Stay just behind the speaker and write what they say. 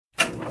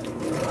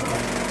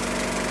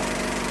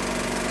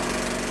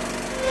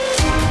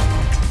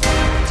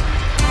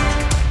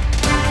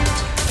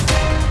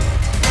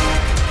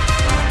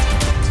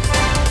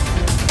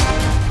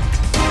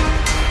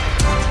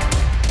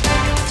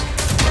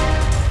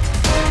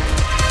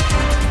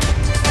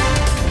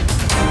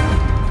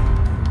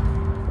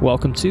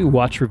Welcome to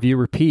Watch, Review,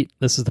 Repeat.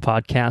 This is the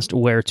podcast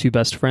where two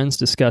best friends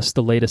discuss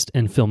the latest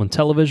in film and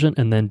television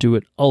and then do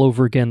it all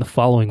over again the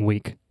following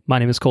week. My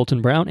name is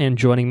Colton Brown, and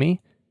joining me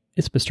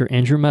is Mr.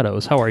 Andrew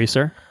Meadows. How are you,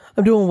 sir?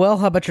 I'm doing well.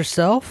 How about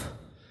yourself?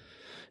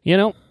 You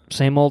know,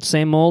 same old,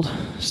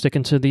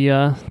 sticking to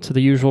the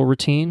usual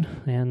routine,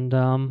 and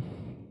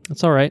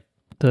it's all right.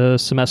 The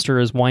semester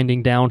is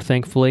winding down,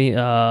 thankfully.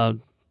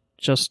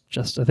 Just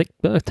I think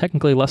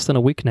technically less than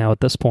a week now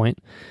at this point,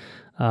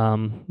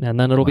 and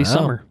then it'll be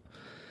summer.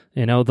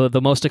 You know,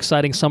 the most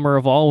exciting summer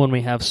of all, when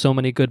we have so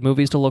many good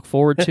movies to look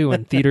forward to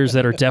and theaters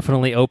that are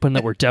definitely open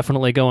that we're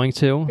definitely going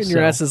to. And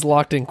your ass is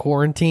locked in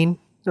quarantine,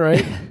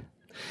 right?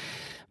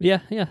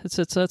 Yeah,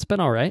 it's been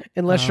all right.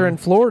 Unless you're in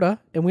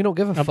Florida and we don't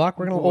give a fuck,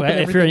 we're going to open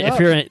everything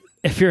up.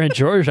 If you're in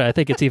Georgia, I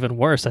think it's even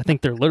worse. I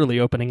think they're literally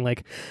opening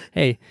like,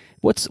 hey,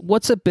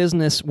 what's a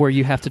business where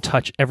you have to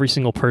touch every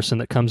single person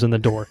that comes in the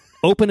door?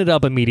 Open it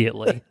up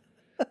immediately.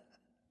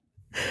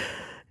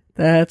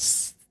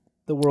 That's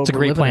the world. It's a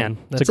great plan.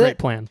 It's a great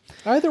plan.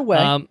 Either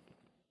way.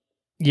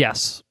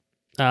 Yes.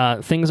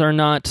 Things are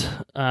not,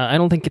 I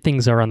don't think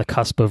things are on the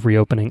cusp of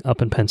reopening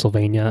up in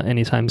Pennsylvania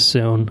anytime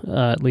soon.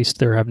 At least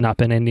there have not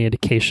been any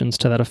indications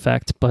to that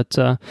effect, but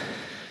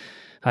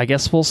I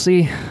guess we'll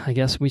see. I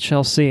guess we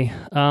shall see.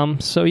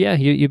 So yeah,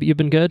 you've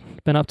been good?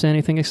 Been up to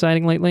anything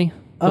exciting lately?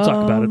 We'll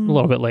talk about it a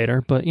little bit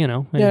later, but you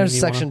know. Yeah, there's a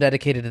section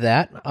dedicated to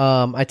that.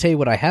 I tell you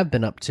what I have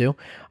been up to.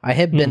 I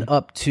have been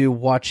up to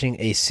watching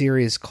a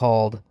series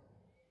called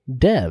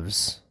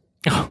Devs.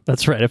 Oh,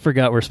 that's right. I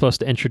forgot we're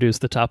supposed to introduce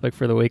the topic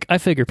for the week. I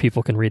figure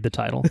people can read the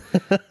title.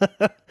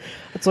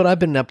 That's what I've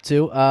been up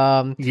to.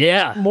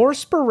 Yeah. More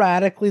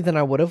sporadically than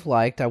I would have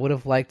liked. I would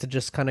have liked to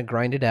just kind of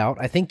grind it out.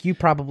 I think you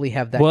probably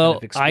have that kind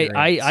of experience.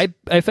 I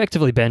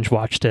effectively binge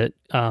watched it.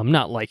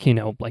 Not like 8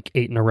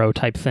 in a row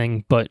type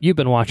thing, but you've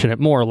been watching it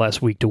more or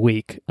less week to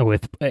week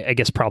with, I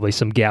guess, probably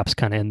some gaps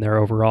kind of in there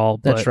overall.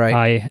 But that's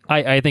right.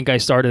 I think I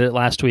started it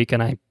last week,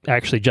 and I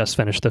actually just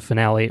finished the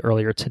finale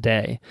earlier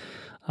today.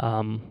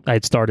 I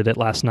had started it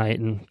last night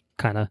and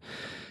kind of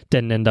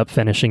didn't end up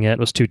finishing it.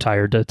 Was too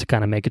tired to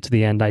kind of make it to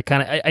the end.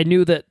 I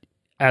knew that,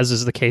 as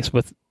is the case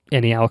with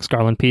any Alex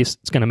Garland piece,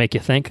 it's going to make you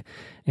think,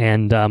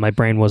 and my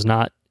brain was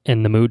not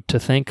in the mood to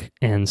think,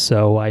 and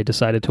so I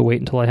decided to wait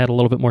until I had a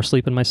little bit more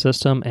sleep in my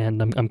system,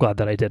 and I'm glad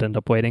that I did end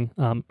up waiting.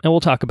 And we'll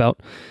talk about,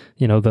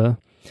 the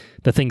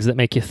things that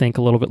make you think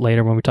a little bit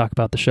later when we talk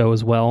about the show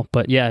as well.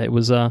 But yeah, it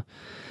was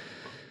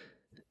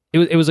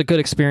It was a good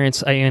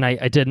experience.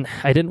 I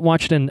didn't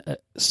watch it in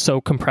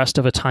so compressed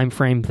of a time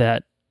frame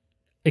that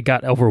it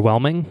got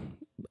overwhelming.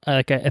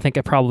 I think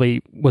I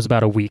probably was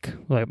about a week,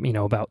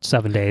 about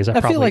 7 days.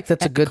 I feel like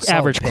that's a good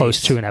average, pace.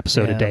 Close to an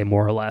episode a day,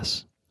 more or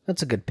less.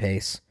 That's a good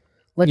pace.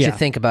 Let you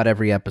think about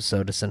every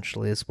episode.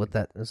 Essentially, is what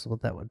that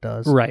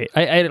does. Right.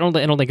 I don't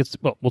think it's.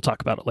 Well, we'll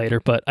talk about it later,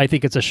 but I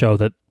think it's a show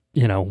that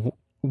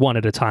one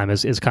at a time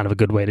is kind of a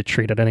good way to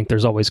treat it. I think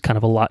there's always kind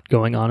of a lot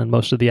going on in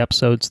most of the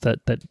episodes that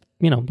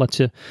lets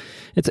you.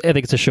 I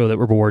think it's a show that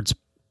rewards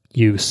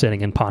you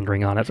sitting and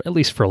pondering on it, at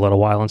least for a little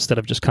while, instead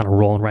of just kind of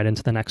rolling right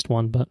into the next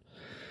one. But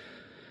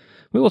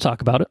we will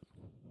talk about it.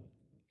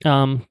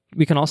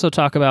 We can also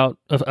talk about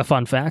a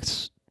fun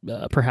fact,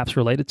 perhaps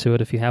related to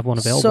it, if you have one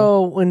available.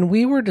 So when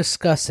we were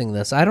discussing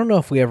this, I don't know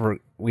if we ever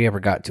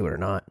got to it or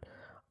not.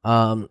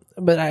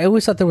 But I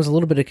always thought there was a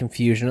little bit of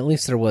confusion, at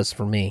least there was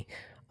for me,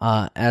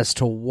 as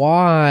to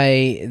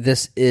why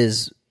this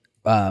is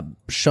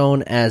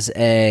shown as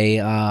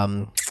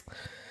an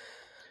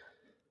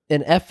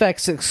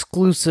FX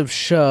exclusive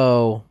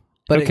show,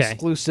 but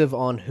exclusive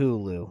on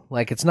Hulu.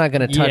 Like, it's not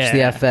going to touch the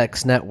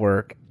FX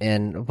network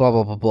and blah,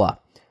 blah, blah, blah.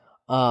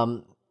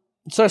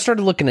 So I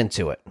started looking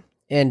into it.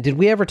 And did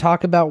we ever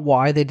talk about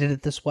why they did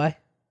it this way?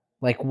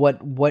 Like, what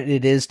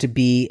it is to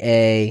be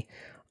a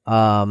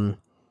FX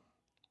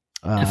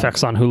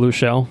on Hulu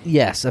show?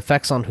 Yes,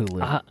 FX on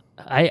Hulu.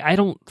 I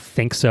don't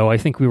think so. I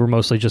think we were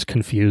mostly just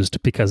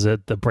confused because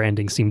the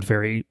branding seemed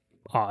very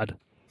odd.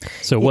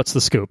 So what's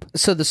the scoop?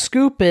 So the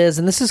scoop is,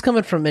 and this is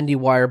coming from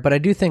IndieWire, but I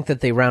do think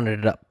that they rounded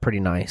it up pretty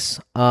nice.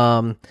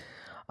 There's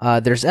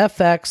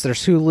FX,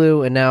 there's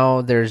Hulu, and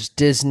now there's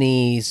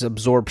Disney's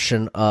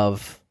absorption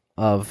of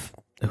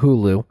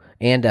Hulu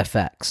and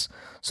FX.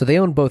 So they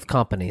own both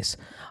companies.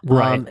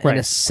 Right. And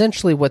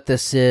essentially what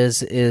this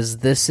is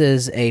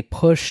a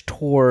push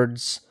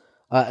towards...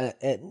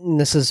 and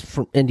this is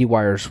from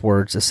IndieWire's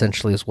words,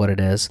 essentially, is what it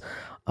is.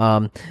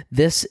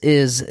 This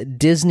is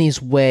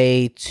Disney's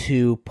way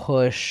to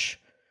push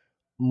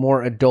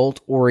more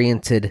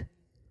adult-oriented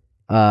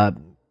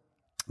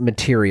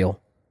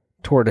material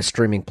toward a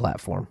streaming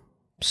platform.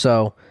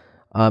 So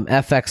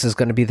FX is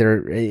going to be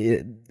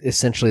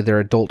essentially their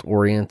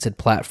adult-oriented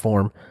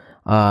platform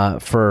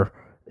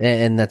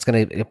and that's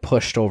going to get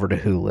pushed over to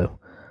Hulu.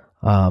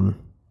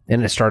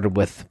 And it started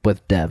with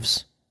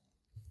Devs.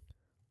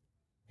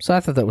 So I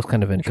thought that was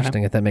kind of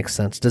interesting, if that makes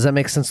sense. Does that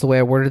make sense the way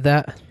I worded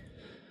that?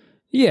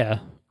 Yeah.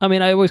 I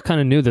mean, I always kind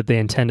of knew that they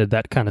intended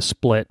that kind of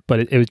split, but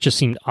it just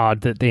seemed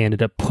odd that they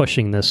ended up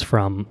pushing this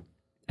from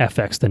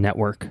FX, the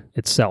network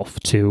itself,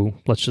 to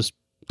let's just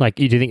Like,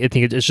 do you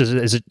think it's just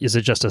is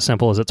it just as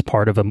simple as it's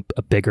part of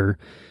a bigger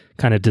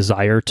kind of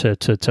desire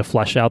to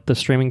flesh out the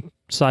streaming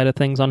side of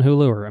things on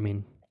Hulu? Or I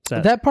mean,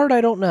 that part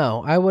I don't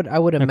know. I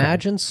would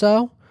imagine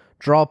so.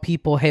 Draw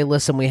people. Hey,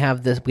 listen, we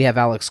have this. We have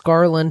Alex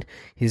Garland.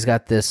 He's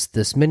got this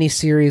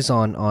miniseries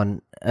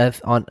on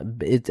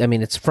it. I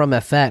mean, it's from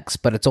FX,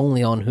 but it's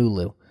only on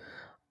Hulu.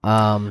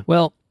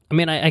 Well, I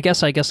mean, I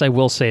guess I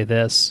will say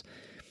this.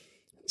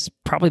 It's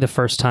probably the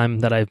first time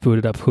that I've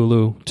booted up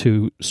Hulu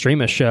to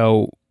stream a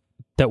show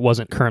that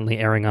wasn't currently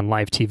airing on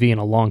live TV in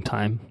a long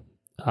time.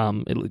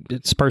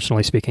 It's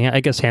personally speaking,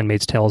 I guess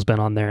Handmaid's Tale has been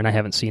on there, and I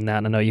haven't seen that.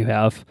 And I know you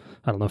have.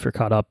 I don't know if you're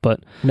caught up,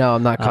 but no,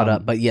 I'm not caught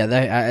up. But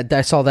yeah,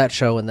 I saw that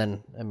show, and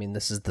then I mean,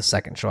 this is the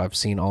second show I've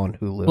seen on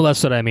Hulu. Well,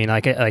 that's what I mean.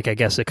 Like I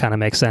guess it kind of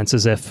makes sense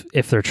as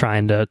if they're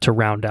trying to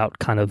round out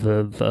kind of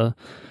the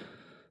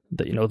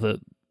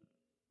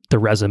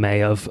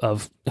resume of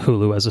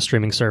Hulu as a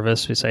streaming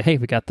service. We say, hey,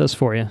 we got this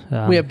for you.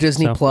 We have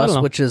Disney Plus,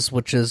 which is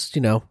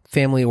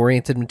family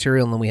oriented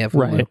material, and then we have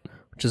Hulu,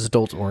 which is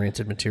adult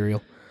oriented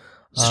material.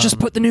 So just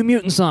put the New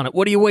Mutants on it.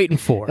 What are you waiting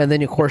for? And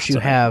then of course you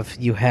have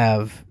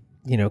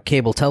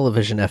cable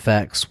television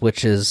FX,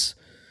 which is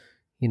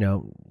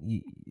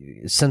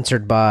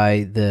censored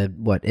by the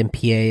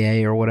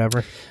MPAA or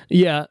whatever.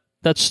 Yeah,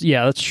 that's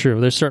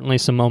true. There's certainly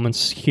some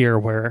moments here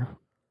where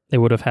they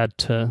would have had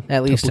to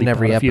at least in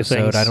every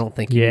episode. I don't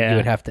think you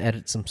would have to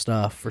edit some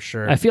stuff for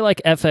sure. I feel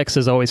like FX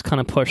has always kind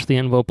of pushed the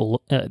envelope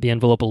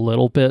a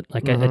little bit.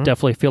 Like I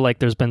definitely feel like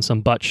there's been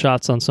some butt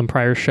shots on some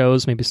prior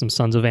shows, maybe some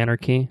Sons of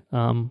Anarchy.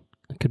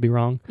 I could be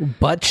wrong.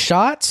 Butt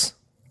shots?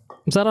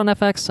 Is that on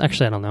FX?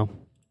 Actually, I don't know.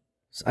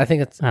 I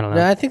think I don't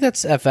know. I think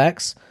that's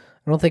FX.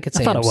 I don't think it's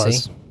AMC. I thought it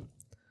was.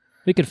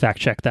 We could fact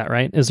check that,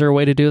 right? Is there a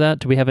way to do that?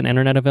 Do we have an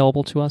internet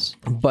available to us?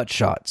 Butt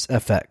shots,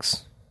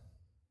 FX.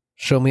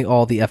 Show me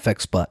all the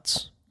FX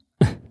butts.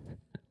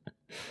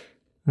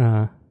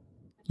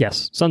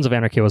 Yes, Sons of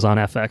Anarchy was on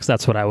FX.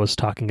 That's what I was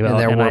talking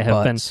about.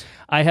 And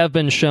I have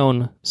been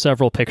shown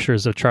several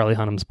pictures of Charlie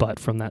Hunnam's butt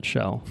from that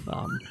show.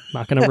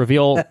 Not going to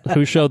reveal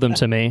who showed them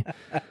to me,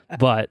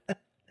 but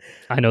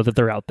I know that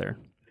they're out there.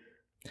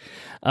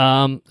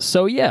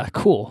 So yeah,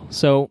 cool.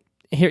 So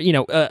here,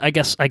 I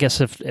guess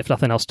if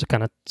nothing else, to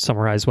kind of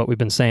summarize what we've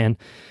been saying,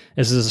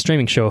 this is a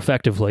streaming show.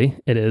 Effectively,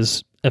 it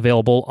is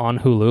available on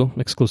Hulu,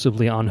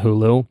 exclusively on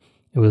Hulu.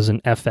 It was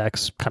an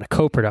FX kind of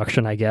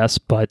co-production, I guess,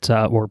 but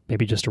or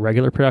maybe just a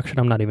regular production.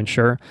 I'm not even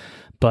sure.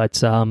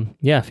 But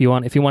yeah, if you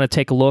want to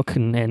take a look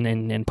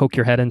and poke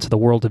your head into the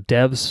world of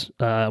devs,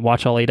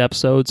 watch all 8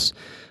 episodes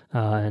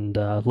and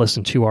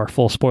listen to our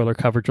full spoiler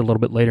coverage a little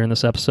bit later in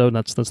this episode.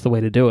 That's the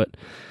way to do it.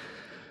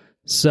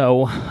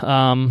 So,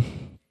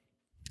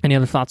 any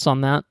other thoughts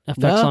on that?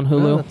 FX on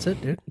Hulu? No, that's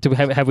it, dude.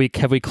 Have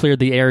we cleared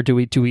the air? Do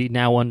we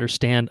now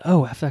understand?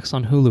 Oh, FX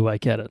on Hulu, I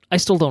get it. I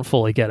still don't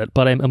fully get it,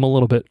 but I'm a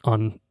little bit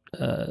on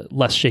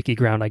less shaky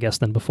ground, I guess,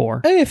 than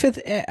before.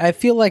 I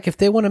feel like if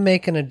they want to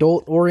make an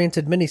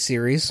adult-oriented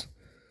miniseries,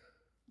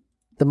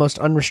 the most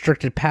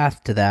unrestricted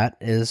path to that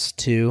is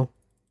to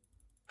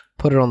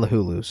put it on the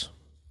Hulus.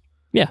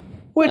 Yeah,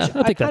 which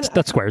I think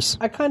that squares.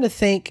 I kind of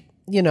think,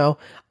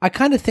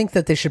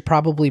 that they should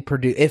probably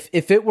produce.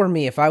 If it were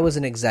me, if I was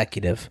an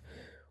executive,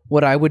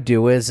 what I would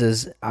do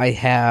is I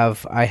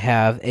have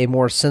a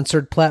more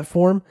censored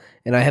platform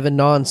and I have a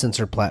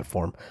non-censored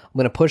platform. I'm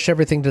going to push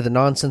everything to the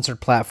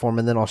non-censored platform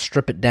and then I'll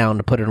strip it down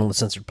to put it on the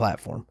censored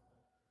platform.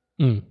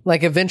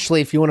 Like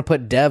eventually, if you want to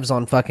put devs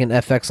on fucking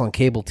FX on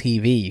cable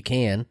TV, you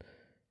can. You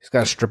just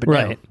got to strip it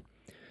down.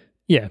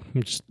 Yeah,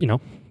 just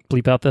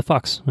bleep out the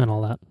Fox and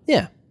all that.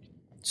 Yeah.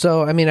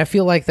 So I mean, I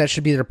feel like that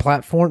should be their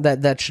platform.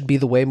 That should be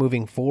the way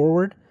moving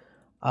forward.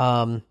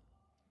 I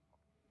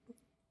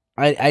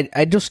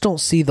just don't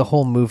see the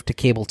whole move to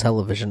cable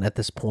television at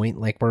this point.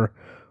 Like we're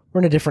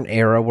in a different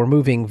era. We're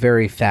moving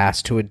very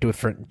fast to a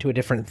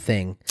different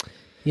thing.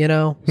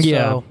 Yeah,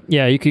 So,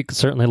 yeah. You could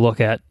certainly look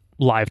at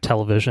live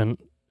television.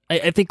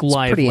 I think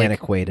live it's pretty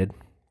antiquated.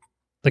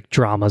 Like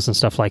dramas and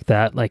stuff like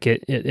that. Like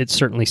it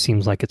certainly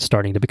seems like it's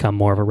starting to become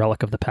more of a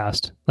relic of the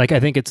past. Like I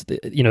think it's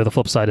the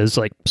flip side is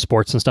like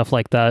sports and stuff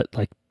like that.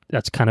 Like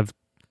that's kind of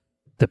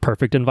the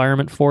perfect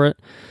environment for it.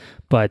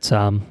 But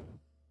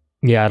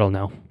yeah, I don't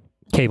know.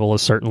 Cable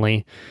is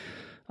certainly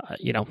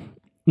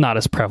not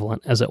as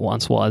prevalent as it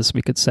once was,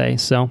 we could say.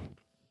 So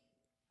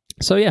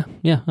yeah,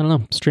 I don't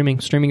know.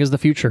 Streaming is the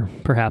future,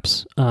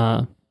 perhaps.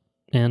 And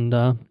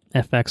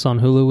FX on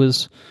Hulu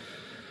is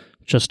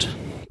just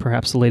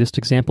perhaps the latest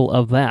example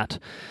of that.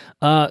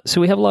 So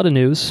we have a lot of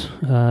news.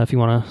 If you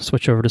want to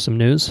switch over to some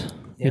news,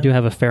 we do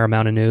have a fair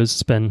amount of news.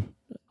 It's been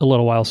a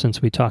little while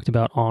since we talked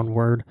about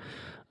Onward.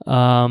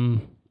 A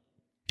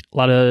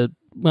lot of,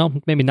 well,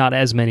 maybe not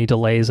as many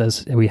delays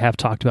as we have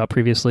talked about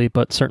previously,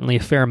 but certainly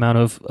a fair amount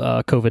of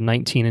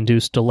COVID-19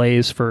 induced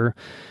delays for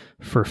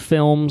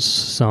films,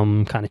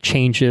 some kind of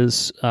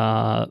changes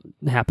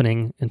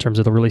happening in terms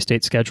of the release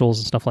date schedules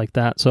and stuff like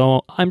that.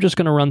 So I'm just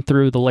going to run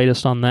through the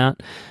latest on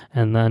that.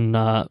 And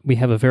then we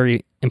have a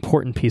very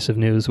important piece of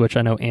news, which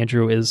I know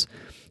Andrew is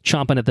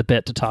chomping at the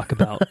bit to talk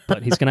about,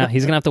 but he's gonna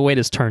have to wait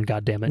his turn.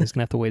 God damn it, he's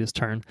gonna have to wait his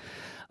turn.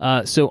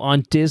 So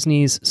on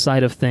Disney's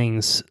side of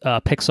things,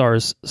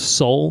 Pixar's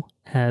Soul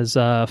has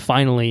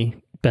finally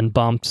been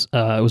bumped.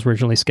 It was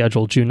originally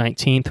scheduled June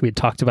 19th. We had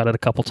talked about it a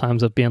couple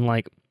times of being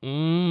like,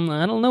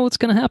 I don't know what's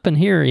going to happen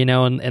here,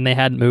 and they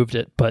hadn't moved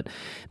it, but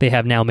they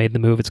have now made the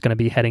move. It's going to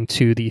be heading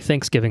to the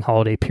Thanksgiving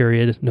holiday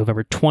period.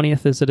 November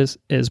 20th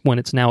is when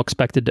it's now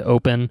expected to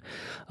open.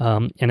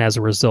 And as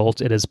a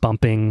result, it is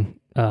bumping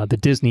the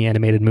Disney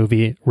animated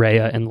movie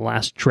Raya and the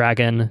Last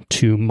Dragon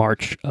to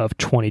March of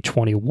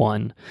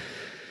 2021.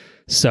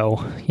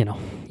 So,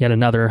 yet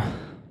another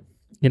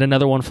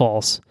one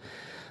falls.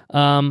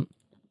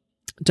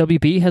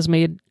 WB has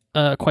made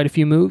quite a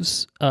few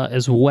moves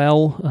as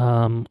well.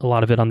 A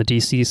lot of it on the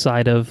DC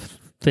side of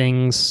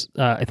things.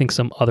 I think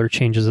some other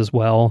changes as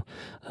well.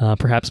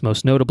 Perhaps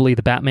most notably,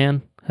 the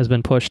Batman has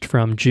been pushed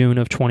from June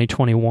of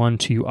 2021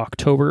 to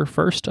October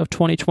 1st of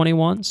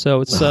 2021.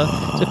 So it's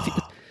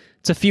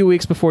a few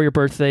weeks before your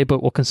birthday,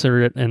 but we'll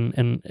consider it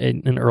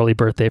an early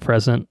birthday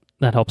present.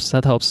 That helps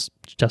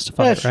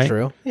justify it, right? That's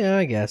true. Yeah,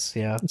 I guess.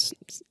 Yeah, it's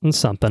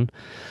something.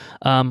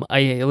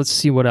 Let's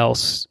see what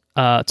else.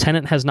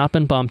 Tenet has not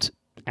been bumped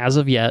as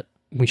of yet.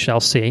 We shall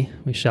see.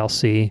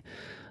 Sopranos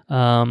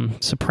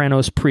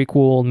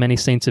prequel, Many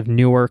Saints of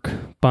Newark,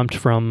 bumped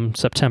from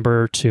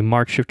September to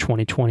March of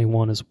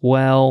 2021 as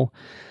well.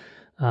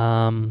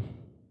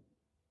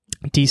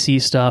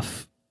 DC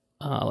stuff.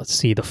 Let's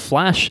see. The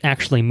Flash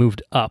actually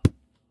moved up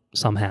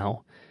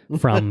somehow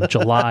from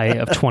July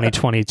of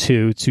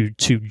 2022 to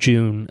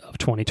June of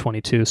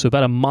 2022. So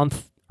about a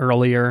month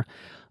earlier.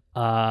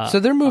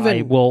 So they're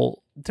moving.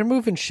 They're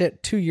moving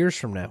shit 2 years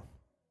from now.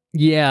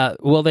 Yeah,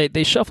 well,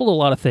 they shuffled a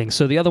lot of things.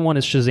 So the other one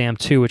is Shazam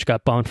 2, which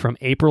got bumped from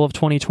April of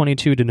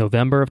 2022 to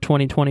November of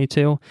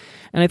 2022.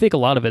 And I think a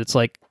lot of it, it's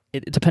like,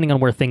 depending on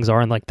where things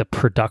are in like the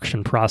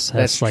production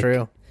process. That's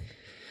true.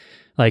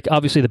 Like,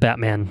 obviously the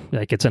Batman,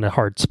 like, it's in a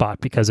hard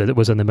spot because it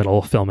was in the middle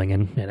of filming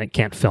and it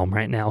can't film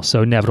right now.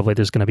 So inevitably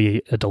there's going to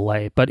be a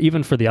delay. But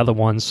even for the other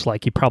ones,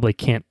 like, you probably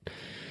can't.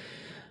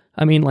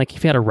 I mean, like,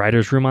 if you had a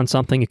writer's room on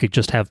something, you could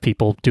just have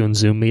people doing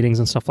Zoom meetings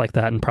and stuff like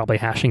that and probably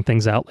hashing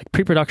things out. Like,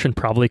 pre-production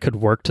probably could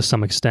work to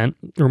some extent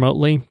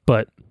remotely,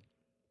 but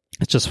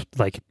it's just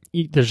like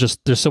there's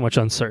so much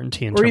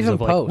uncertainty in terms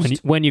of like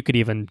when you could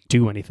even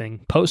do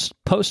anything. Post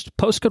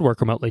could work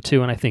remotely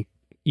too, and I think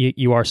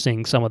you are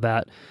seeing some of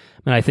that.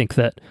 And I think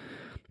that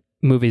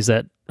movies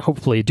that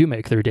hopefully do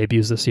make their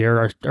debuts this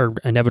year are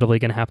inevitably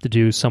going to have to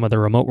do some of the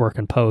remote work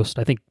in post.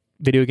 I think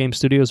video game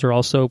studios are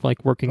also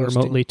like working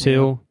remotely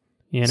too.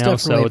 Yeah. It's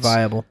definitely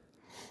viable.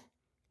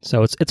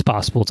 So it's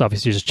possible. It's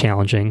obviously just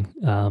challenging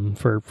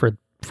for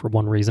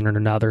one reason or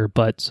another.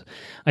 But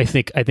I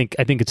think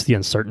it's the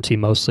uncertainty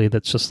mostly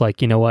that's just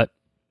like, you know what,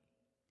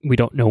 we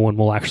don't know when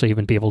we'll actually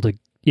even be able to.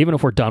 Even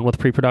if we're done with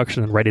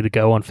pre-production and ready to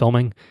go on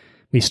filming,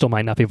 we still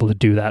might not be able to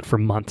do that for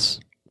months.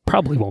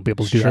 Probably won't be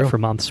able to do that for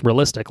months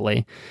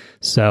realistically.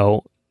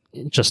 So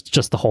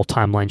just the whole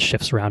timeline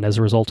shifts around as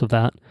a result of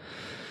that.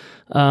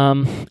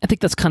 I think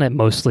that's kind of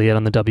mostly it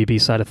on the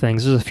WB side of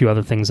things. There's a few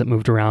other things that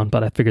moved around,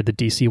 but I figured the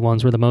DC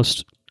ones were the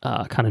most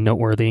kind of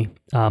noteworthy.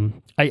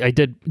 I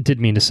did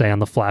mean to say on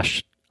the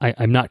Flash,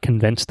 I'm not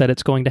convinced that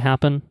it's going to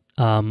happen,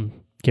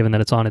 given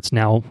that it's on its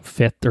now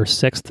 5th or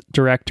 6th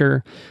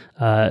director.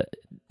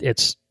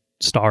 Its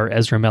star,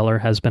 Ezra Miller,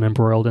 has been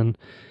embroiled in,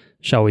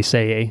 shall we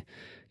say, a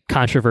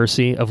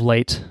controversy of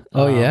late.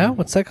 Oh yeah,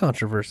 what's that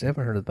controversy? I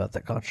haven't heard about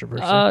that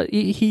controversy.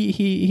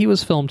 He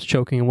was filmed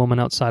choking a woman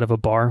outside of a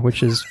bar,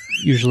 which is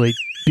usually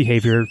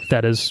behavior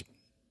that is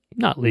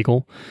not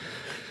legal.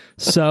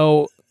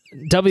 So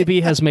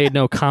WB has made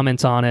no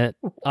comment on it.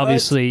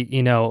 Obviously,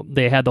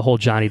 they had the whole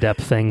Johnny Depp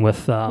thing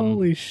with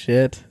holy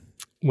shit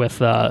with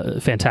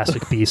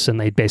Fantastic Beasts, and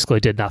they basically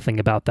did nothing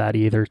about that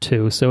either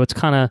too. So it's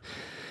kind of,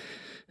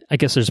 I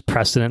guess there's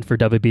precedent for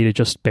WB to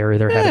just bury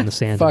their head in the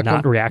sand and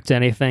not react to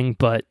anything,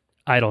 but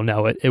I don't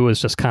know. It was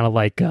just kind of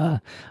like,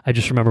 I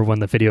just remember when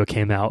the video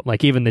came out,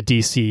 like even the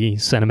DC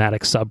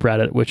cinematic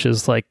subreddit, which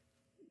is like,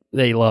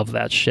 they love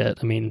that shit.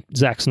 I mean,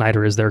 Zack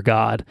Snyder is their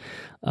god.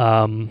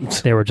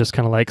 They were just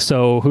kind of like,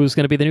 so who's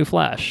going to be the new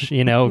Flash?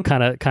 Kind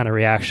of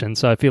reaction.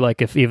 So I feel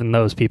like if even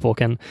those people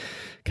can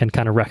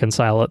kind of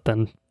reconcile it,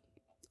 then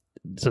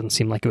it doesn't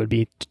seem like it would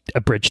be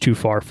a bridge too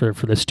far for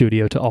the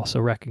studio to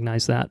also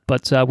recognize that.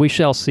 But we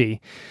shall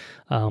see.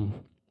 San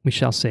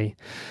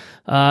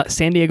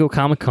Diego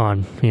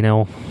Comic-Con,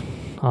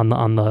 on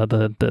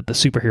the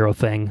superhero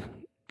thing,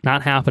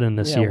 not happening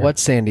this year.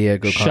 What's San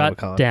Diego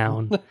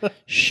Comic-Con?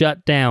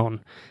 Shut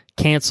down.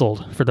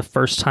 Canceled for the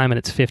first time in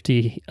its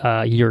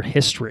 50-year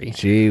history.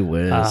 Gee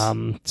whiz.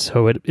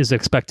 So it is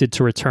expected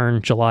to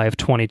return July of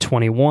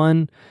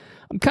 2021.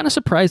 I'm kind of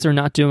surprised they're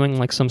not doing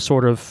like some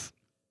sort of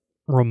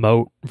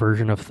remote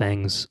version of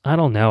things. I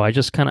don't know. I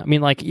just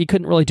like you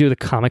couldn't really do the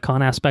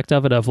Comic-Con aspect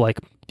of it of like,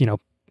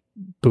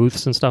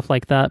 booths and stuff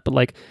like that, but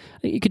like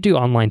you could do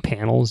online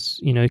panels,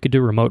 you could do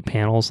remote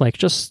panels, like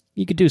just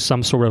you could do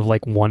some sort of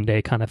like one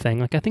day kind of thing.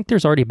 Like I think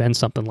there's already been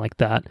something like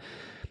that.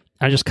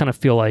 I just kind of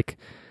feel like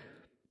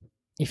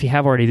if you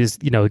have already these,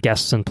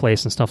 guests in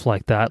place and stuff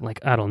like that,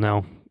 like, I don't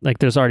know. Like,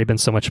 there's already been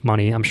so much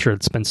money, I'm sure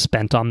it's been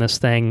spent on this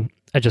thing.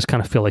 I just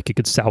kind of feel like you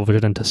could salvage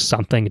it into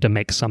something to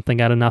make something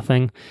out of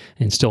nothing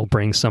and still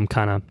bring some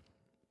kind of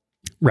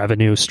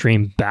revenue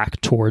stream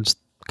back towards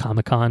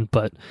Comic-Con,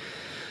 but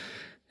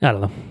I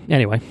don't know.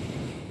 Anyway,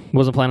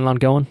 wasn't planning on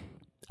going.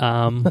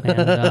 And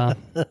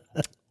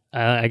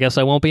I guess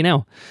I won't be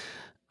now.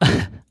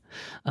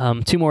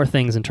 Two more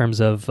things in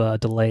terms of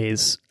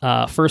delays.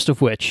 First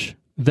of which,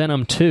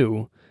 Venom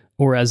 2,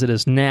 or as it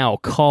is now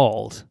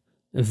called,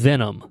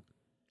 Venom,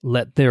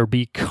 Let There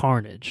Be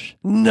Carnage.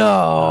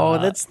 No,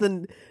 that's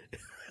the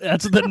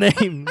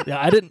name.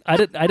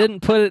 I didn't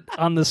put it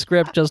on the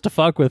script just to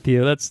fuck with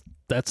you. That's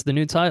the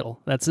new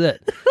title. That's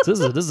it.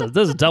 So this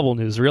is double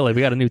news, really.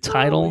 We got a new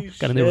title,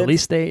 got a new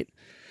release date.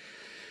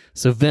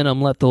 So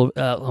Venom,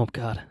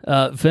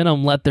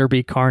 Venom, Let There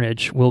Be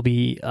Carnage will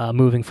be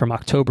moving from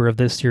October of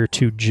this year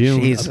to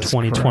June of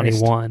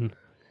 2021. Christ.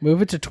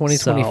 Move it to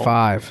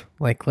 2025.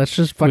 So, let's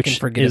just fucking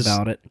forget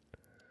about it.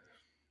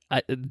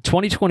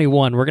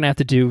 2021, we're going to have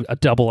to do a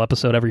double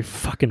episode every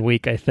fucking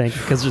week, I think,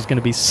 because there's going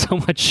to be so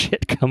much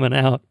shit coming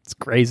out. It's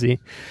crazy.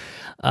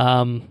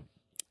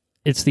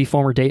 It's the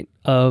former date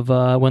of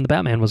when the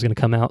Batman was going to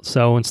come out.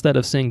 So instead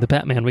of seeing the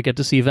Batman, we get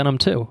to see Venom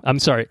 2. I'm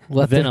sorry,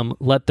 Venom,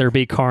 Let There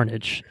Be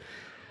Carnage.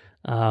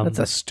 That's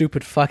a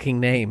stupid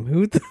fucking name.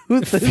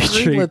 Who's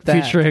agreeing with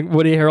that? Featuring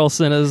Woody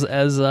Harrelson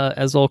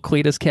as old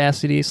Cletus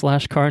Cassidy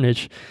 /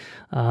 Carnage.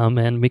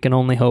 And we can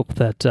only hope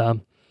that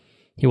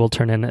he will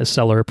turn in as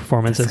stellar a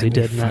performance as he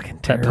did in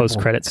that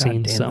post-credit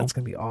scene. Damn, so that's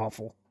going to be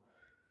awful.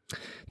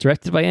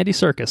 Directed by Andy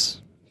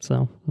Serkis.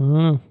 So, I don't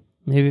know.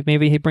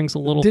 Maybe he brings a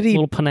little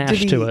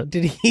panache to it.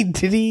 Did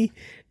he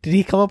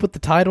come up with the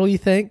title, you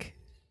think?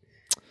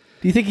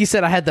 Do you think he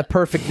said I had the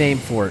perfect name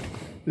for it?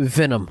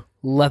 Venom,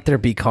 Let There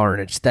Be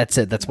Carnage. That's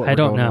it. That's what we're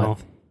going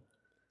with.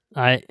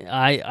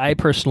 I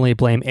personally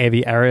blame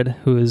Avi Arad,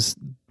 who is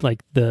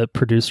like the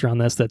producer on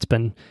this, that's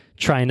been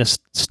trying to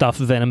stuff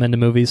Venom into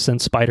movies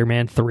since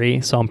Spider-Man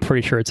 3, so I'm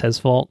pretty sure it's his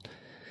fault.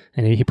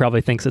 And he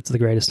probably thinks it's the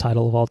greatest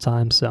title of all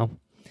time, so.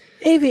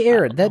 Avi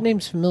Arad, that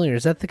name's familiar.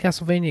 Is that the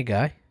Castlevania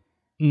guy?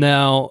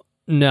 No,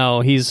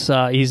 he's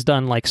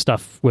done like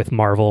stuff with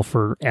Marvel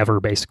forever,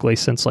 basically,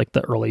 since like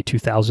the early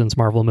 2000s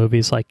Marvel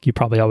movies. Like, you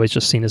probably always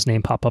just seen his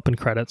name pop up in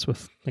credits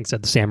with, like I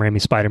said, the Sam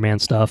Raimi Spider-Man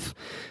stuff,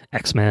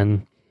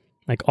 X-Men,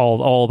 like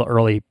all the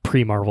early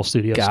pre-Marvel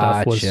studio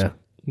stuff was.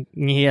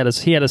 He had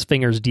his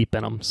fingers deep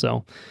in them.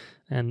 So,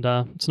 and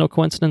it's no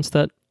coincidence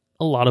that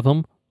a lot of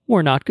them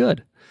were not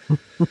good.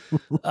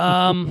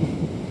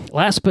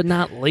 Last but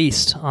not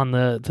least, on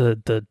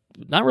the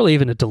not really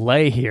even a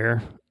delay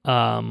here.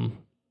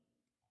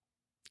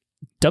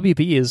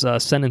 WB is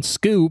sending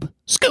Scoob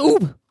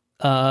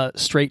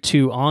straight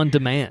to on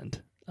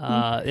demand.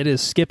 It is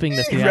skipping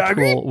the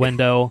theatrical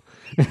window.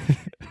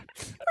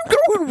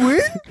 Going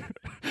with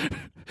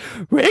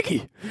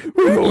Reggie,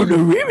 we're going to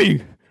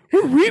Remy.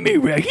 We're Remy,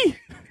 Reggie.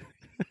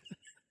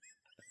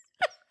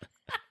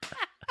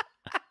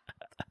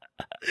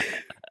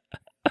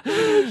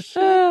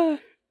 Scoob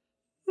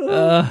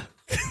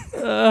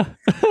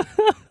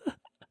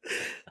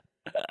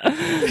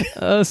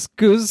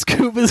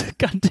is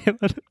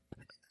goddammit.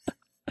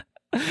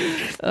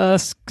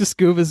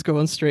 Scoob is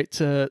going straight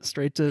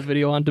to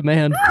video on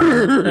demand.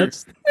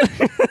 That's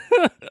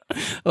that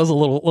was a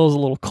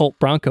little Colt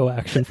Bronco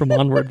action from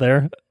Onward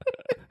there.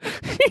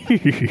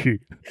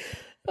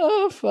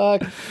 Oh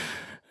fuck.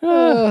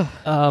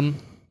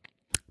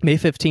 May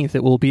 15th,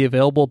 it will be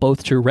available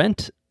both to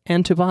rent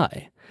and to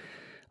buy.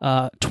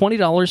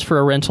 $20 for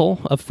a rental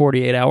of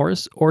 48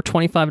 hours, or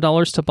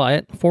 $25 to buy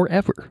it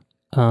forever.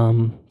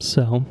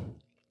 So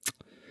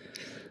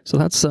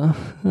that's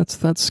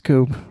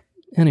Scoob.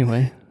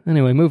 Anyway,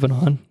 moving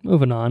on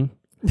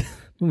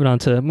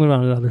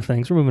to other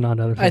things. We're moving on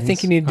to other things. I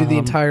think you need to do the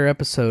entire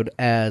episode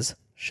as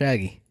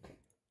Shaggy.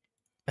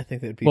 I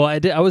think that'd be. Well, I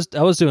did. I was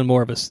doing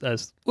more of I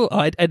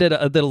did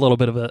a little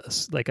bit of a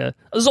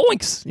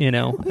zoinks,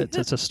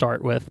 to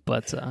start with,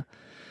 but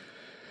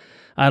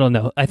I don't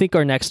know. I think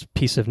our next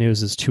piece of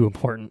news is too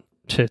important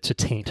to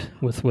taint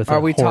with. Are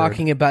we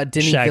talking about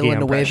Denis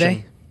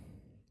Villeneuve?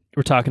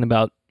 We're talking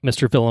about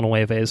Mr.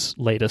 Villeneuve's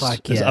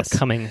latest, his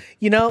upcoming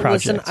project.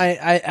 Listen,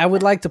 I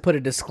would like to put a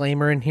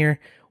disclaimer in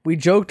here. We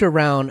joked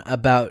around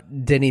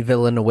about Denis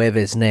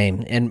Villeneuve's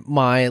name and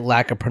my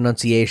lack of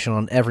pronunciation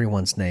on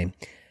everyone's name.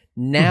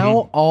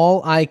 Now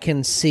all I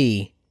can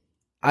see,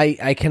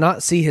 I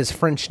cannot see his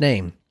French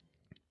name.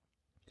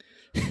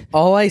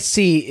 All I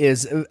see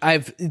is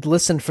I've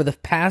listened for the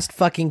past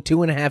fucking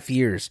 2.5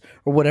 years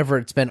or whatever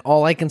it's been.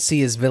 All I can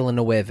see is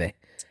Villeneuve.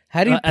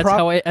 How do you?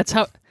 That's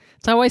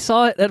how I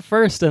saw it at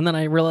first, and then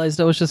I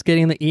realized I was just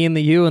getting the E and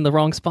the U in the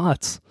wrong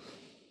spots.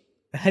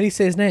 How do you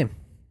say his name?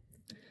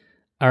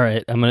 All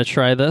right, I'm going to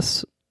try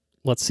this.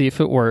 Let's see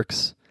if it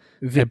works.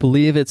 I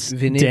believe it's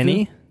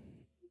Denis.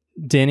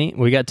 Denis.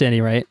 We got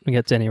Denis right.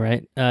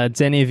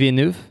 Denis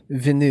Villeneuve.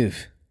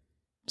 Villeneuve.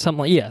 Something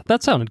like, yeah,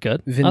 that sounded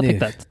good.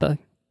 Villeneuve. I think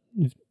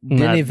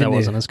That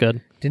wasn't as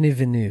good. Denis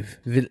Villeneuve.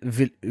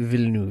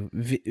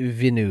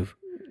 Villeneuve.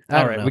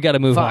 All right, we got to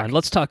move on.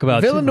 Let's talk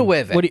about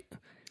Villeneuve. Dune.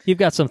 You've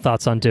got some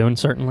thoughts on Dune,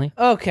 certainly.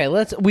 Okay,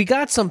 we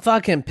got some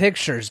fucking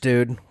pictures,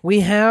 dude.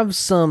 We have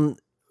some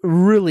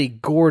really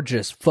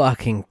gorgeous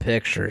fucking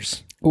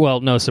pictures.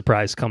 Well, no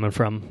surprise coming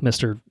from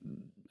Mr.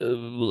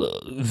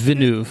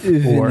 Villeneuve.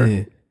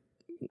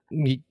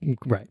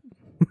 Right.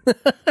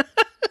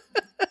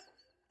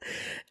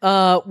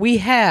 We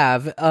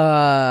have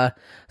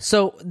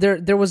so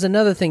there was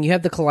another thing. You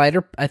have the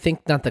Collider. I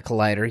think not the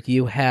Collider.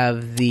 You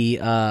have the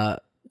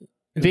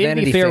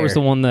Vanity Fair was the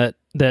one that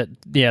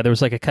there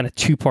was like a kind of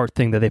 2-part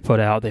thing that they put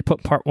out. They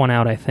put part 1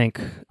 out, I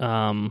think,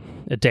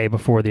 a day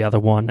before the other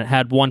one. It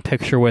had one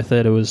picture with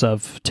it. It was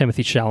of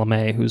Timothée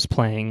Chalamet, who's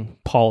playing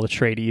Paul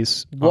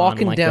Atreides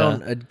walking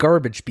down a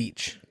garbage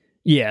beach.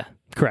 Yeah,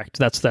 correct.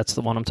 That's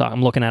the one I'm talking.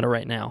 I'm looking at it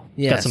right now.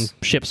 Yes. Got some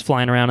ships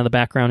flying around in the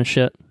background and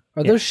shit.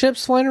 Are those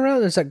ships flying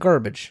around? Or is that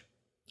garbage?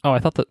 Oh, I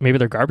thought that maybe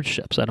they're garbage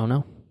ships. I don't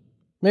know.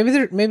 Maybe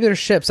they're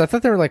ships. I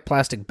thought they were like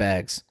plastic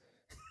bags.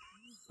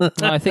 No,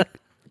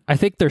 I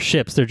think they're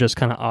ships. They're just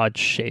kind of odd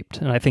shaped,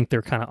 and I think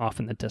they're kind of off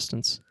in the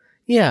distance.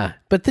 Yeah,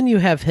 but then you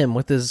have him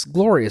with his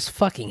glorious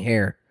fucking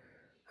hair.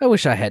 I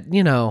wish I had,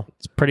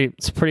 It's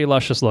pretty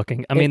luscious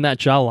looking. I mean, that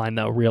jawline,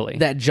 though, really.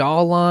 That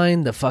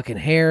jawline, the fucking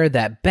hair,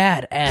 that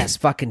badass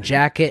fucking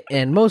jacket,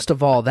 and most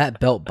of all, that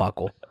belt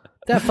buckle.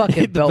 That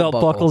fucking the belt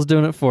buckle's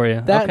doing it for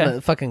you. That and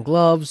the fucking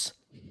gloves.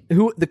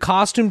 The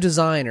costume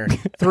designer,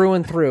 through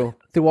and through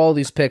all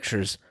these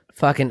pictures.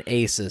 Fucking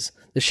aces.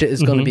 The shit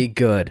is going to be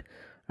good.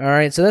 All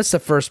right, so that's the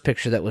first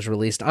picture that was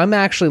released. I'm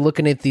actually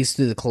looking at these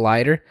through the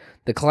Collider.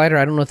 The Collider,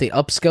 I don't know if they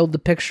upscaled the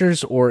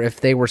pictures or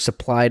if they were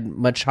supplied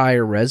much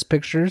higher res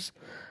pictures.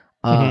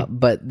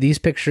 But these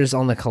pictures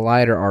on the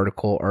Collider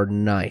article are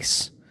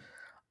nice.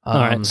 All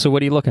right, so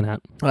what are you looking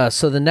at?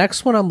 So the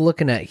next one I'm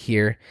looking at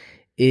here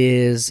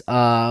is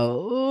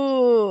Zendaya,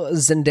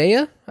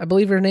 I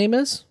believe her name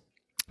is.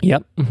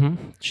 Yep,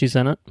 she's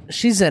in it.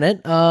 She's in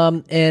it.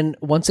 And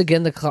once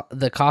again,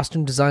 the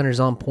costume designer's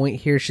on point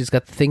here. She's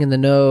got the thing in the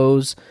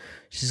nose.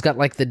 She's got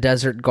like the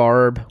desert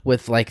garb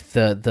with like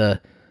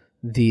the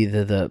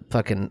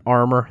fucking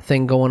armor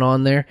thing going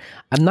on there.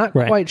 I'm not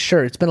quite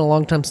sure. It's been a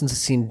long time since I've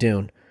seen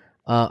Dune.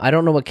 I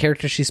don't know what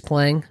character she's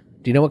playing.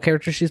 Do you know what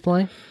character she's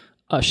playing?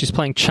 She's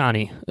playing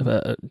Chani.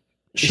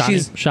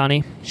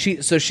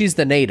 Shani. So she's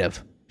the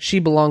native. She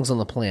belongs on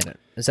the planet.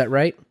 Is that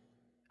right?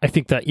 I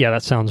think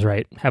that sounds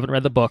right. Haven't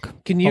read the book.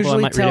 Can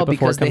usually tell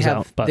because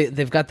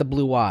they've got the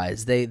blue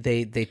eyes. They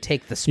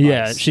take the spice.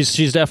 Yeah,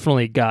 she's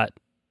definitely got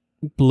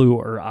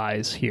bluer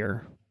eyes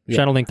here. Which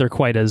I don't think they're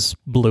quite as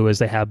blue as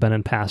they have been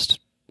in past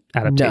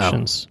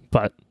adaptations,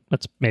 but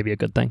that's maybe a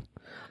good thing.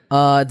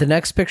 The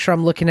next picture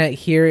I'm looking at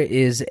here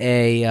is it's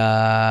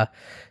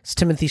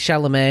Timothée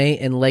Chalamet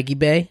and Leggy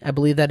Bay. I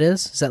believe that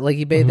is. Is that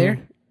Leggy Bay there?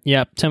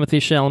 Yeah, Timothée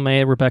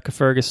Chalamet, Rebecca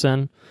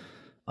Ferguson.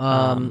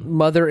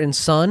 Mother and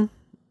son,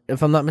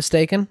 if I'm not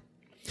mistaken.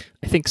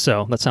 I think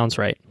so. That sounds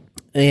right.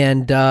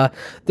 And they're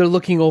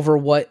looking over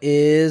what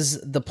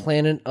is the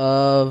planet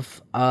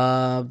of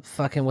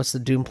what's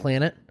the Dune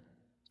planet?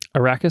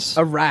 Arrakis?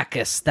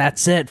 Arrakis.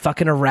 That's it.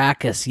 Fucking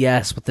Arrakis.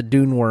 Yes, with the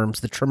dune worms,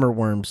 the trimmer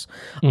worms.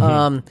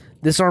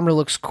 This armor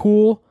looks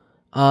cool.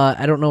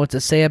 I don't know what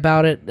to say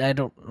about it.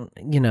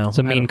 It's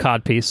a mean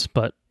cod piece,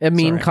 but a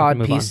mean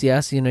cod piece.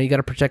 Yes, you got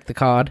to protect the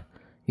cod.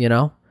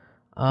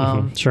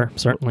 Sure,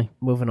 certainly.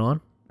 Moving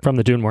on from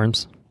the dune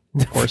worms,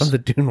 of course. From the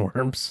dune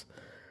worms.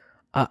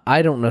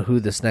 I don't know who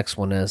this next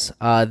one is.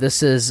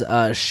 This is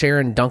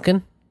Sharon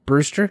Duncan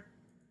Brewster.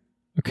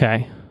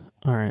 Okay,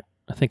 all right.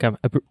 I think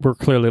we're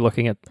clearly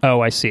looking at.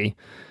 Oh, I see.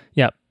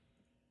 Yep.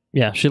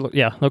 Yeah.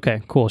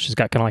 Okay. Cool. She's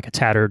got kind of like a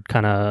tattered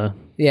kind of.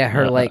 Yeah.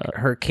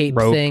 Her cape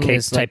thing cape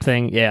is type like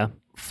thing. Yeah.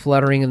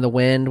 Fluttering in the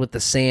wind with the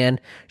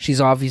sand.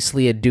 She's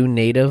obviously a Dune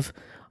native.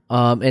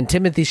 And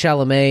Timothée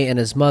Chalamet and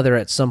his mother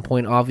at some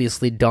point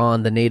obviously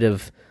donned the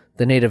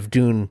native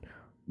Dune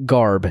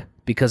garb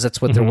because that's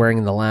what they're wearing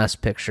in the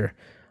last picture.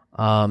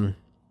 And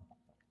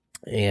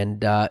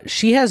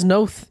she has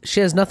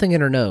nothing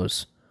in her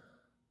nose.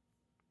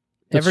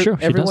 That's true.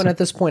 Everyone at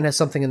this point has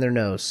something in their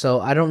nose.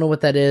 So I don't know what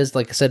that is.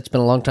 Like I said, it's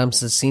been a long time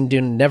since I've seen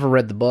Dune. Never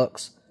read the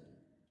books.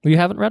 You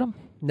haven't read them?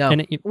 No.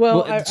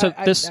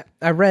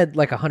 I read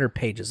like 100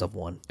 pages of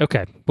one.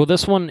 Okay. Well,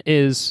 this one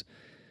is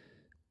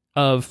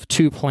of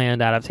 2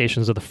 planned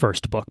adaptations of the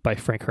first book by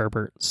Frank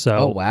Herbert. So.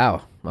 Oh,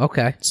 wow.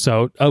 Okay.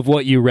 So of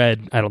what you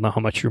read, I don't know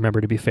how much you remember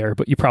to be fair,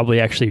 but you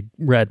probably actually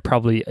read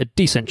a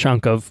decent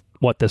chunk of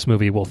what this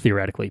movie will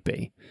theoretically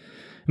be.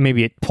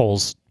 Maybe it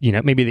pulls,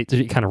 maybe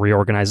it kind of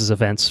reorganizes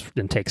events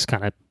and takes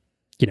kind of,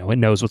 it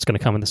knows what's going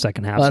to come in the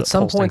second half. Well, at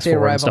some point they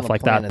arrive on the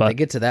planet. But they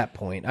get to that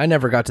point. I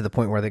never got to the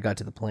point where they got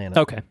to the planet.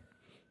 Okay.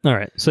 All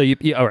right. So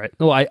all right.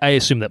 Well, I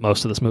assume that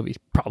most of this movie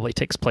probably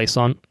takes place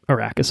on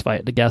Arrakis, if I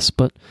had to guess,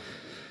 but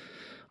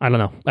I don't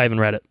know. I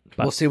haven't read it.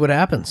 We'll see what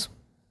happens.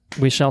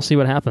 We shall see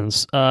what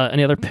happens.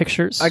 Any other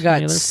pictures? I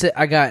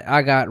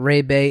got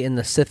Ray Bay in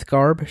the Sith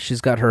garb. She's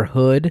got her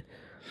hood.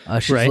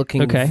 She's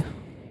looking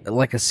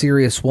like a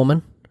serious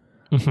woman.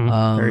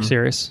 Very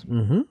serious.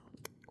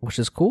 Which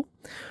is cool.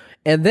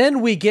 And then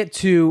we get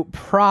to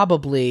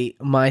probably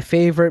my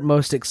favorite,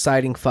 most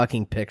exciting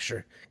fucking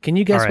picture. Can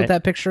you guess what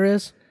that picture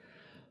is?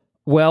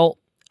 Well,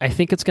 I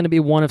think it's going to be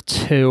one of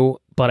two,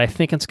 but I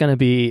think it's going to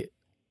be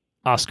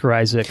Oscar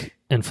Isaac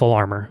in full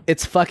armor.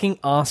 It's fucking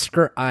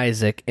Oscar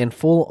Isaac in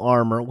full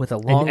armor with a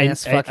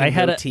long-ass fucking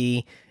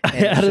goatee. I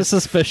had a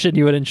suspicion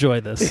you would enjoy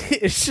this.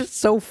 It's just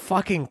so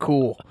fucking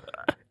cool.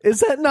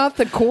 Is that not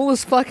the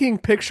coolest fucking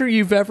picture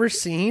you've ever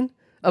seen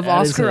of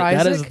Oscar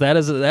Isaac? That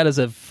is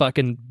a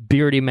fucking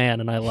beardy man,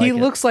 and I like it. He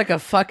looks like a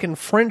fucking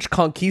French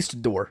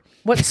conquistador.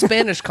 What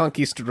Spanish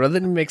conquistador?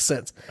 That didn't make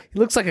sense. He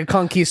looks like a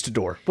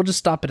conquistador. We'll just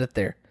stop it at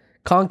there.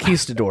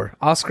 Conquistador.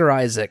 Oscar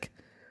Isaac.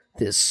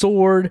 This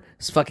sword,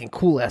 this fucking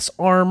cool-ass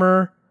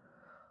armor.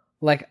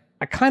 Like,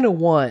 I kind of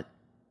want...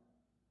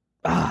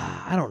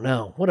 I don't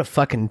know. What a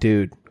fucking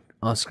dude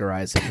Oscar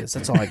Isaac is.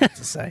 That's all I get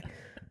to say.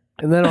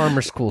 And that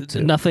armor's cool,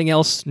 too. Nothing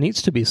else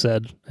needs to be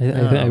said.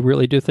 I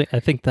really do think... I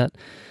think that...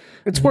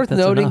 It's worth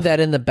noting that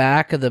in the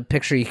back of the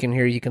picture you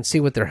can see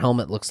what their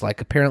helmet looks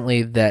like.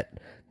 Apparently that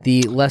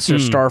the lesser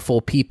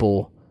Starfall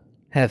people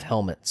have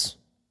helmets.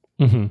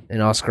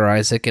 And Oscar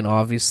Isaac and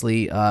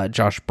obviously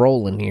Josh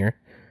Brolin here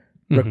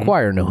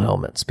require no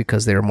helmets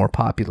because they are more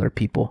popular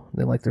people.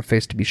 They like their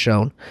face to be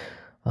shown.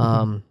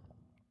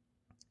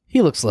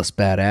 He looks less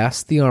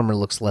badass. The armor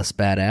looks less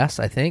badass,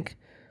 I think.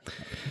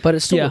 But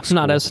it still looks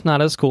cool.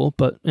 not as cool,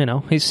 but you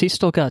know, he's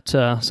still got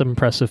some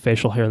impressive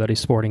facial hair that he's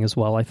sporting as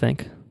well, I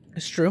think.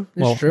 It's true.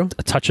 It's true.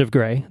 A touch of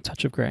gray.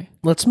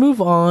 Let's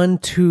move on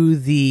to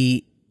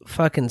the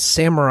fucking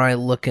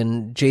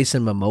samurai-looking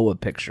Jason Momoa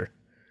picture.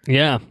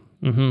 Yeah.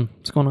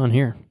 What's going on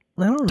here?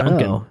 I don't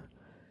know.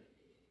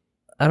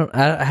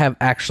 I have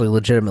actually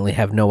legitimately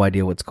have no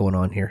idea what's going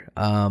on here.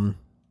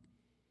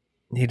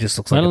 He just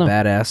looks like a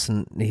badass,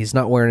 and he's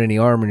not wearing any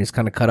armor, and he's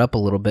kind of cut up a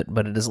little bit,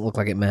 but it doesn't look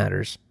like it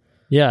matters.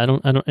 Yeah,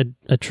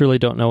 I truly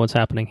don't know what's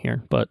happening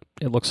here, but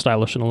it looks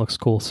stylish and it looks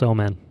cool. So,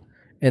 man.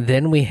 And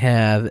then we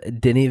have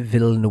Denis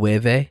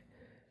Villeneuve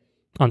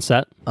on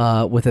set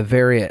with a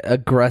very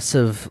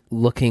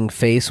aggressive-looking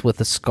face with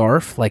a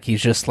scarf, like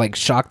he's just like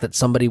shocked that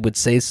somebody would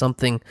say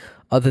something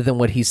other than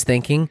what he's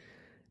thinking.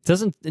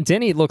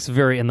 Denis looks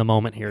very in the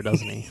moment here,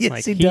 doesn't he? Yes,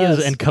 like, he does.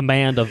 Is in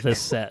command of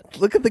this set.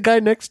 Look at the guy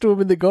next to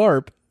him in the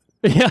garb.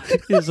 Yeah,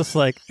 he's just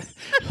like,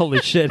 holy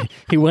shit,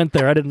 he went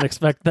there. I didn't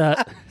expect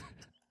that.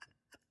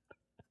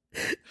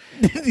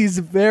 He's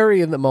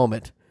very in the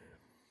moment.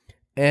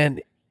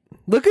 And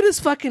look at his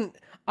fucking...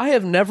 I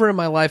have never in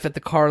my life at the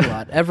car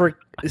lot ever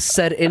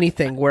said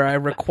anything where I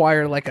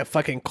require like a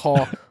fucking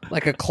claw,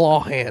 like a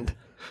claw hand.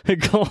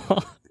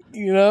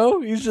 You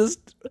know? He's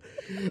just...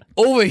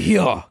 Over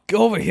here.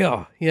 Go over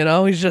here. You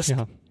know? He's just...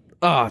 Yeah.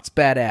 Oh, it's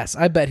badass.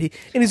 I bet he...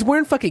 And he's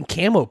wearing fucking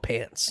camo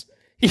pants.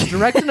 He's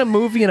directing a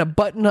movie in a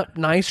button-up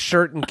nice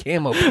shirt and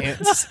camo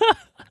pants.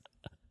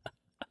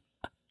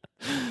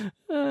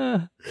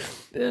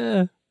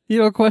 Yeah. You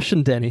don't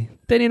question Denny.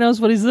 Denny knows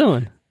what he's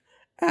doing.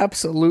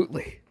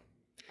 Absolutely.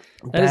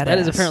 That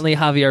is apparently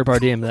Javier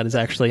Bardem that is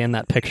actually in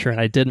that picture, and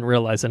I didn't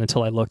realize it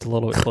until I looked a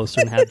little bit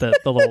closer and had the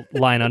little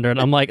line under it.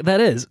 I'm like,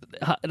 that is.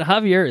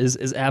 Javier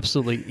is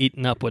absolutely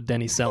eating up what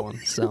Denny's selling.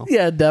 So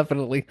yeah,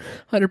 definitely.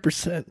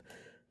 100%.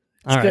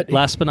 All right. Good.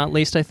 Last but not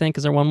least, I think,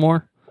 is there one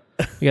more?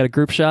 We got a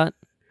group shot?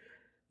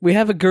 We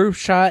have a group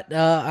shot.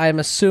 I'm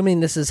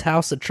assuming this is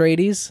House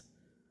Atreides.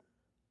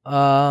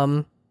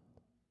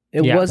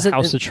 It wasn't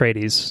House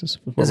Atreides is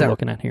what we're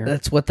looking at here.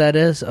 That's what that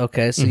is?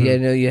 Okay, so yeah, I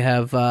know you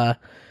have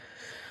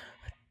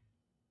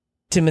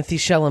Timothée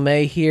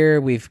Chalamet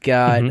here. We've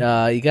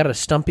got you got a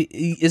stumpy...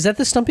 Is that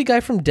the stumpy guy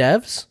from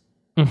Devs?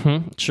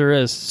 Sure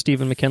is.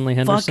 Stephen McKinley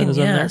Henderson is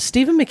in there.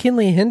 Stephen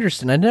McKinley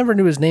Henderson. I never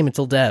knew his name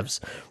until Devs.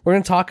 We're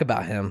going to talk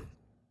about him.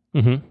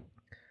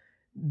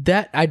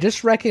 That I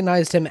just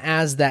recognized him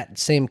as that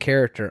same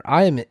character.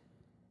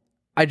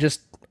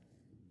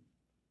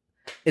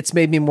 It's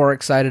made me more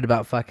excited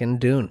about fucking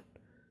Dune.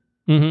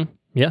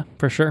 Yeah,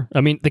 for sure. I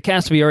mean, the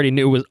cast we already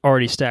knew was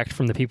already stacked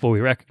from the people we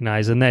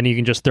recognize, and then you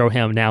can just throw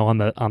him now on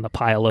the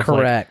pile of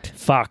correct. Like,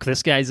 fuck,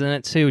 this guy's in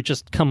it too.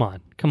 Just come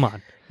on.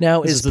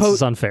 Now this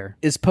is unfair.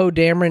 Is Poe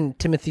Dameron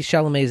Timothée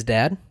Chalamet's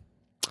dad?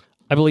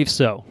 I believe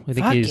so. I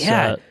think he's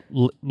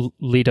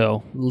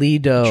Leto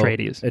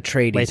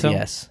Atreides. Leto?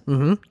 Yes.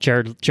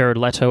 Jared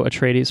Leto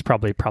Atreides.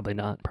 Probably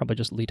not. Probably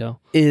just Leto.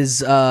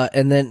 Is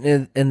and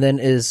then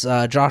is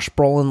Josh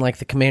Brolin like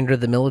the commander of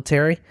the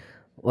military?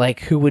 Like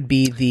who would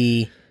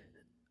be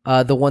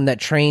the one that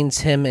trains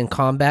him in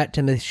combat?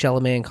 Timothée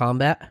Chalamet in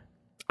combat?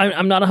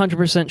 I'm not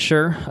 100%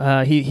 sure.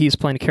 He's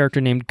playing a character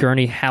named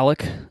Gurney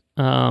Halleck.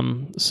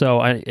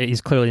 So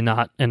he's clearly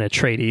not an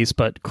Atreides,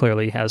 but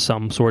clearly has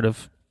some sort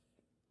of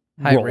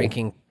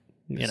high-ranking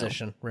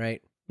position,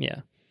 right? Yeah.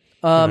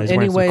 He's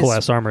wearing some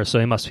cool-ass armor, so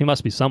he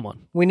must be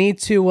someone. We need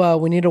to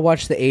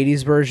watch the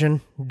 80s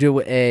version, do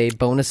a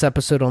bonus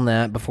episode on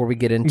that before we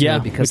get into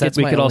it, because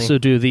we could also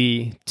do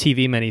the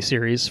TV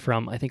miniseries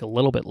from, I think, a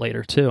little bit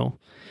later, too.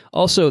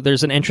 Also,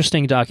 there's an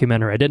interesting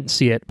documentary. I didn't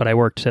see it, but I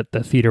worked at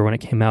the theater when it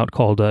came out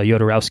called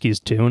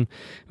Jodorowsky's Dune.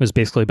 It was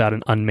basically about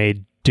an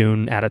unmade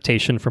Dune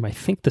adaptation from, I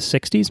think, the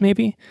 60s,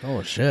 maybe.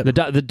 Oh, shit.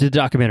 The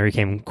documentary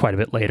came quite a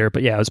bit later,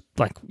 but yeah, it was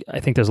like, I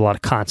think there's a lot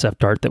of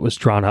concept art that was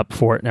drawn up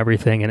for it and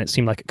everything, and it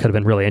seemed like it could have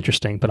been really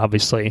interesting, but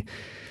obviously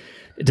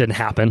it didn't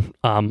happen.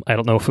 I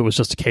don't know if it was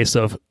just a case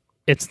of,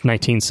 it's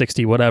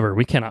 1960, whatever,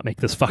 we cannot make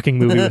this fucking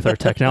movie with our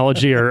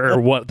technology, or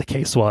what the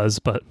case was,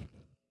 but...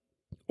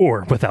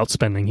 Or without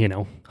spending,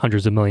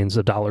 hundreds of millions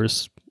of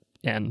dollars.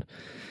 And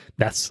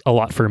that's a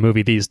lot for a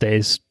movie these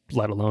days,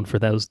 let alone for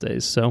those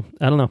days. So,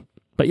 I don't know.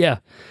 But yeah,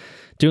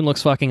 Dune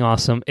looks fucking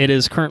awesome. It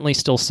is currently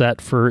still set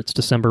for its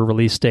December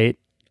release date.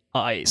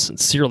 I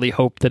sincerely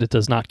hope that it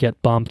does not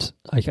get bumped.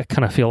 I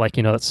kind of feel like,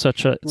 that's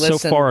such a... Listen,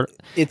 so far,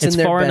 it's in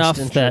their far best enough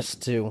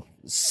interest to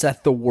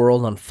set the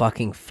world on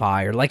fucking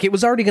fire. Like, it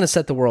was already going to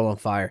set the world on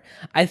fire.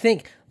 I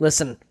think,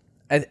 listen...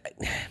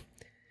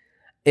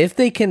 If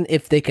they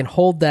can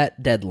hold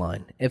that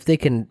deadline, if they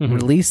can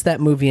release that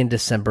movie in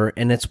December,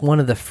 and it's one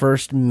of the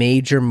first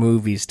major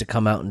movies to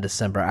come out in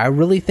December, I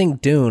really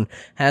think Dune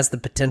has the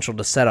potential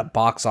to set up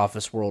box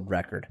office world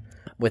record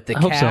with the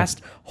cast,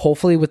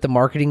 hopefully with the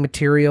marketing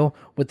material,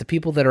 with the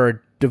people that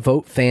are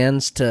devout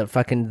fans to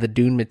fucking the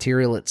Dune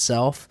material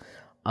itself.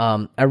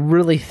 I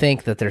really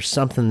think that there's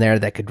something there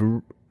that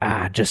could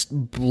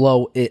just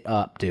blow it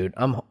up, dude.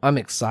 I'm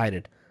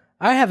excited.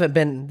 I haven't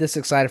been this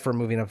excited for a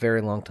movie in a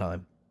very long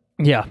time.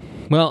 Yeah.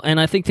 Well, and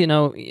I think,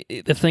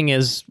 the thing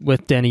is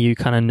with Denny, you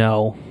kind of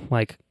know,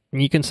 like,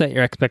 you can set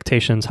your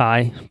expectations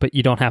high, but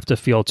you don't have to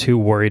feel too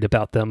worried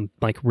about them,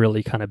 like,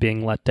 really kind of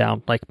being let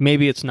down. Like,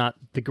 maybe it's not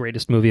the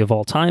greatest movie of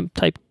all time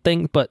type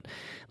thing, but,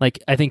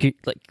 like, I think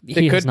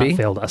he has not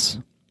failed us.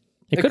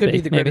 It could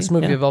be the greatest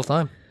movie of all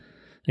time.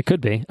 It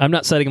could be. I'm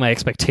not setting my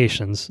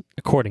expectations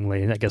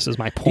accordingly, I guess is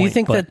my point. Do you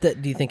think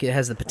do you think it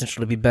has the potential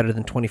to be better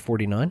than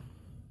 2049?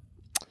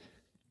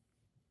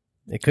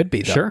 It could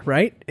be, though, sure.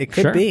 Right? It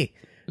could be.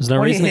 There's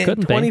no reason it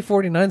couldn't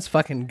 2049 is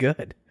fucking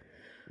good.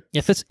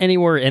 If it's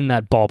anywhere in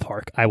that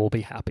ballpark, I will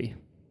be happy.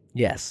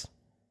 Yes.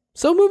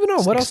 So moving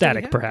on. What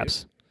ecstatic, else?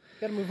 Perhaps.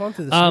 Got to move on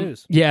to the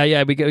news.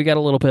 Yeah. We got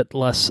a little bit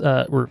less.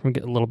 We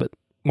get a little bit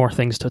more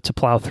things to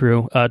plow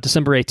through.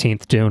 December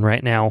 18th, Dune.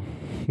 Right now,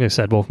 like I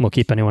said, we'll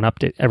keep everyone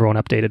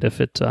updated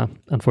if it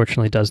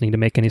unfortunately does need to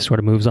make any sort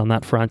of moves on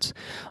that front.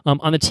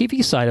 On the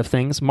TV side of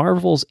things,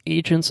 Marvel's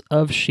Agents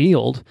of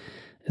S.H.I.E.L.D.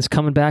 is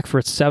coming back for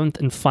its 7th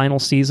and final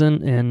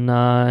season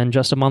in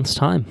just a month's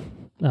time,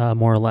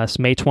 more or less.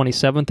 May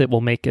 27th, it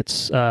will make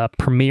its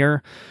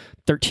premiere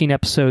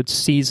 13-episode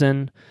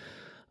season.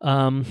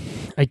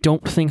 I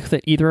don't think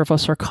that either of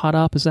us are caught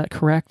up. Is that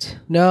correct?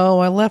 No,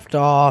 I left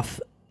off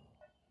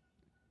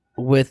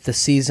with the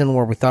season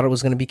where we thought it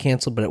was going to be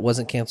canceled, but it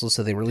wasn't canceled,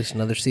 so they released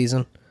another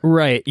season.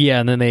 Right,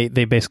 yeah, and then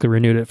they basically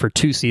renewed it for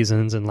 2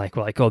 seasons, and like,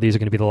 oh, these are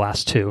going to be the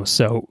last 2.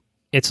 So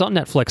it's on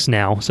Netflix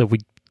now, so we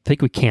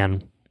think we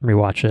can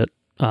rewatch it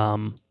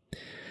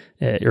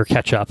or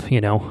catch up,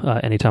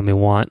 anytime we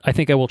want. I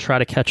think I will try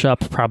to catch up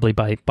probably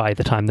by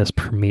the time this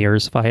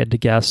premieres, if I had to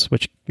guess,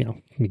 which,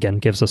 again,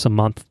 gives us a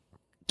month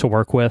to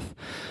work with.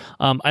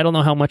 I don't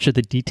know how much of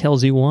the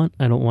details you want.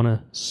 I don't want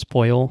to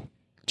spoil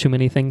too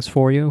many things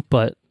for you,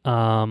 but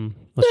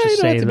let's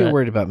just say that... You don't have to be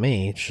worried about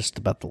me. It's just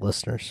about the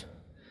listeners.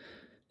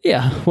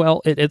 Yeah,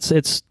 well,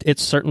 it's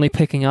certainly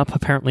picking up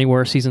apparently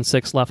where season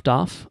 6 left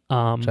off.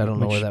 Which I don't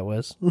know where that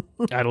was.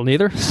 I don't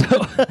either.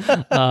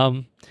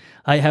 So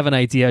I have an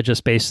idea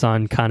just based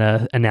on kind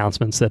of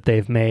announcements that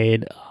they've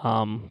made.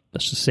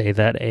 Let's just say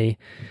that a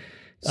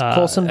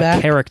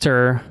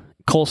character,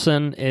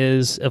 Coulson,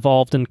 is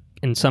evolved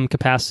in some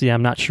capacity.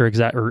 I'm not sure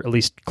or at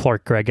least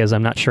Clark Gregg is.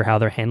 I'm not sure how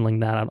they're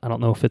handling that. I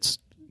don't know if it's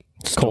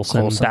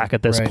Coulson back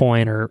at this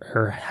point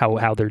or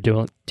how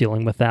they're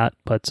dealing with that,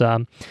 but.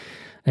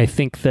 I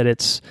think that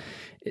it's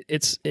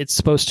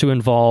supposed to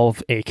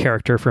involve a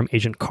character from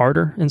Agent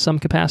Carter in some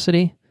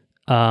capacity,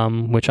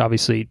 which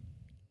obviously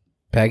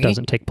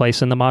doesn't take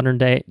place in the modern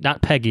day.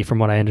 Not Peggy, from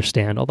what I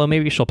understand, although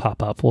maybe she'll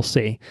pop up. We'll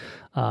see.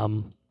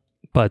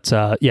 But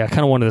kind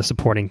of one of the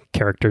supporting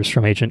characters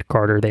from Agent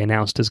Carter they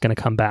announced is going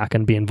to come back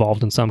and be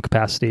involved in some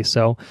capacity.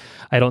 So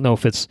I don't know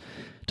if it's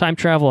time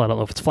travel. I don't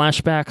know if it's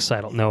flashbacks.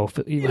 I don't know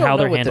how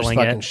they're handling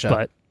it.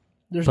 But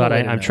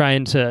I'm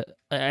trying to...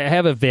 I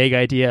have a vague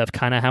idea of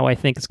kind of how I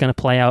think it's going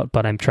to play out,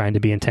 but I'm trying to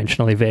be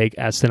intentionally vague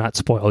as to not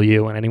spoil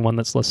you and anyone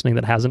that's listening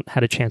that hasn't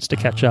had a chance to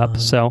catch up.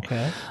 So,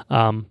 okay.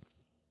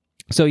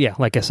 So yeah,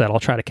 like I said, I'll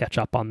try to catch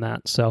up on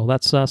that. So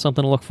that's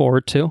something to look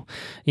forward to,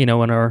 in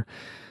our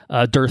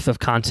dearth of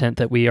content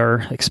that we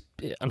are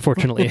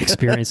unfortunately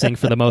experiencing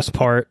for the most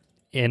part.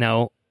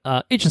 Agents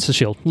of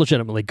S.H.I.E.L.D.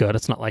 legitimately good.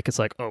 It's not like it's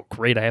like, oh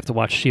great, I have to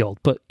watch S.H.I.E.L.D.,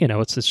 but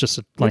it's just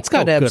like, it's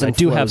got ebbs and I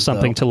do flows, have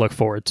something though. to look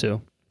forward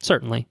to.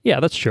 Certainly.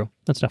 Yeah, that's true.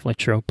 That's definitely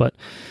true. But,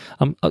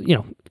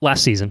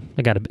 last season,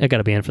 I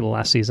gotta be in for the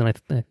last season.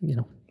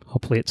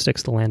 Hopefully it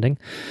sticks to landing.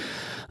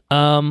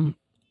 Solar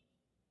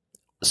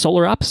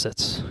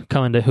Opposites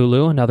coming to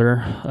Hulu.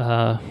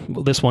 Another,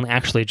 this one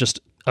actually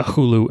just a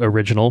Hulu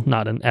original,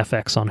 not an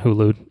FX on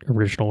Hulu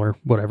original or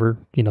whatever,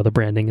 the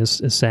branding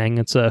is saying.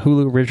 It's a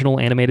Hulu original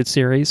animated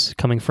series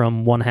coming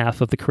from one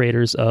half of the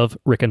creators of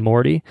Rick and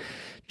Morty,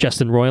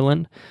 Justin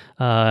Roiland,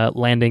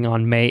 landing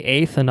on May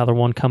 8th, another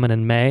one coming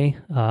in May.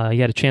 You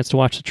had a chance to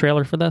watch the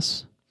trailer for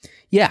this?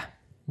 Yeah.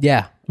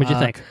 What'd you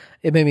think?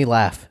 It made me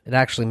laugh. It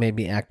actually made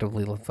me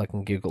actively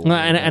fucking giggle.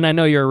 And I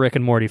know you're a Rick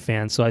and Morty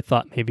fan, so I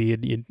thought maybe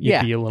you'd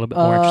be a little bit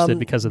more interested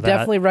because of that.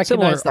 Definitely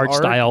recognize similar the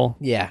art style.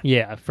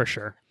 Yeah, for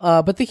sure.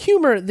 But the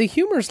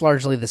humor's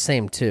largely the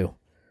same too.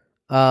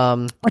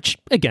 Which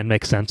again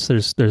makes sense.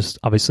 There's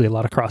obviously a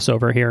lot of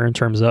crossover here in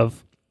terms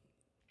of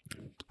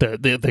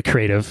the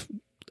creative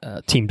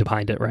team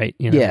behind it, right?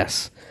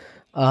 Yes.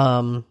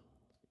 And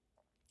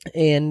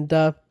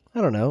I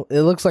don't know.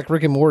 It looks like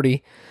Rick and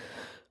Morty.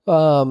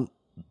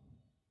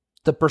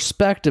 The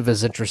perspective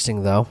is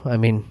interesting, though. I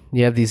mean,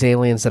 you have these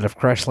aliens that have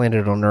crash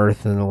landed on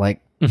Earth, and they're like,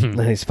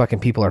 these fucking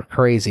people are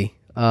crazy.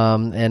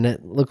 And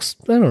it looks,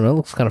 I don't know, it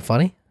looks kind of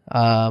funny.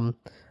 I'll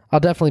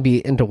definitely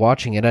be into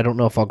watching it. I don't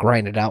know if I'll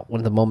grind it out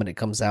when the moment it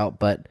comes out,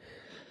 but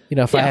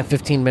if I have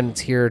 15 minutes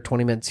here,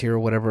 20 minutes here,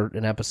 whatever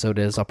an episode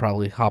is, I'll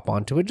probably hop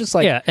onto it. Just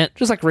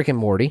like Rick and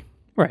Morty.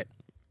 Right.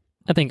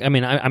 I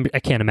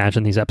can't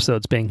imagine these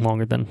episodes being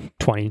longer than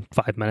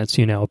 25 minutes,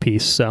 a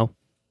piece. So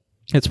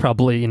it's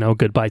probably,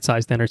 good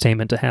bite-sized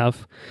entertainment to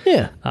have.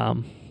 Yeah.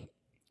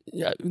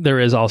 There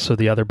is also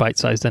the other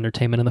bite-sized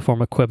entertainment in the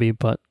form of Quibi,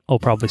 but I'll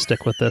probably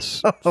stick with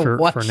this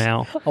for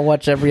now. I'll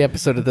watch every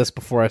episode of this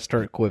before I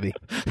start Quibi.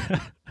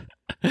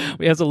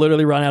 We have to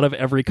literally run out of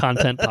every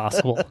content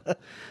possible.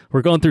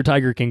 We're going through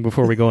Tiger King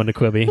before we go into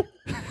Quibi.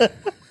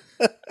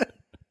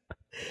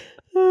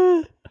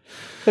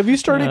 Have you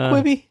started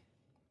Quibi?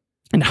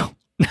 No.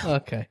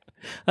 Okay.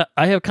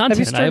 I have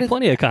content. I have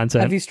plenty of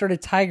content. Have you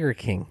started Tiger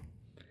King?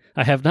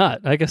 I have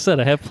not. Like I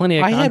said, I have plenty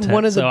of content. I had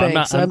one of the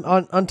banks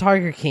on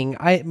Tiger King.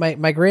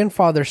 My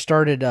grandfather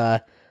started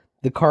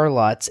the car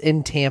lots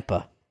in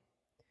Tampa.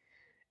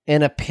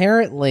 And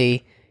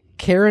apparently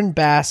Karen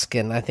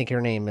Baskin, I think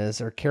her name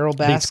is, or Carol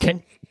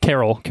Baskin?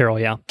 Carol,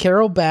 yeah.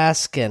 Carol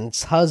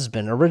Baskin's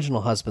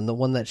original husband, the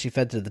one that she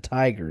fed to the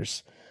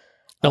tigers.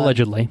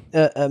 Allegedly.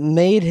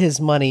 Made his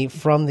money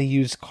from the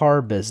used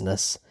car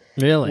business.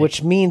 Really?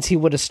 Which means he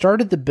would have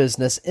started the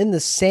business in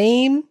the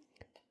same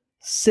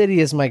city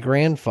as my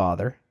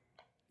grandfather.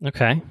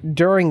 Okay.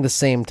 During the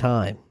same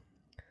time.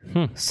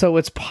 So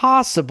it's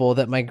possible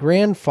that my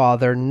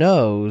grandfather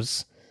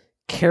knows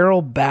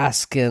Carol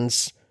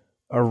Baskin's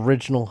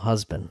original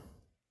husband.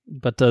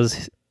 But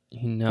does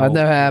he know? I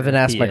haven't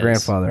asked my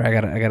grandfather. I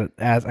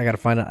gotta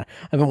find out.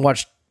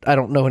 I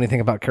don't know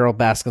anything about Carol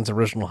Baskin's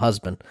original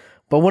husband.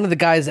 But one of the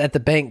guys at the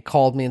bank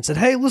called me and said,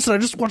 "Hey, listen, I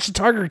just watched the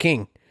Tiger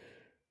King.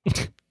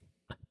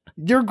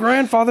 Your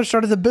grandfather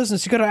started the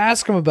business. You got to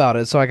ask him about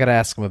it." So I got to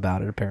ask him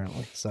about it,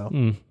 apparently.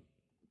 So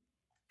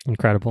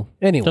incredible.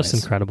 Anyways. Just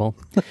incredible.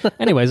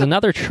 Anyways,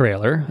 another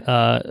trailer.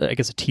 I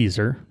guess a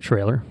teaser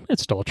trailer.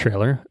 It's still a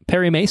trailer.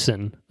 Perry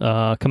Mason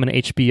coming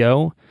to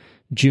HBO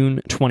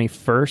June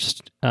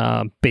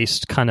 21st.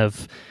 Based kind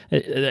of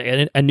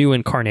a new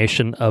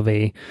incarnation of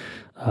an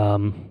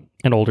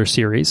older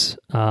series.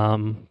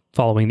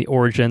 Following the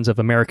origins of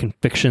American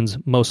fiction's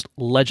most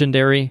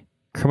legendary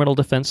criminal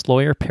defense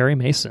lawyer, Perry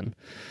Mason.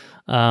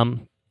 Did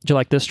you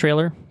like this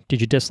trailer? Did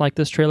you dislike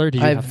this trailer?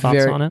 Did you have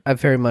thoughts on it? I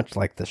very much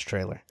like this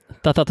trailer.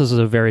 I thought this was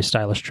a very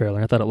stylish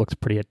trailer. I thought it looked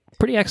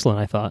pretty excellent,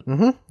 I thought.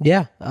 Mm-hmm.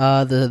 Yeah.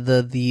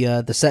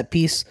 The set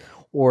piece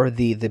or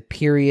the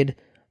period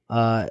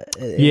in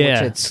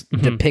which it's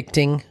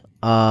depicting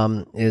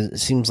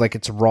seems like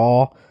it's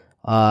raw.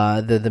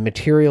 The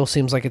material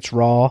seems like it's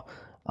raw.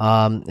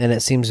 And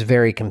it seems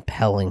very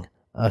compelling,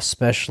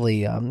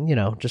 especially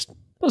just.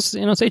 It's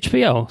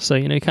HBO, so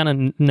you kind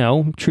of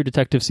know, True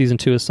Detective Season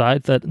 2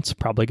 aside, that it's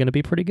probably going to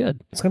be pretty good.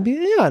 It's going to be,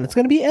 and it's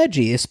going to be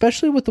edgy,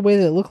 especially with the way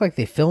that it looked like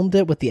they filmed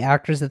it, with the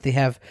actors that they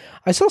have.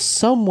 I saw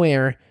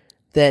somewhere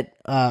that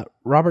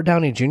Robert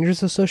Downey Jr.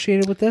 is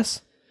associated with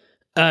this.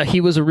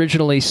 He was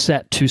originally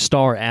set to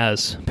star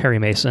as Perry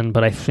Mason,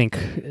 but I think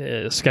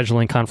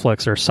scheduling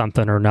conflicts or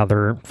something or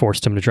another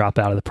forced him to drop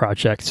out of the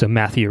project, so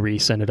Matthew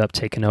Rhys ended up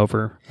taking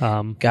over.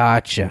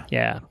 Gotcha.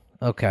 Yeah.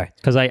 Okay.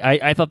 Because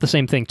I thought the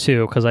same thing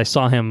too, because I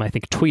saw him, I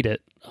think, tweet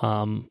it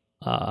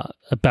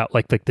about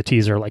like the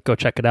teaser, like, go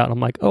check it out. And I'm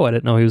like, oh, I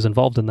didn't know he was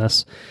involved in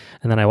this.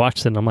 And then I watched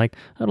it and I'm like,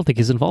 I don't think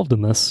he's involved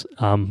in this.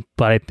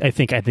 But I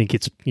think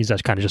he's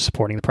just kind of just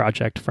supporting the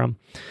project from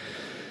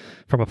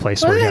a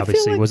place where he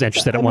obviously was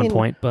interested at one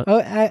point, but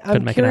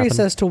I'm curious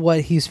as to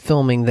what he's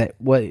filming,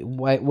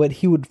 what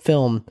he would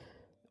film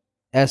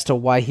as to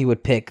why he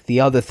would pick the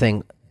other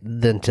thing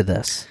than to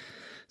this.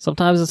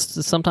 Sometimes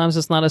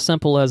it's not as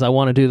simple as I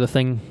want to do the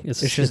thing.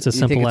 It's just as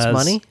simple as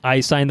money?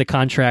 I signed the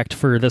contract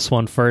for this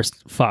one first.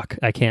 Fuck,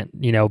 I can't.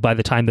 By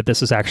the time that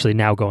this is actually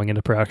now going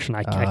into production,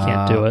 I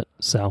can't do it.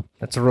 So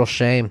that's a real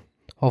shame.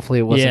 Hopefully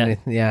it wasn't.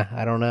 Yeah,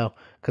 I don't know,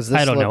 because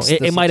I don't know.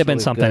 It might have been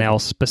something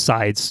else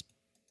besides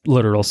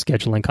literal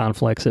scheduling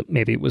conflicts.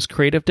 Maybe it was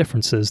creative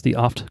differences. The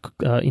oft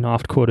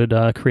quoted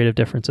creative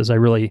differences. I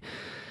really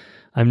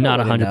I'm not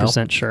No way to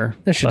 100% sure.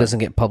 This shit but- doesn't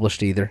get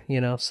published either,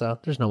 so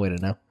there's no way to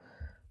know.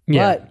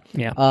 Yeah, But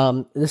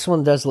yeah. this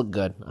one does look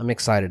good. I'm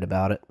excited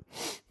about it.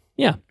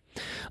 Yeah.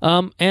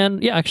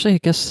 And yeah, actually, I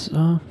guess,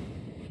 well,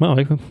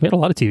 we had a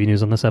lot of TV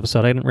news on this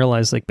episode. I didn't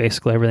realize, like,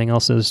 basically everything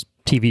else is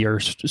TV or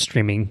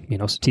streaming,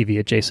 TV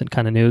adjacent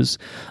kind of news.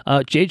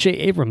 J.J.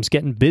 Abrams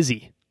getting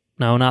busy.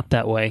 No, not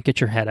that way. Get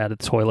your head out of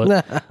the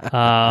toilet.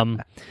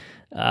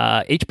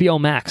 HBO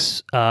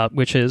Max,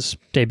 which is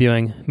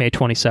debuting May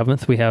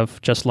 27th, we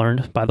have just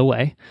learned, by the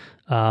way.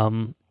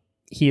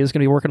 He is going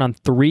to be working on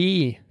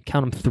three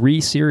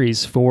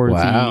series for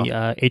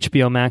the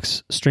HBO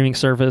Max streaming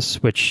service,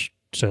 which,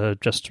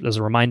 just as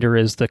a reminder,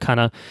 is the kind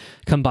of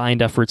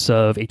combined efforts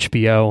of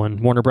HBO and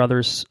Warner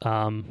Brothers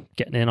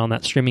getting in on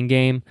that streaming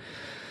game.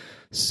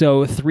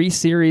 So 3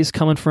 series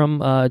coming from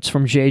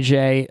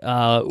JJ.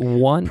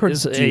 One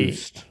Produced.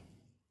 is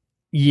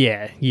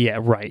yeah,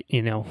 right.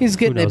 He's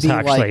getting to be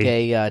actually, like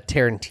a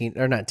Tarantino,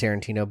 or not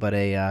Tarantino, but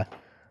a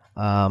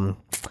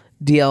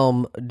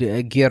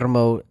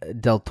Guillermo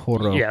del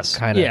Toro. yes,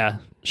 kind of. yeah,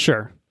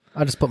 sure.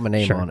 I'll just put my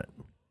name on it.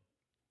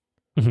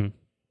 Mm-hmm.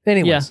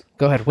 Anyways,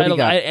 go ahead. What do you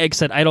got? Like I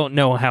said, I don't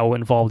know how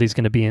involved he's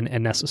going to be in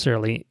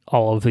necessarily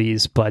all of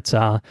these, but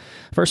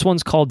first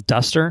one's called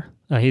Duster.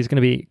 He's going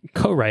to be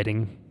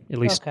co-writing at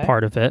least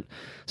part of it.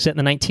 Set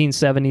in the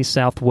 1970s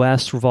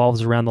Southwest,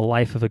 revolves around the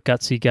life of a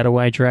gutsy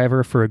getaway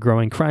driver for a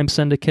growing crime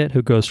syndicate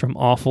who goes from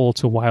awful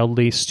to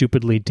wildly,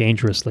 stupidly,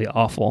 dangerously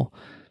awful.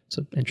 It's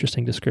an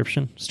interesting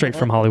description, straight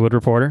from Hollywood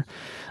Reporter.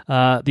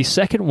 The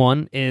second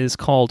one is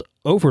called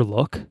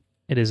Overlook.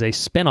 It is a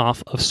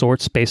spin-off of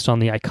sorts based on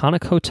the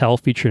iconic hotel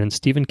featured in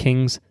Stephen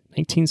King's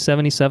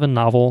 1977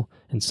 novel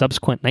and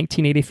subsequent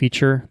 1980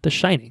 feature, The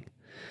Shining.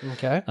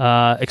 Okay.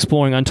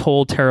 Exploring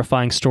untold,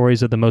 terrifying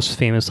stories of the most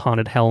famous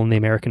haunted hell in the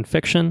American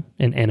fiction,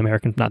 in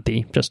American, not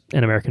the, just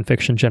in American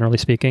fiction, generally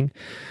speaking.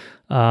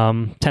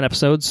 10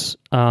 episodes,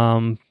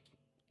 and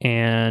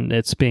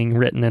it's being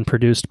written and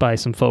produced by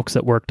some folks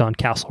that worked on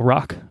Castle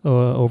Rock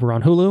over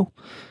on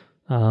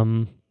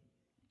Hulu.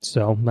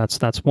 So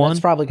that's one. That's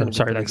probably going to be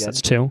sorry, pretty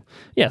that's good. 2.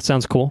 Yeah, it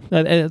sounds cool.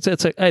 I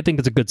think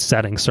it's a good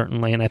setting,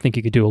 certainly, and I think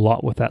you could do a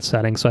lot with that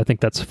setting, so I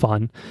think that's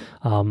fun.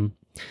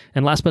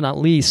 And last but not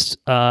least,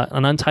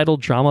 an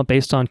untitled drama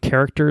based on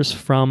characters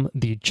from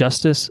the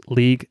Justice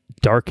League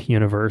Dark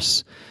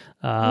Universe.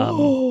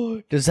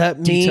 Does that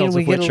mean Details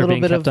we of get which a are little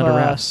being bit kept of under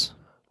wraps.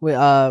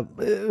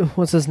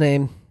 what's his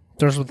name?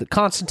 There's with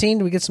Constantine.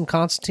 Do we get some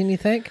Constantine? You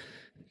think?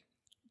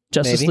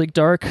 Justice Maybe. League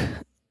Dark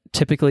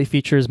typically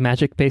features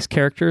magic-based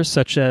characters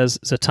such as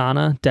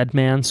Zatanna,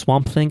 Deadman,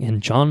 Swamp Thing,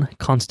 and John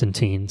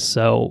Constantine.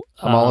 So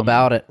I'm all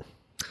about it.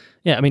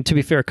 Yeah, I mean, to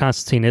be fair,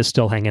 Constantine is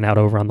still hanging out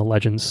over on the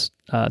Legends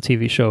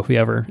TV show. If you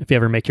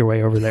ever make your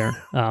way over there,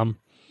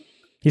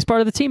 he's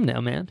part of the team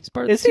now, man. He's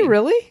part of the Is team. he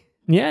really?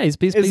 Yeah, he's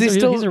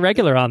a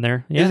regular on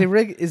there. Yeah.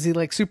 Is he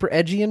like super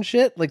edgy and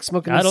shit, like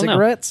smoking I don't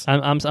cigarettes? know.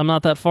 I'm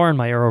not that far in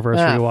my Arrowverse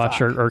rewatch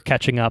or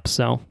catching up,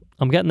 so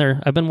I'm getting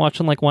there. I've been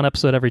watching like one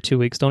episode every 2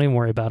 weeks. Don't even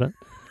worry about it.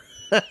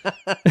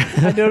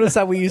 I noticed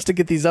how we used to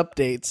get these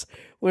updates.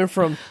 Went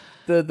from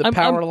the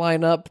power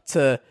lineup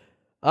to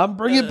I'm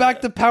bringing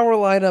back the power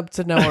lineup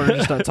to now we're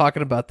just not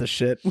talking about this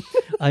shit.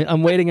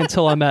 I'm waiting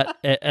until I'm at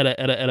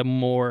a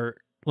more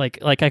like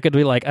I could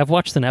be like, I've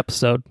watched an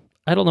episode.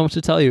 I don't know what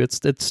to tell you.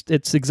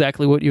 It's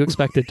exactly what you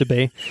expect it to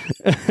be.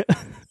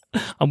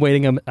 I'm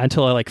waiting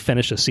until I like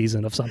finish a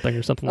season of something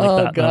or something like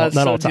that. Oh god,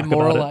 then I'll so talk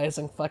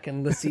demoralizing.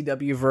 Fucking the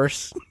CW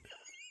verse.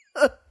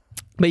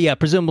 But yeah,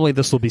 presumably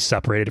this will be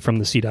separated from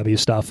the CW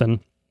stuff, and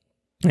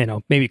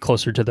maybe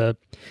closer to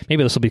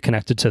maybe this will be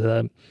connected to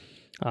the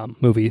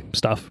movie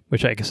stuff,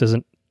 which I guess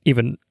isn't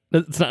even.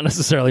 It's not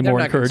necessarily more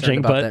encouraging,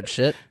 about but that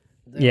shit.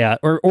 Yeah,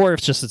 or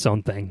it's just its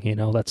own thing.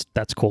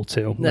 That's cool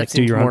too. That like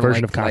do your seems own more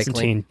version of likely.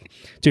 Constantine,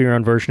 do your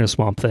own version of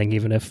Swamp Thing,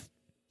 even if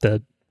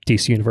the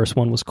DC Universe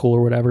one was cool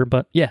or whatever.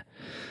 But yeah,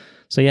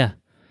 so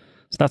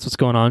that's what's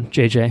going on.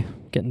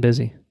 JJ getting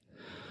busy.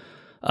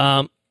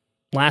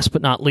 Last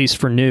but not least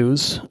for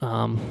news,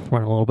 running a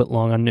little bit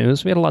long on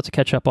news. We had a lot to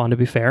catch up on, to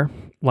be fair.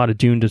 A lot of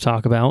Dune to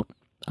talk about.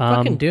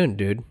 Fucking Dune,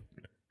 dude.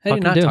 How do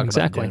you not Dune, talk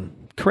exactly. about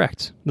Dune?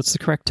 Correct. That's the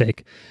correct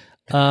take.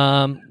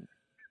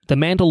 The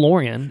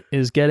Mandalorian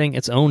is getting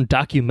its own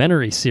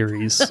documentary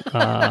series,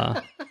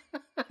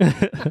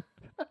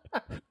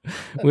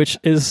 which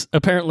is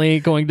apparently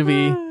going to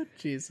be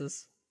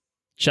Jesus.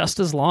 just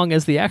as long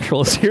as the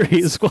actual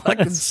series was.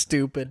 Fucking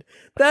stupid.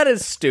 That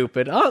is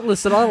stupid.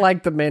 Listen, I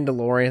like The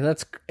Mandalorian.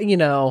 That's,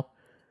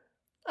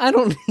 I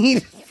don't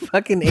need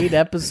fucking 8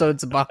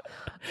 episodes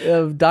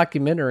of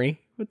documentary.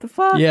 What the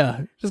fuck?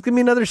 Yeah. Just give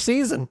me another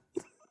season.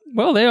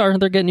 Well, they're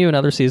getting you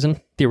another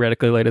season,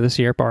 theoretically later this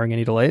year, barring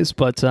any delays.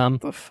 But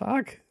the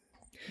fuck?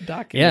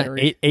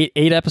 Documentary. Yeah,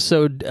 eight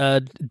episode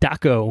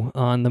doco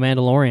on The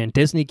Mandalorian,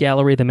 Disney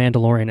Gallery The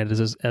Mandalorian,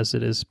 as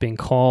it is being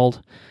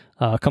called,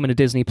 coming to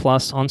Disney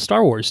Plus on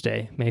Star Wars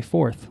Day, May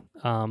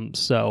 4th.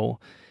 So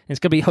It's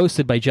going to be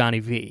hosted by Johnny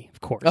V,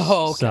 of course.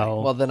 Oh, okay.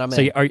 So, well, then I'm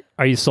so in.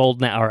 are you sold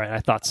now? All right, I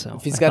thought so.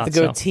 If he's got the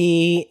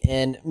goatee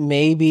and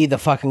maybe the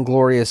fucking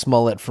glorious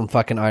mullet from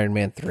fucking Iron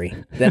Man 3,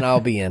 then I'll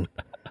be in.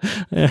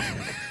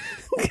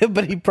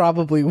 But he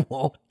probably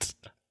won't.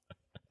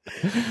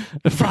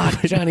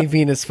 Fuck, Johnny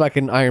Venus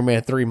fucking Iron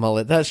Man 3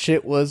 mullet. That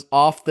shit was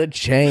off the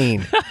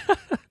chain.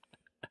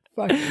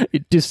 Fuck. You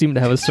do seem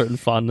to have a certain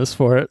fondness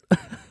for it.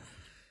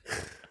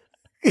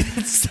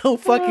 It's so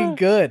fucking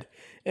good.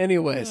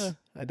 Anyways,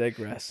 I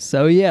digress.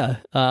 So yeah,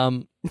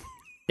 I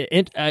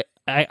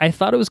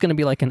thought it was going to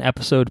be like an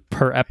episode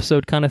per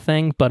episode kind of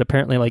thing, but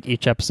apparently like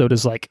each episode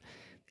is like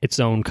its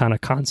own kind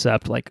of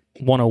concept. Like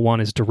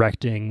 101 is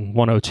directing,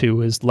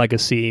 102 is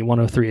legacy,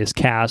 103 is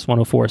cast,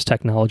 104 is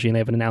technology, and they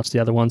haven't announced the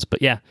other ones.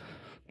 But yeah,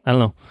 I don't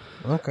know.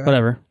 Okay.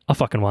 Whatever. I'll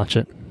fucking watch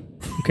it.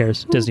 Who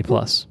cares? Disney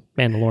Plus,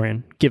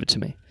 Mandalorian, give it to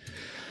me.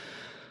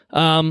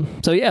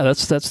 So yeah,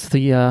 that's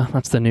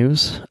the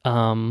news.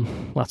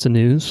 Lots of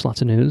news,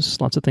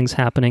 lots of things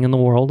happening in the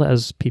world,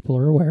 as people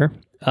are aware.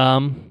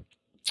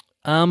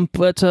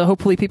 But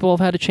hopefully people have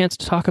had a chance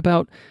to talk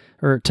about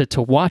or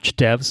to watch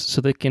Devs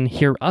so they can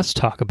hear us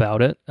talk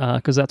about it,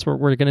 because that's what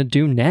we're going to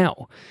do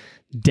now.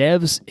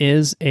 Devs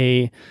is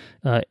a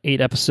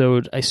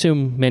 8-episode, I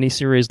assume,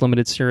 miniseries,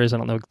 limited series. I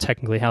don't know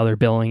technically how they're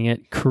billing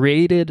it.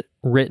 Created,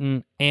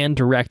 written, and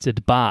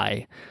directed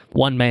by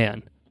one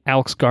man,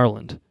 Alex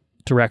Garland.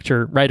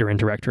 Writer and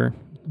director.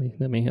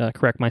 Let me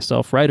correct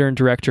myself. Writer and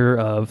director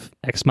of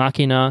Ex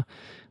Machina,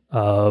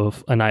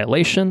 of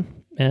Annihilation,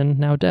 and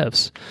now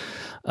Devs.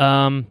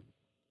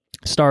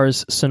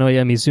 Stars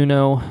Sonoya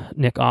Mizuno,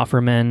 Nick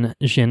Offerman,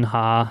 Jin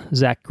Ha,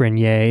 Zach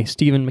Grenier,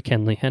 Stephen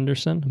McKinley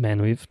Henderson, a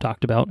man we've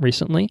talked about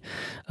recently,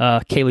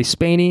 Kaylee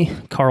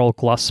Spaney, Carl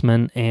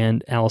Glussman,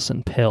 and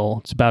Allison Pill.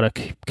 It's about a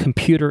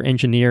computer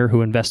engineer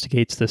who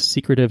investigates the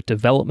secretive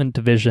development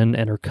division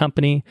in her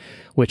company,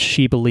 which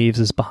she believes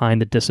is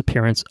behind the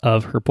disappearance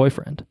of her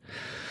boyfriend.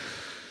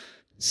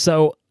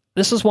 So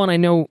this is one I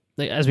know,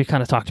 as we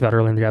kind of talked about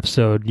earlier in the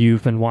episode,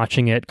 you've been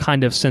watching it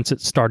kind of since it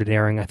started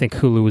airing. I think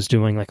Hulu was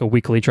doing like a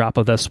weekly drop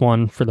of this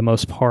one for the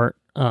most part.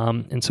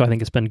 And so I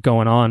think it's been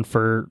going on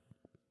for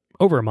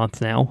over a month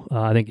now.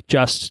 I think it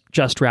just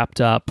wrapped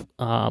up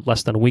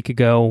less than a week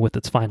ago with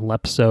its final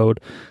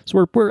episode.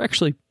 So we're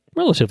actually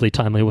relatively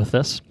timely with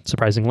this,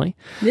 surprisingly.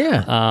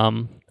 Yeah.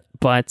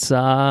 But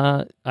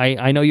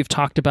I know you've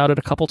talked about it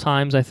a couple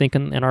times, I think,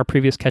 in our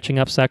previous catching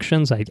up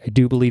sections. I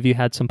do believe you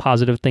had some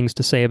positive things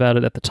to say about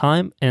it at the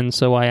time, and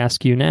so I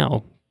ask you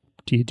now,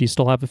 do you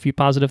still have a few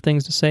positive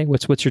things to say?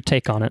 What's your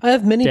take on it? I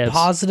have many Devs?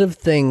 positive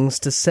things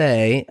to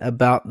say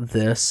about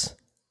this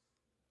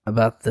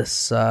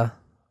show.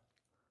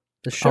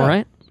 All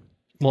right.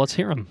 Well, let's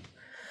hear them.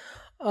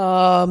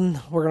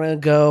 We're gonna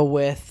go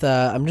with.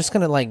 I'm just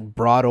gonna like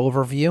broad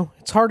overview.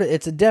 It's hard.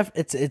 It's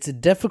a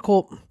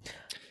difficult.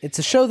 It's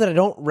a show that I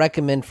don't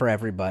recommend for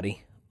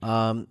everybody.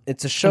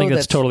 It's a show I think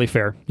that's totally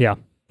fair. Yeah.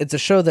 It's a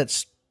show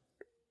that's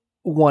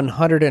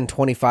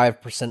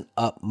 125%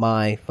 up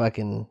my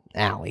fucking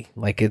alley.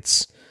 Like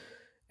it's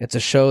a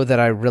show that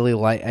I really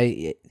like.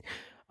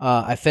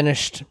 I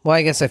finished. Well,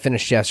 I guess I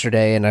finished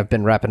yesterday, and I've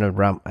been wrapping it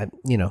around. I've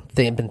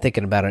been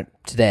thinking about it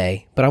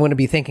today, but I'm going to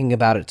be thinking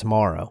about it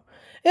tomorrow,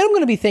 and I'm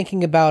going to be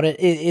thinking about it.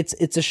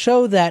 It's a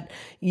show that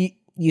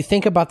you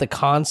think about the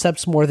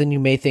concepts more than you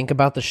may think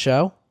about the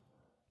show.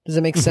 Does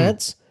it make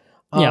sense?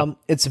 Yeah.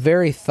 It's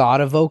very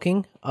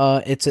thought-evoking.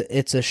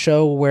 It's a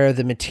show where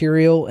the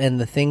material and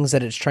the things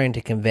that it's trying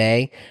to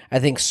convey, I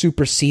think,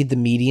 supersede the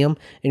medium,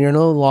 and you're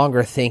no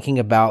longer thinking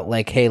about,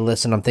 like, hey,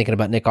 listen, I'm thinking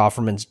about Nick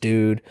Offerman's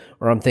Dude,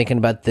 or I'm thinking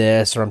about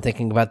this, or I'm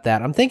thinking about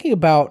that. I'm thinking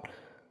about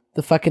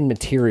the fucking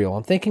material.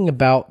 I'm thinking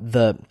about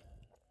the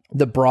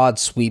broad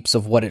sweeps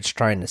of what it's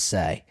trying to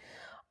say.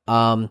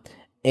 And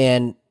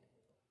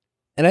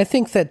I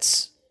think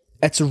that's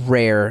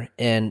rare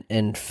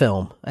in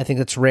film. I think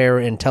that's rare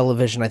in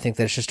television. I think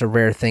that's just a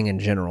rare thing in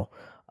general.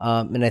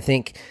 And I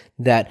think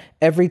that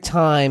every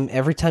time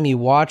you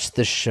watch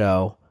this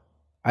show,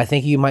 I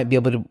think you might be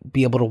able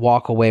to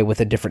walk away with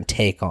a different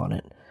take on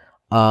it.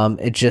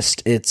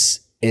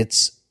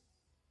 It's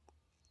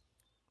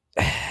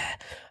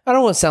I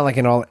don't want to sound like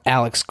an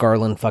Alex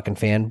Garland fucking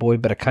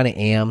fanboy, but I kind of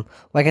am.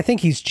 Like, I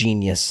think he's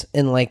genius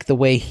in like the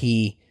way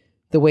he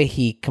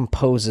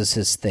composes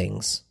his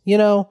things, you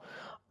know?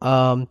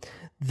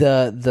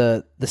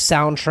 The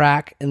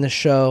soundtrack in the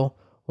show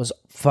was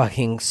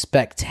fucking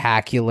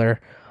spectacular.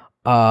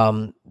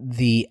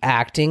 The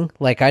acting,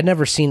 like, I'd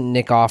never seen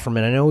Nick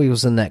Offerman. I know he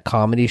was in that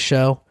comedy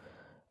show.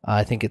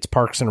 I think it's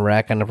Parks and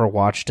Rec. I never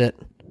watched it.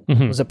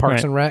 Mm-hmm. Was it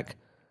Parks and Rec?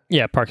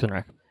 Yeah, Parks and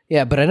Rec.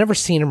 Yeah, but I never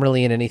seen him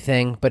really in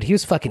anything, but he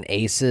was fucking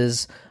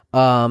aces.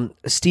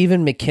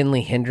 Stephen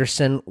McKinley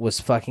Henderson was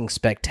fucking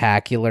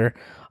spectacular.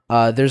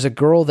 There's a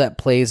girl that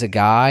plays a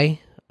guy,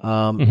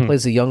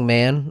 plays a young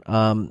man.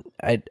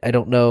 I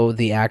don't know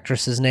the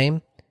actress's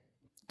name.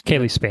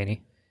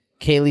 Kaylee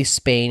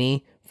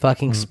Spaney.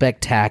 Fucking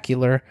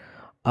spectacular.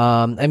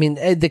 I mean,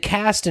 the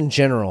cast in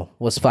general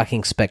was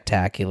fucking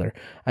spectacular.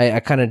 I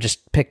kind of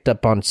just picked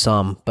up on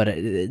some, but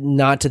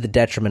not to the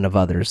detriment of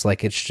others.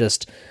 Like, it's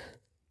just,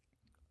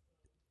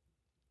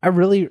 I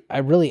really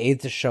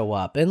ate the show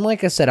up. And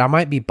like I said, I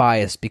might be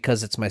biased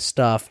because it's my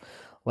stuff.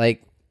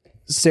 Like,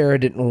 Sarah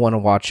didn't want to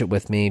watch it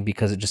with me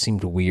because it just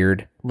seemed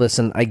weird.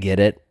 Listen, I get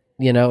it.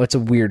 You know, it's a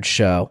weird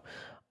show.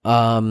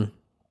 But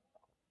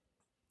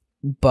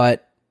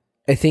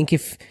I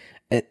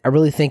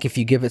really think if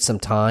you give it some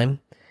time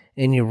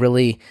and you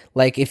really,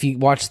 like, if you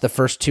watch the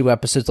first 2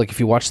 episodes, like if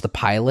you watch the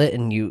pilot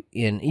and you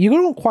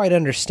don't quite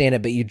understand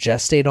it, but you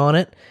gestate on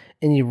it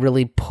and you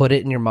really put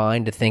it in your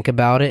mind to think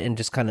about it and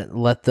just kind of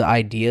let the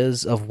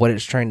ideas of what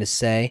it's trying to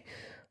say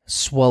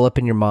swell up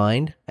in your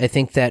mind. I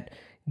think that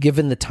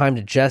given the time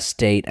to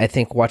gestate, I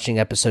think watching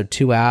episode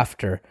 2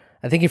 after,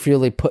 I think if you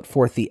really put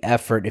forth the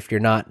effort, if you're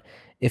not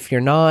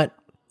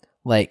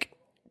like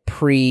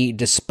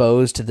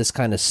predisposed to this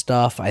kind of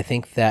stuff, I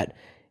think that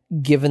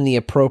given the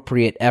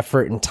appropriate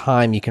effort and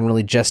time, you can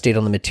really gestate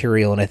on the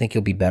material, and I think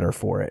you'll be better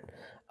for it.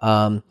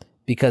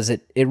 Because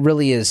it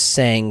really is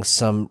saying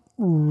some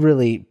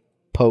really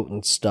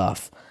potent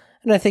stuff.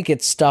 And I think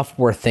it's stuff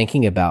worth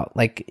thinking about,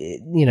 like,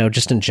 you know,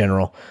 just in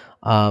general.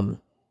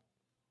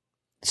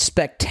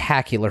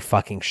 Spectacular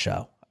fucking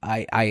show.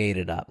 I ate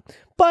it up.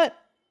 But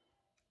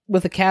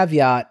with a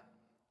caveat,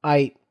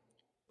 I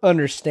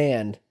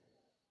understand.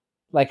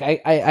 Like,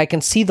 I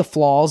can see the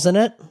flaws in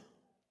it.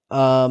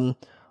 I'm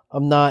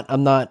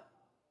not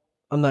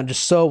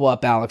just so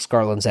up Alex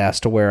Garland's ass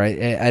to where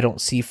I don't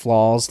see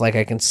flaws. Like,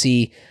 I could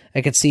see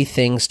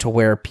things to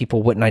where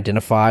people wouldn't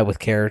identify with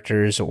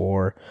characters,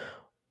 or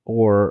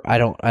I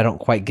don't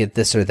quite get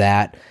this or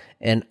that,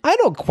 and I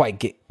don't quite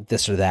get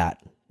this or that.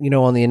 You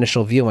know, on the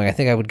initial viewing, I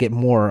think I would get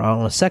more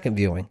on a second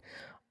viewing.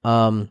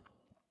 But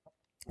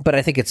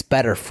I think it's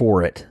better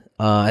for it.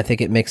 I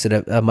think it makes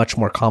it a much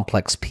more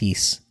complex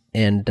piece,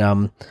 and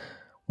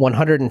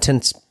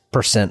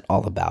 110%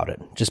 all about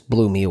it. Just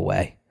blew me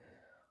away.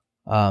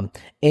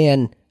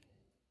 And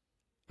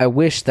I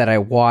wish that I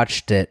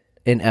watched it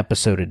an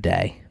episode a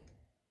day.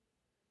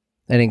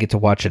 I didn't get to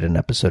watch it an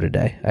episode a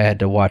day. I had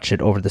to watch it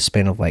over the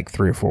span of like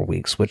 3 or 4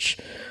 weeks, which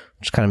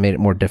kind of made it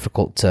more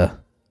difficult to,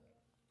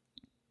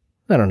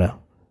 I don't know,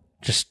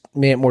 just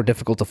made it more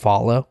difficult to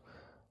follow.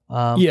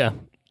 Yeah,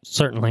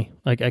 certainly.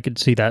 I could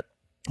see that.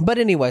 But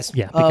anyways,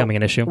 yeah, becoming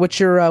an issue. What's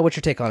your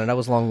take on it? I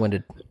was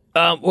long-winded.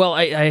 Well,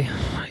 I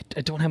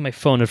don't have my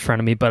phone in front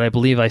of me, but I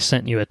believe I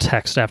sent you a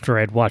text after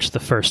I'd watched the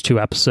first 2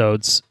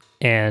 episodes,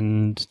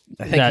 and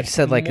I think you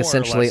said, like,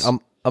 essentially,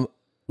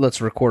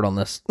 let's record on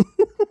this.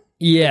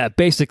 Yeah,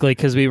 basically,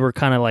 because we were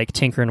kind of like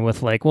tinkering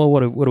with, like, well,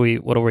 what are we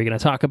going to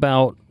talk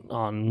about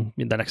on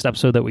the next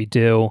episode that we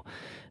do?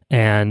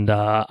 And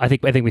I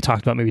think we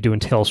talked about maybe doing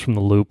Tales from the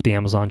Loop, the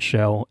Amazon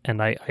show,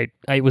 and I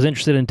was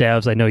interested in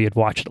devs. I know you'd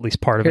watched at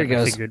least part of it. Here it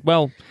goes. I figured,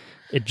 well,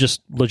 it'd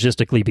just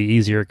logistically be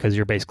easier because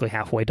you're basically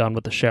halfway done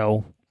with the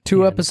show.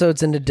 2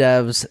 episodes into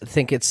devs,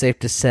 think it's safe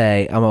to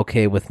say I'm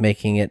okay with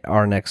making it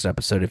our next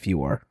episode if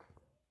you are.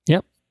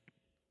 Yep.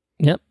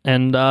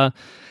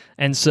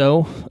 And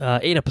so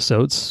 8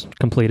 episodes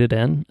completed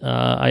in.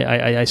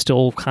 I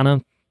still kind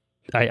of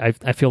I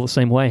feel the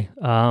same way.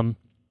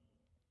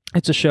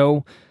 It's a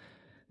show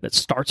that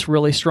starts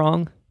really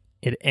strong.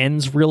 It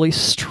ends really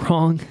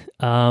strong.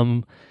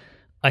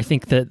 I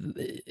think that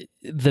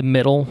the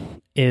middle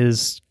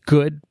is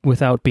good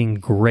without being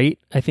great.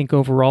 I think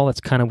overall,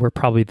 that's kind of where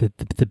probably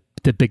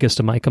the biggest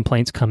of my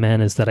complaints come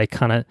in, is that I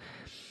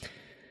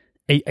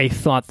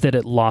thought that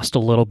it lost a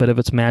little bit of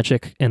its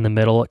magic in the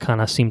middle. It kind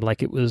of seemed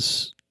like it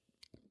was...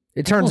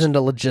 It turns into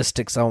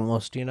logistics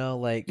almost, you know?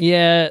 Like,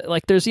 yeah,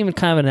 like there's even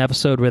kind of an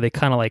episode where they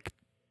kind of like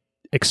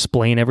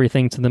explain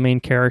everything to the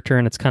main character,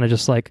 and it's kind of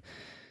just like,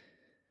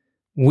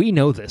 we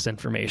know this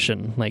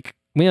information. Like,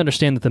 we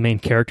understand that the main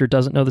character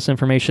doesn't know this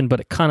information, but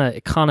it kind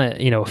of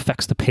you know,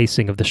 affects the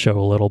pacing of the show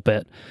a little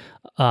bit.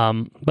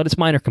 But it's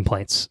minor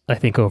complaints, I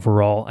think,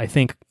 overall. I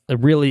think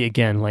really,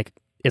 again, like,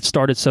 it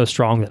started so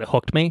strong that it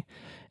hooked me,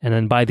 and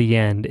then by the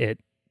end,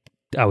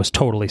 I was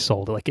totally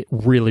sold. Like, it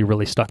really,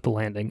 really stuck the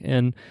landing.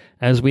 And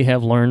as we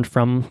have learned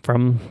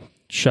from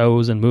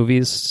shows and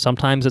movies,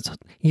 sometimes it's,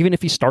 even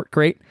if you start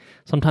great,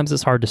 sometimes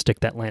it's hard to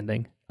stick that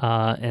landing.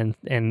 And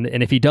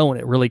if you don't,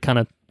 it really kind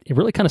of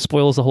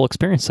spoils the whole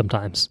experience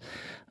sometimes.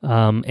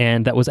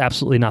 And that was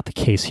absolutely not the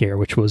case here,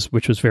 which was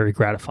very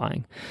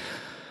gratifying.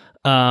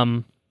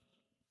 I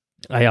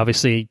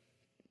obviously,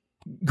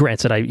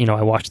 granted,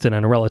 I watched it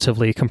in a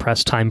relatively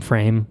compressed time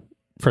frame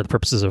for the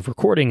purposes of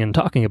recording and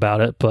talking about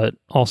it, but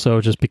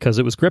also just because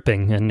it was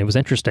gripping and it was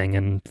interesting,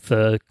 and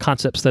the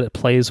concepts that it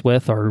plays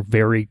with are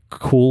very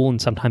cool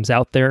and sometimes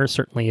out there,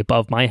 certainly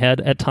above my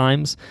head at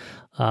times.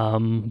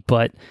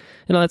 But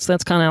you know,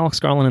 that's kind of Alex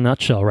Garland in a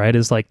nutshell, right?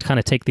 Is like, kind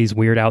of take these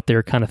weird out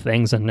there kind of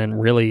things and then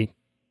really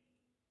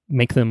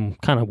make them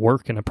kind of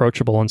work and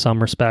approachable in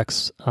some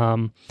respects.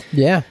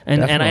 Yeah,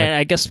 and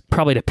I guess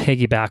probably to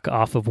piggyback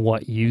off of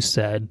what you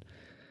said,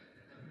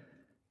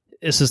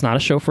 this is not a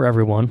show for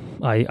everyone.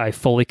 I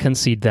fully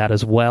concede that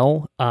as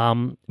well.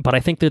 But I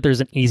think that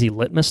there's an easy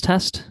litmus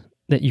test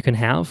that you can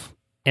have,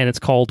 and it's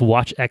called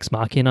watch Ex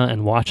Machina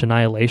and watch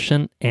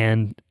Annihilation.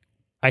 And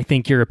I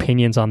think your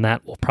opinions on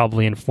that will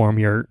probably inform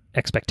your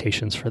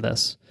expectations for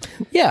this.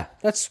 Yeah,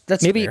 that's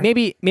maybe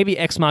fair. maybe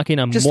Ex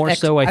Machina Just more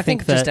so. I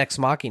think that just Ex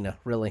Machina,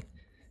 really.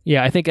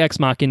 Yeah, I think Ex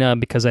Machina,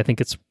 because I think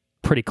it's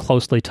pretty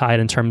closely tied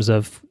in terms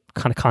of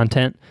kind of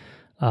content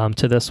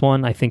to this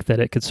one. I think that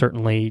it could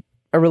certainly.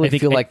 I really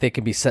feel like they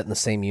could be set in the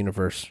same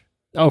universe.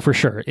 Oh, for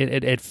sure.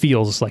 It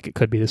feels like it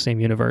could be the same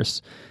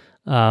universe.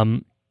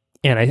 And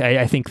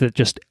I think that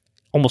just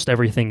almost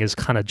everything is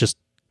kind of just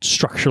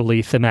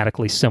structurally,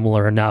 thematically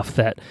similar enough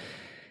that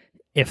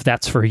if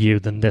that's for you,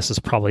 then this is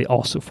probably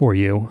also for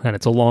you. And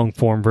it's a long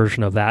form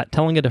version of that,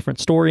 telling a different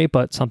story,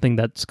 but something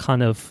that's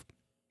kind of,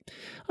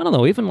 I don't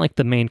know, even like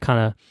the main kind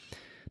of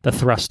the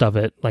thrust of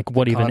it, like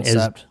what even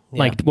Concept, is, yeah.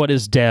 like what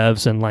is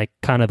devs, and like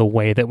kind of the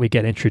way that we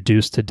get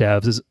introduced to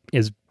devs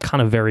is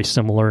kind of very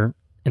similar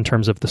in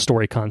terms of the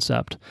story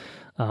concept.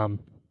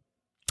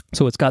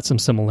 So it's got some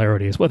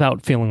similarities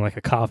without feeling like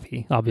a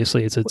copy.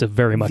 Obviously, it's a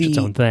very much its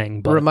own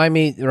thing. But remind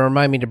me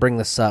to bring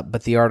this up.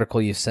 But the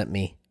article you sent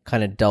me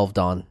kind of delved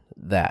on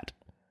that.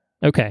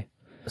 Okay,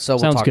 so we'll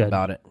sounds talk good.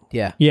 about it.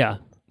 Yeah, yeah.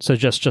 So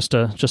just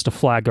to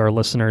flag our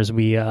listeners,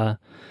 we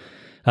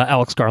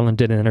Alex Garland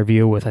did an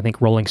interview with, I think,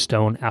 Rolling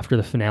Stone after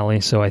the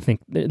finale. So I think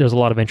there's a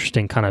lot of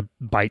interesting kind of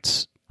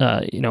bites,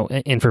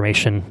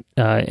 information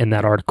in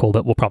that article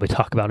that we'll probably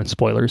talk about in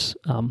spoilers.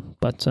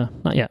 But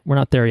not yet. We're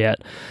not there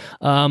yet.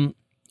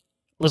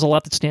 There's a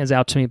lot that stands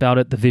out to me about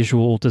it. The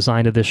visual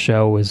design of this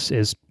show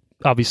is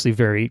obviously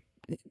very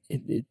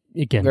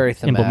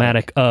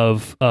emblematic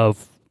of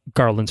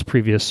Garland's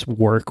previous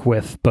work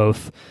with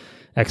both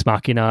Ex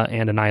Machina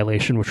and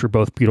Annihilation, which were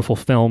both beautiful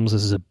films.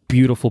 This is a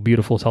beautiful,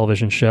 beautiful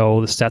television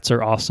show. The sets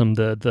are awesome.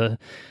 The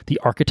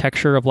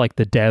architecture of like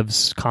the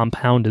devs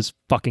compound is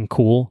fucking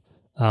cool.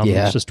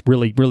 It's just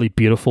really, really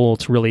beautiful.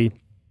 It's really,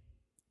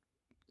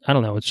 I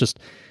don't know. It's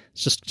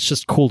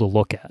just cool to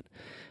look at.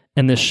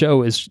 And this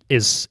show is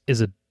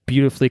a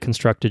beautifully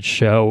constructed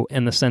show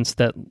in the sense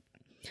that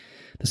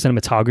the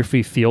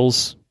cinematography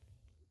feels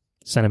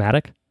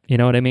cinematic. You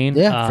know what I mean?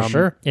 Yeah, for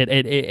sure.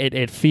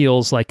 It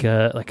feels like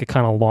a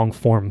kind of long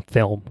form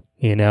film.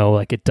 You know,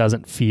 like it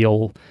doesn't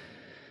feel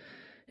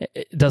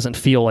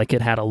like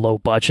it had a low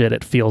budget.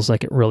 It feels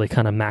like it really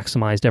kind of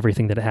maximized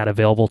everything that it had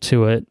available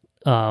to it.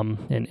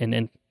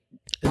 And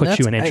puts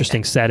you in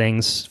interesting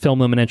settings, film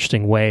them in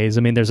interesting ways.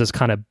 I mean, there's this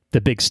kind of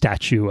the big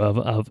statue of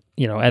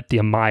at the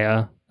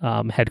Amaya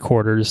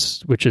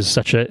headquarters, which is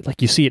such a,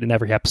 like, you see it in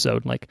every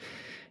episode, like,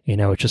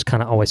 it just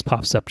kind of always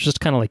pops up, just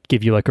kind of like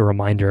give you like a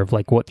reminder of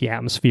like what the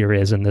atmosphere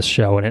is in this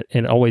show, and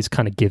it always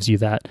kind of gives you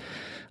that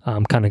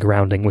kind of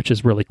grounding, which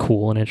is really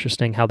cool and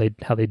interesting how they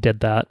did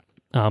that.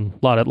 A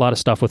lot of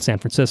stuff with San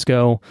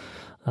Francisco.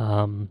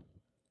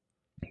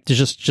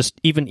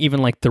 Just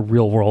even like the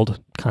real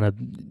world kind of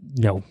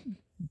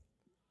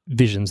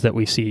visions that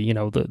we see,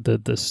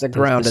 the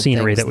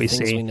scenery that we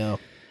see. We know.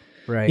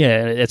 Right.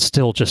 Yeah, it's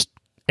still just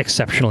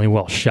exceptionally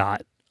well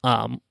shot.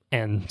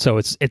 And so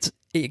it's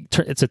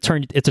a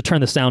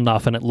turn the sound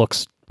off and it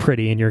looks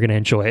pretty and you're going to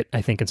enjoy it,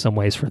 I think, in some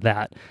ways for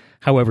that.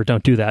 However,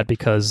 don't do that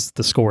because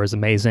the score is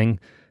amazing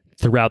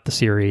throughout the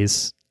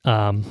series.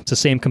 It's the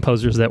same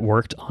composers that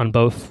worked on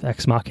both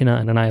Ex Machina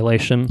and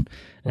Annihilation.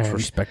 Which were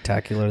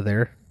spectacular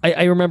there.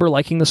 I remember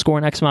liking the score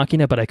in Ex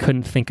Machina, but I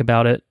couldn't think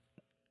about it.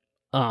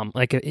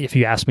 Like if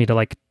you asked me to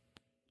like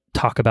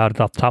talk about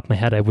it off the top of my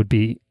head, I would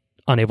be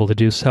unable to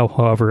do so.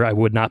 However, I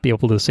would not be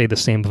able to say the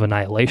same of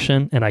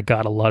Annihilation, and I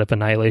got a lot of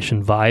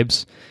Annihilation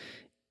vibes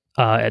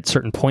at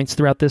certain points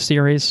throughout this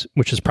series,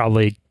 which is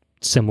probably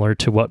similar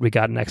to what we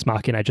got in Ex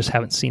Machina. I just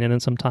haven't seen it in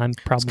some time.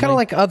 Probably. It's kind of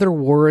like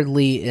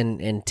otherworldly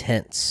and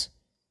intense.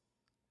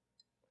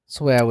 That's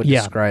the way I would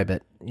describe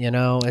it.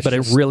 But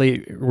it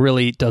really,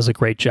 really does a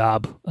great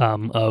job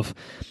of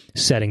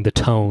setting the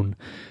tone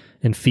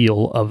and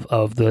feel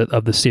of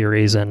the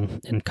series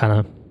and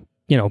kind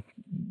of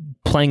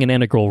playing an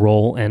integral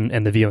role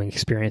in the viewing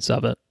experience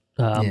of it.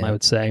 I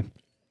would say,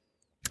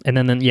 and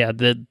then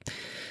the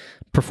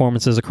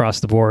performances across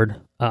the board.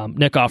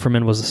 Nick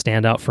Offerman was a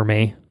standout for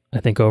me. I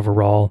think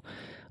overall,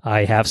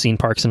 I have seen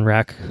Parks and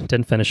Rec.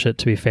 Didn't finish it,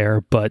 to be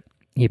fair, but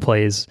he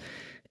plays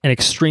an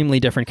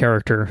extremely different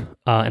character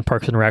in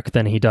Parks and Rec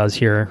than he does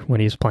here when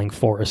he's playing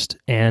Forrest.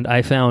 And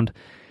I found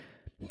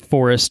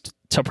Forrest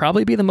to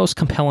probably be the most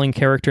compelling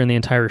character in the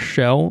entire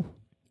show.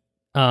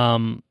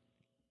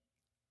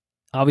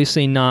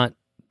 Obviously not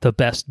the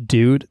best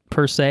dude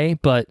per se,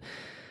 but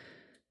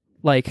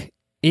like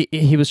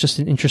he was just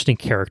an interesting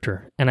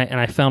character. And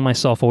I found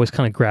myself always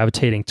kind of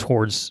gravitating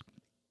towards,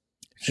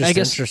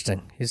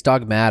 interesting. He's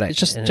dogmatic. It's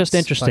just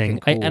interesting.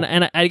 Cool.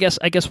 I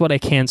guess what I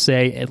can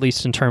say, at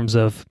least in terms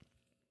of,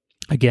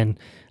 again,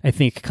 I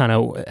think kind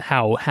of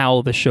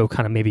how the show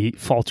kind of maybe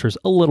falters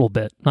a little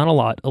bit, not a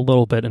lot, a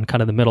little bit in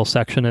kind of the middle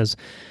section, is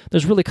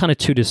there's really kind of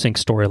two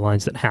distinct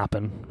storylines that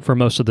happen for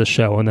most of the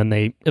show, and then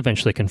they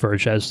eventually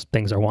converge as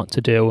things are wont to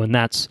do, and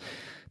that's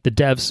the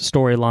devs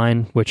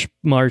storyline, which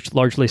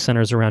largely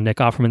centers around Nick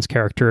Offerman's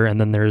character, and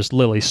then there's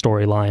Lily's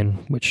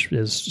storyline, which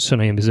is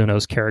Tsunoya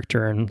Mizuno's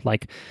character, and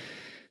like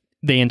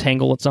they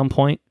entangle at some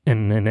point,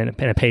 and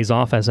it pays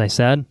off, as I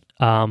said.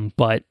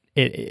 But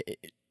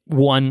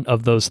one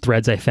of those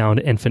threads I found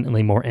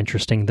infinitely more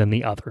interesting than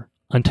the other.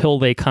 Until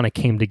they kind of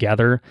came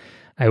together,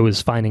 I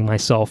was finding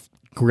myself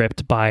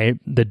gripped by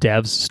the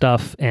devs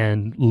stuff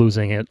and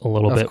losing it a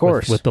little bit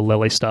with the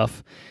Lily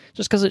stuff,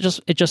 just because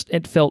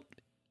it felt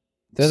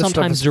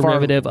sometimes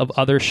derivative of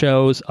other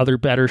shows, other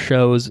better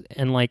shows,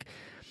 and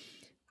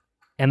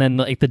then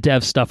like the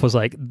dev stuff was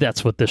like,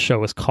 that's what this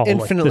show is called.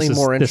 Infinitely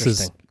more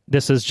interesting.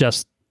 This is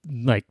just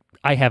like,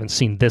 I haven't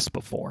seen this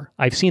before.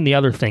 I've seen the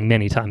other thing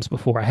many times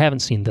before. I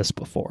haven't seen this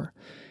before.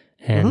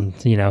 And,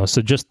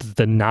 so just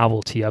the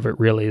novelty of it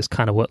really is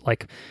kind of what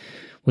like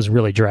was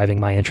really driving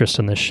my interest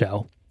in this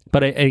show.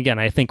 But again,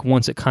 I think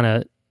once it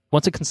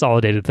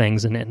consolidated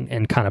things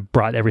and kind of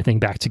brought everything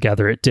back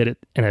together, it did it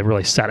in a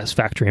really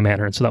satisfactory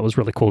manner. And so that was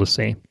really cool to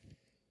see.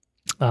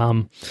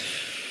 Yeah,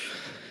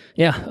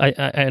 like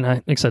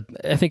I said,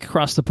 I think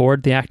across the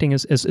board, the acting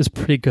is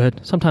pretty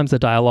good. Sometimes the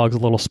dialogue's a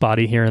little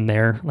spotty here and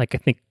there. Like I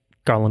think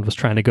Garland was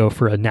trying to go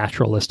for a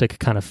naturalistic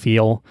kind of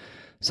feel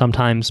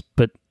sometimes,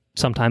 but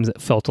sometimes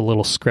it felt a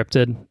little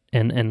scripted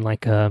and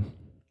like I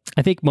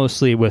think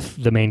mostly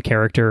with the main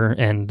character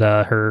and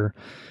her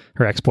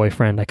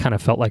ex-boyfriend, I kind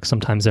of felt like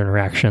sometimes their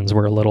interactions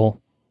were a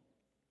little,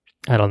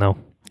 I don't know,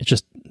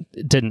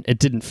 it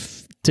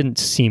didn't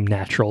seem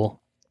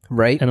natural,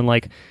 right? And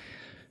like,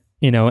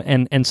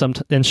 and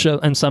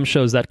some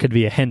shows that could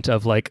be a hint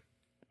of like,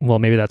 well,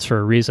 maybe that's for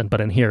a reason, but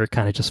in here it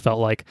kind of just felt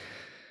like,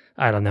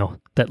 I don't know,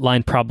 that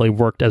line probably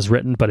worked as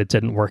written, but it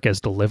didn't work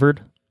as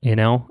delivered,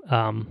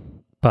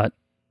 but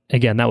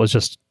again, that was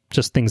just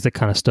things that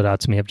kind of stood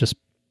out to me of just,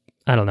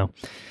 I don't know.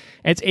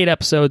 It's 8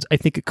 episodes. I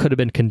think it could have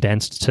been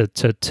condensed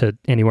to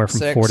anywhere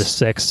from 4 to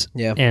 6.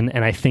 Yeah.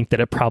 And I think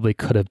that it probably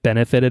could have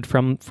benefited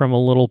from a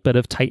little bit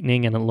of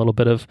tightening and a little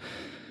bit of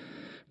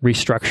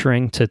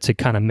restructuring to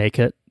kind of make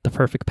it the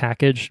perfect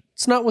package.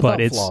 It's not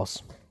without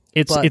flaws.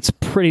 It's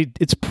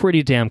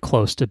pretty damn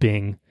close to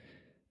being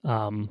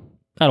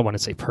I don't want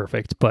to say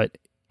perfect, but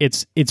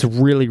it's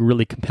really,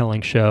 really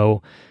compelling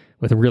show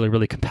with really,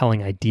 really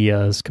compelling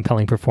ideas,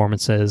 compelling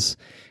performances.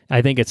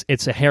 I think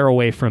it's a hair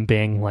away from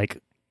being like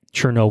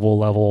Chernobyl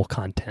level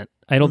content.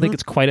 I don't think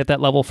it's quite at that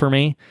level for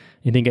me.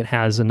 I think it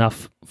has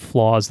enough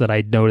flaws that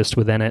I noticed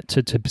within it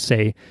to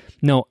say,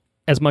 no,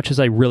 as much as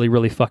I really,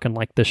 really fucking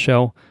like this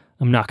show,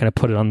 I'm not going to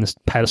put it on this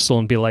pedestal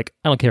and be like,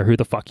 I don't care who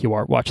the fuck you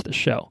are, watch this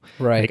show.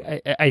 Right.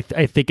 Like,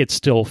 I think it's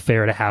still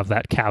fair to have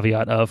that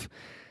caveat of,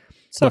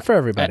 it's not for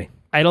everybody.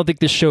 I don't think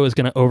this show is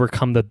going to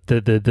overcome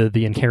the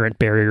inherent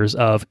barriers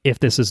of, if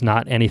this is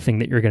not anything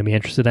that you're going to be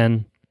interested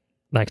in,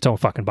 like, don't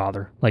fucking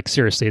bother. Like,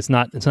 seriously, it's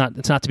not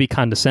to be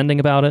condescending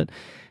about it.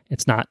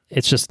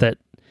 It's just that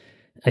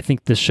I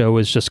think this show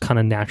is just kind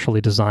of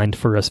naturally designed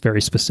for a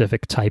very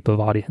specific type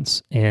of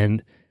audience,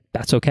 and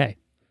that's okay.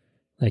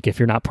 Like, if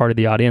you're not part of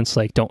the audience,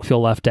 like, don't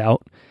feel left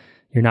out.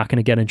 You're not going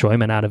to get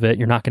enjoyment out of it.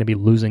 You're not going to be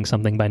losing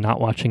something by not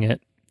watching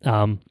it.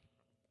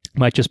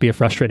 Might just be a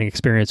frustrating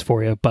experience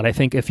for you. But I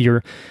think if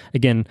you're,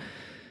 again,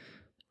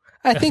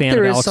 I think fan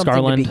there of is Alex something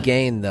Garland, to be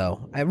gained,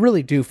 though. I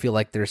really do feel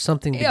like there's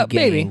something to be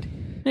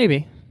gained.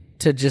 Maybe.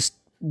 To just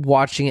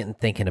watching it and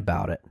thinking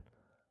about it.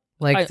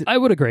 Like I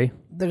would agree.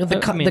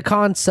 The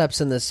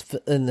concepts in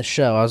the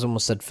show, I was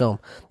almost said film.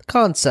 The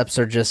concepts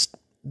are just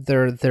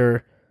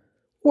they're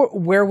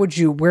where would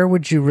you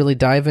really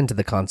dive into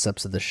the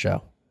concepts of the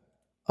show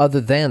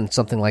other than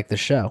something like the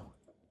show?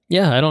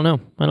 Yeah, I don't know.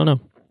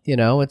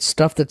 It's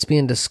stuff that's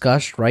being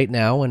discussed right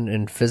now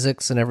in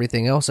physics and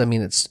everything else. I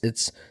mean,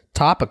 it's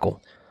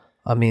topical.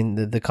 I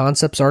mean, the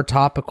concepts are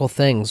topical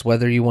things,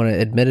 whether you want to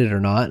admit it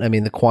or not. I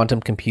mean, the quantum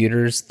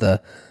computers,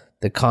 the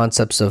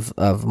concepts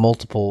of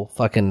multiple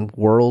fucking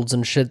worlds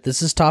and shit.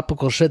 This is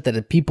topical shit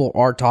that people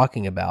are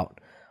talking about.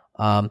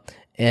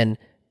 And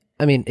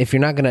I mean,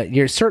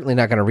 you're certainly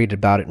not gonna read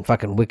about it in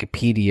fucking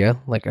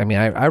Wikipedia. Like, I mean,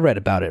 I read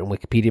about it in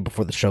Wikipedia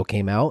before the show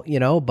came out,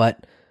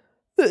 but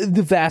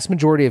the vast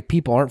majority of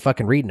people aren't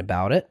fucking reading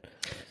about it.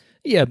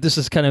 Yeah, this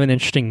is kind of an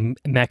interesting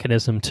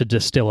mechanism to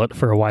distill it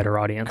for a wider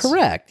audience.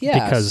 Correct.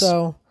 Yeah. Because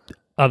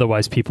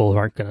otherwise people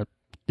aren't going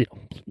to,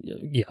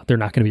 they're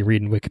not going to be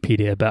reading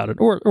Wikipedia about it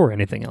or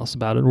anything else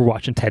about it. We're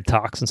watching TED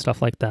Talks and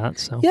stuff like that.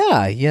 So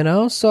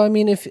yeah, so I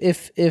mean, if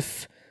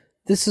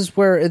this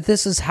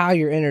is how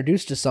you're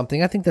introduced to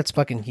something, I think that's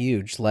fucking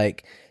huge.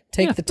 Like,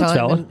 take the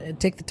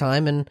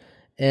time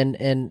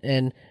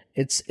and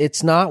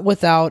it's not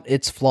without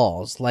its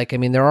flaws. Like, I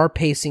mean, there are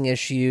pacing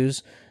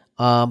issues.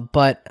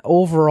 But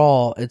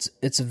overall,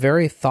 it's a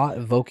very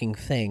thought-evoking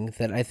thing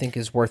that I think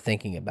is worth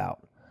thinking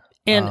about.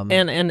 And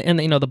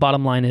the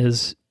bottom line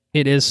is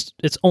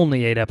it's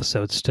only 8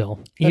 episodes still.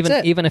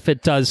 Even if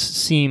it does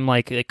seem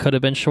like it could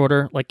have been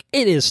shorter, like,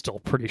 it is still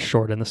pretty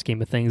short in the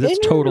scheme of things. It's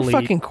totally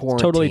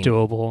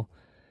doable.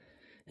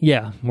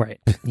 Yeah,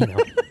 right.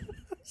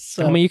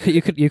 So, I mean,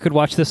 you could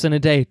watch this in a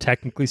day,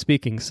 technically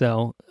speaking.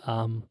 So,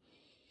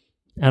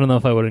 I don't know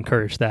if I would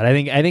encourage that. I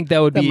think that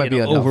would be an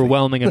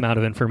overwhelming amount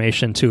of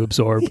information to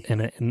absorb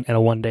in a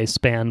 1 day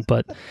span.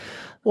 But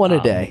one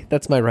a day.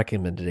 That's my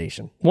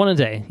recommendation. One a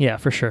day, yeah,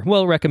 for sure.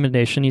 Well,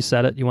 recommendation. You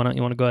said it. You want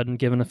to go ahead and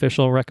give an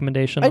official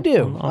recommendation? I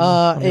do.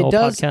 On the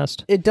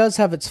podcast? It does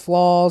have its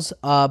flaws,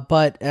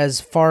 but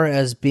as far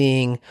as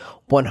being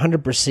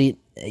 100%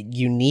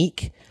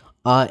 unique.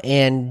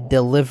 And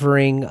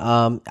delivering,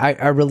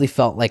 I really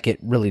felt like it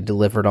really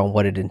delivered on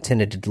what it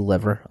intended to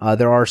deliver.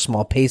 There are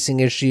small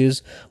pacing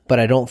issues, but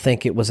I don't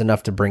think it was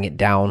enough to bring it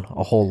down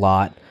a whole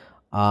lot.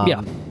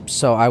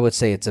 So I would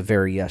say it's a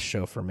very yes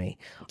show for me.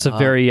 It's a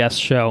very yes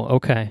show.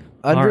 Okay.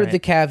 Under the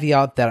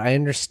caveat that I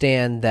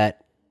understand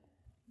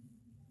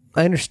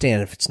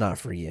if it's not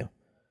for you,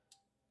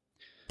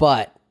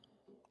 but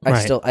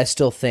I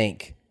still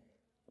think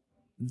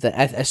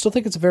that I still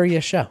think it's a very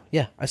yes show.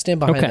 Yeah, I stand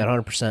behind that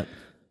 100%.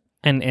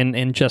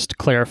 And just to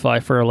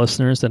clarify for our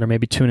listeners that are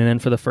maybe tuning in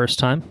for the first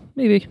time,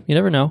 maybe, you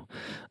never know.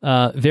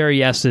 Very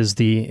yes is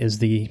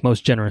the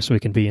most generous we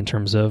can be in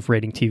terms of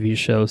rating TV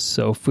shows.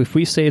 So if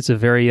we say it's a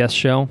very yes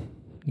show,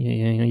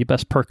 you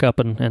best perk up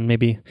and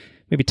maybe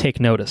take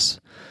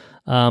notice.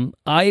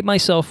 I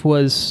myself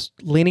was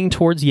leaning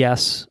towards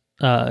yes,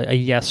 a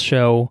yes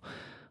show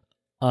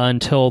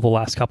until the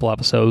last couple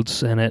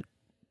episodes, and it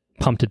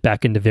pumped it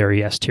back into very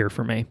yes tier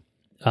for me.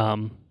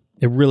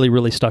 It really,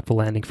 really stuck the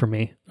landing for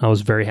me. I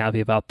was very happy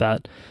about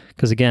that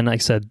because, again, like I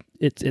said,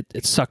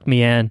 it sucked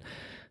me in.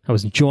 I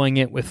was enjoying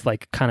it with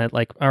kind of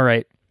like, all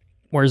right,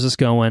 where's this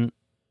going?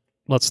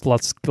 Let's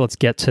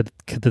get to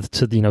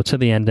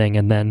the ending,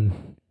 and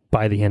then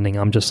by the ending,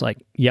 I'm just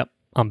like, yep,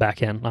 I'm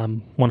back in.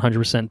 I'm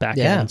 100% back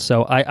in.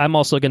 So I'm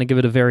also going to give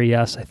it a very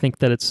yes. I think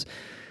that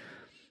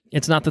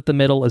it's not that the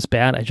middle is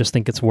bad. I just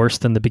think it's worse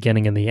than the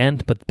beginning and the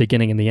end. But the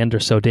beginning and the end are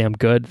so damn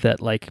good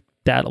that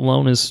that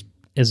alone is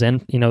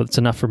in, it's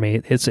enough for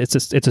me. It's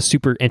a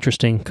super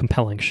interesting,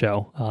 compelling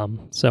show.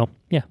 So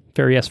yeah,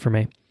 very yes for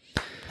me.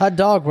 Hot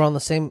dog, we're on the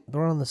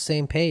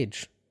same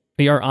page.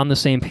 We are on the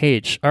same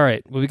page. All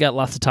right. Well, we got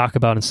lots to talk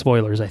about in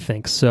spoilers, I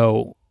think.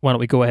 So why don't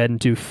we go ahead and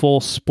do full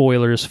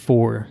spoilers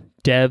for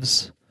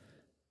Devs,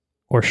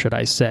 or should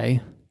I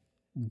say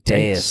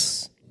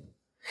Denis?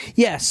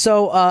 Yeah,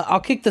 so I'll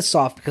kick this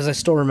off because I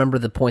still remember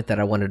the point that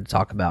I wanted to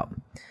talk about.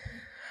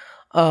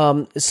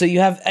 So you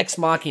have Ex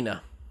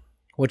Machina,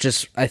 which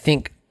is, I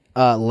think,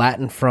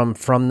 Latin from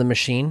the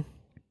machine.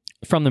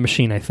 From the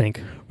machine, I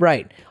think.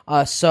 Right.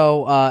 Ex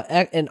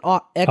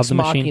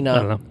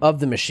Machina of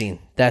the machine.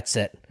 That's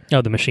it.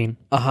 Oh, the machine.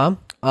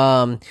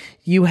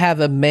 You have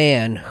a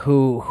man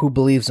who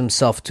believes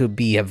himself to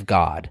be of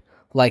God.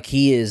 Like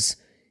he has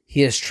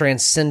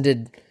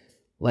transcended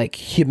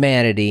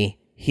humanity.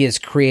 He has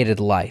created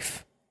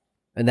life,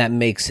 and that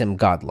makes him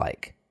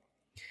godlike.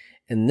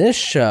 In this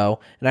show,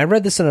 and I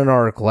read this in an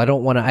article.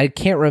 I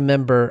can't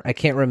remember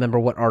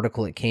what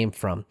article it came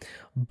from.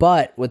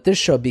 But with this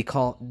show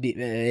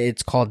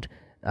it's called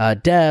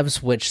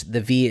Devs, which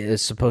the V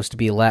is supposed to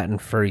be Latin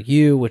for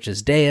you, which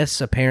is Deus,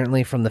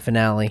 apparently from the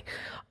finale.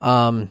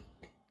 And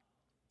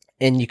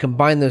you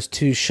combine those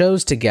two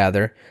shows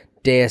together,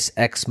 Deus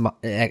Ex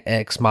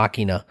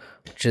Machina,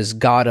 which is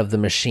God of the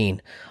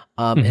machine.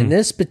 In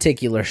this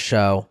particular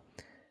show,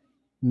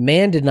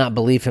 man did not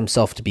believe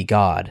himself to be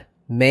God.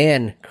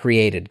 Man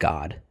created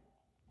God.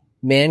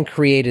 Man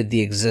created the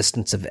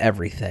existence of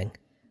everything.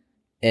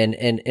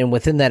 And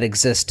within that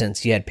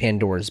existence, you had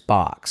Pandora's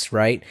box,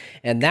 right?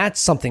 And that's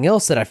something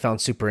else that I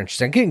found super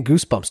interesting. I'm getting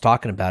goosebumps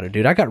talking about it,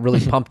 dude. I got really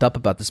pumped up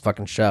about this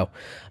fucking show.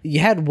 You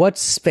had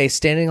what's-his-face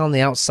standing on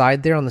the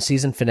outside there on the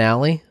season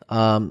finale.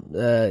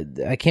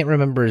 I can't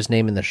remember his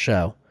name in the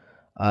show.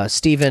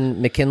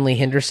 Stephen McKinley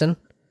Henderson.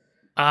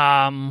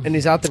 And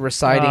he's out there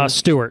reciting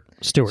Stewart.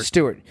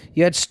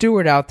 You had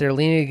Stewart out there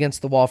leaning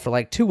against the wall for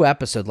like 2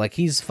 episodes, like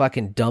he's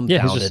fucking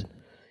dumbfounded.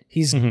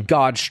 He's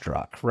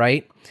God-struck,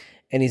 right?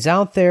 And he's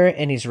out there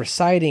and he's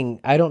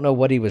reciting. I don't know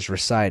what he was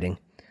reciting,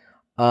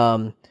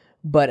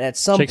 but at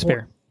some Shakespeare.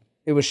 point,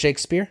 it was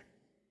Shakespeare.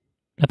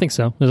 I think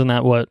so. Isn't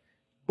that what?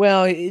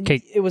 Well,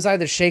 it was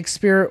either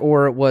Shakespeare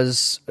or it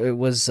was.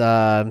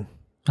 I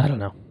don't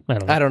know.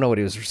 I don't know what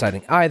he was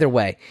reciting. Either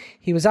way,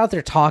 he was out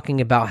there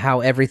talking about how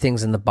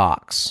everything's in the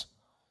box.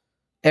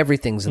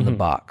 Everything's in the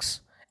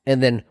box.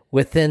 And then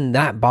within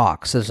that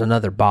box, there's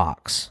another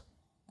box.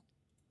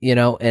 And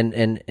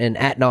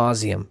ad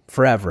nauseum,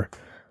 forever.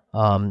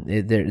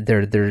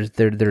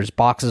 There's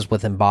boxes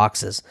within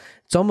boxes.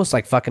 It's almost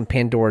like fucking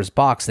Pandora's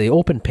box. They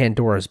open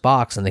Pandora's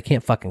box and they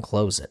can't fucking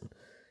close it.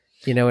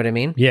 You know what I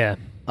mean? Yeah.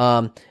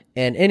 And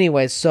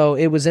anyways, so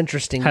it was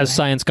interesting. Has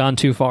science gone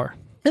too far?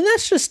 And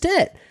that's just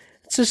it.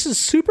 It's just a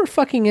super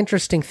fucking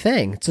interesting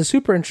thing. It's a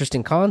super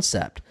interesting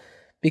concept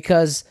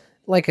because,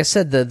 like I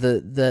said,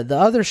 the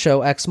other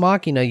show, Ex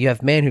Machina, you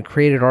have man who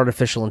created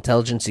artificial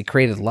intelligence. He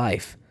created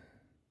life.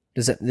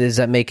 Does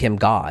that make him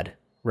God?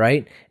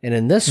 Right? And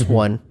in this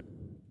one,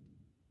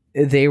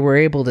 they were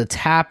able to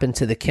tap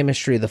into the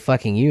chemistry of the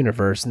fucking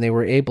universe, and they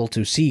were able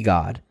to see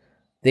God.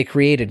 They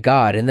created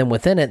God, and then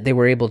within it, they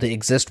were able to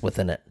exist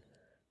within it.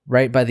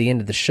 Right by the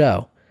end of the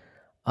show,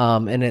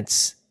 and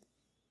it's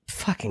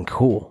fucking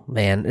cool,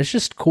 man. It's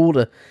just cool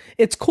to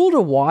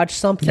watch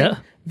something. Yeah.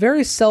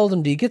 Very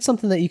seldom do you get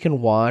something that you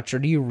can watch or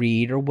do you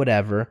read or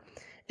whatever,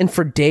 and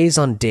for days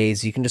on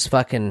days you can just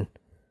fucking,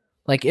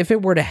 like, if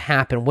it were to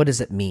happen, what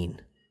does it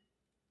mean?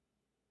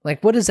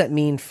 Like, what does that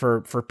mean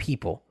for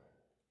people?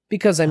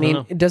 Because I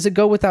mean, does it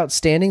go without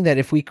standing that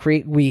if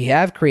we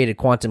have created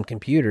quantum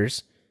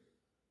computers,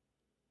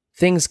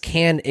 things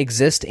can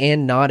exist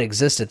and not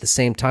exist at the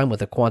same time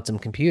with a quantum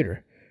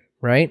computer,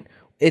 right?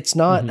 It's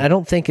not, I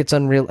don't think it's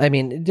unreal. I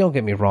mean, don't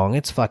get me wrong,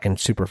 it's fucking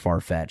super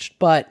far-fetched,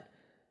 but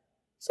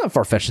it's not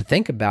far-fetched to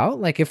think about.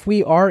 Like, if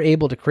we are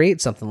able to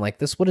create something like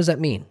this, what does that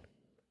mean?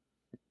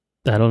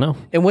 I don't know.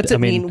 And what's it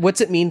mean?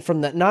 What's it mean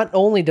from that? Not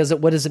only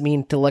what does it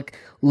mean to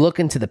look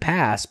into the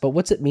past, but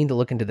what's it mean to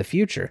look into the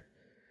future?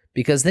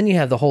 Because then you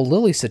have the whole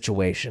Lily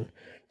situation,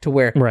 to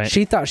where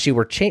she thought she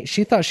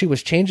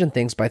was changing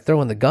things by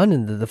throwing the gun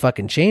into the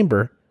fucking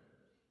chamber,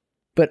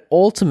 but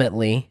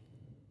ultimately,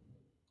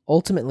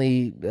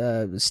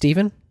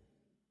 Steven,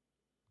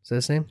 is that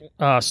his name?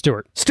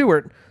 Stewart.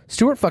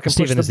 Stewart fucking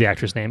Steven is the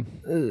actor's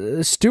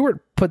name. Stewart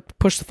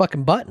pushed the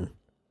fucking button.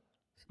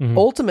 Mm-hmm.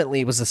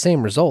 Ultimately, it was the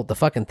same result. The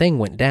fucking thing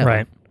went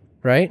down.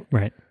 Right.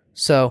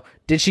 So,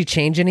 did she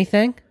change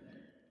anything?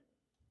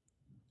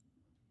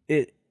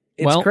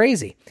 It's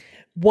crazy.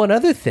 One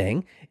other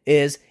thing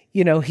is,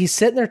 he's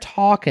sitting there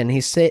talking.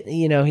 He's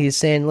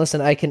saying,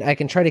 "Listen, I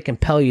can try to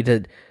compel you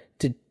to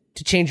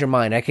change your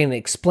mind. I can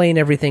explain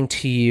everything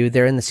to you."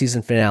 They're in the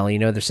season finale.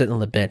 They're sitting on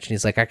the bench, and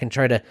he's like, "I can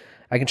try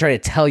to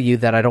tell you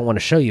that I don't want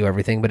to show you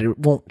everything, but it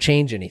won't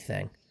change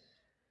anything."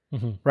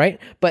 Mm-hmm. Right?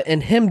 But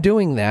in him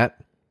doing that,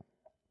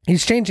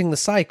 he's changing the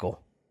cycle.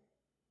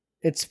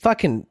 It's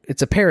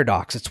a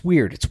paradox. It's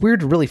weird. It's weird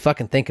to really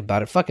fucking think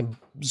about it. Fucking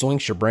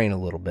zoinks your brain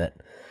a little bit.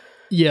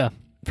 Yeah,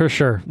 for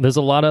sure. There's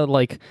a lot of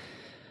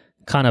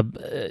kind of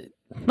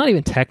not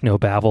even techno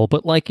babble,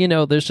 but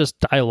there's just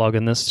dialogue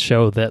in this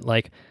show that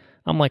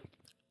I'm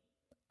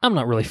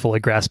not really fully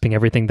grasping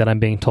everything that I'm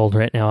being told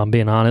right now. I'm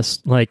being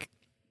honest, but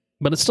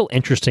it's still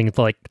interesting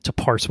to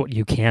parse what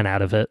you can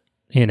out of it.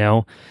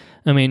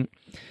 I mean,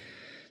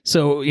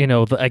 so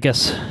I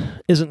guess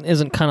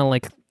isn't kind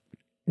of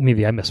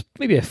maybe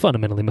I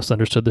fundamentally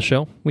misunderstood the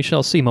show. We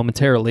shall see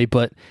momentarily,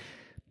 but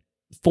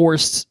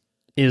Forrest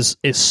is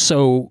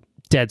so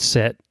dead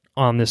set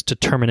on this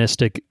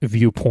deterministic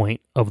viewpoint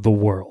of the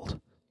world.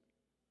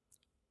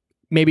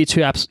 Maybe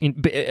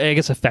I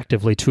guess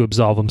effectively to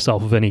absolve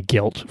himself of any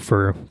guilt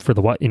for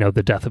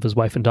the death of his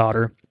wife and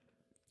daughter.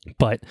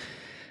 But,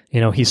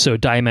 he's so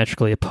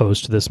diametrically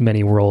opposed to this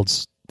many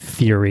worlds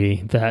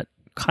theory that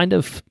kind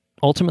of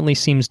ultimately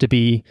seems to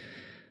be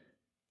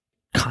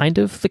kind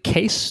of the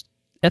case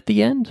at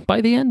the end.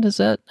 By the end, is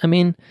that? I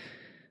mean,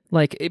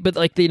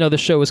 the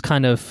show is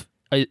kind of,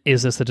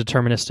 is this a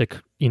deterministic,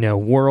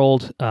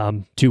 world?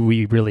 Do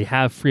we really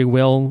have free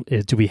will?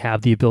 Do we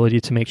have the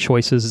ability to make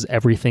choices? Is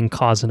everything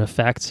cause and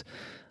effect?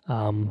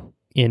 I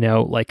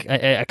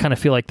kind of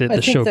feel like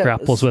the show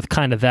grapples with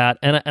kind of that.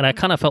 And I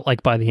kind of felt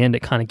like by the end,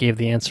 it kind of gave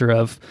the answer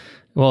of,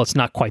 well, it's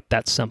not quite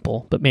that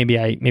simple, but maybe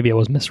I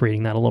was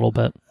misreading that a little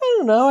bit. I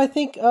don't know. I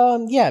think,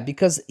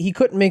 because he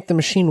couldn't make the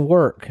machine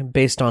work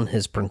based on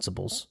his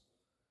principles.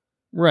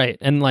 Right.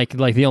 And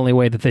the only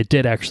way that they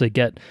did actually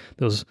get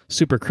those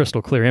super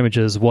crystal clear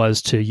images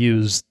was to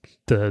use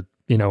the,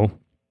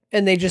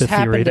 and they just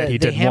happened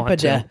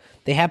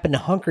to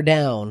hunker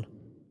down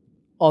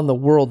on the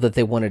world that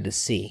they wanted to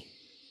see.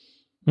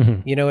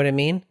 Mm-hmm. You know what I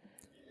mean?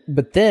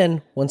 But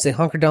then once they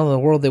hunkered down on the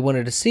world they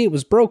wanted to see, it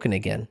was broken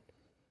again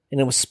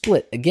and it was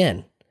split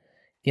again,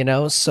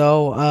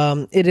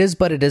 so, it is,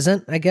 but it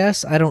isn't, I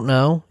guess. I don't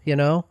know.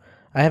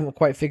 I haven't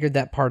quite figured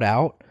that part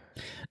out.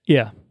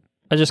 Yeah.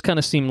 I just kind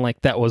of seemed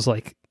like that was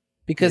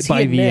because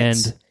by the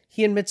end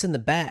he admits on the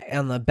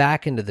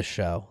back end of the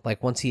show,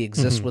 once he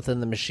exists within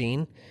the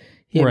machine,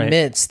 he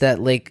admits that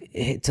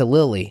to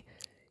Lily,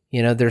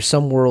 there's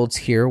some worlds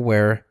here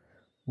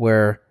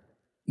where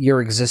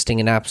you're existing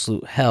in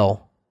absolute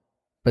hell,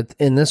 but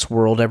in this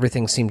world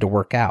everything seemed to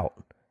work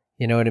out.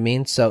 You know what I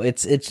mean? So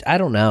it's I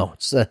don't know.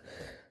 It's a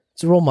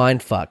real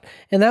mind fuck,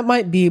 and that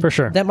might be for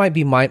sure. That might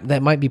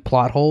be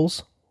plot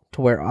holes to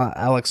where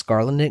Alex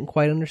Garland didn't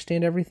quite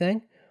understand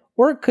everything.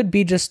 Or it could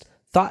be just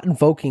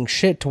thought-invoking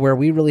shit to where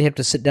we really have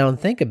to sit down and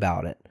think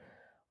about it.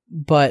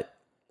 But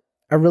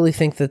I really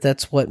think that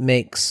that's what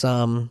makes,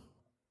 I don't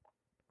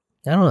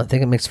know, I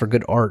think it makes for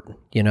good art,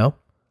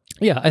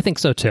 Yeah, I think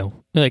so too.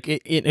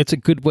 It's a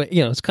good way,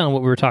 it's kind of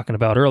what we were talking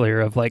about earlier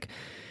of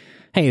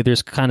hey,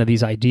 there's kind of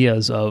these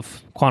ideas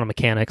of quantum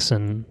mechanics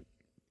and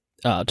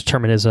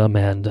determinism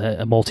and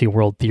a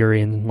multi-world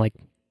theory, and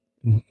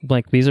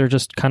these are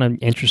just kind of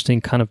interesting,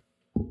 kind of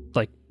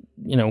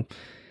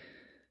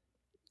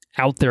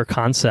out there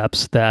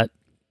concepts that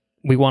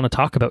we want to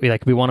talk about.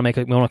 We want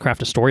to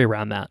craft a story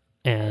around that,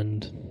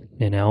 and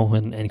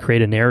and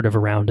create a narrative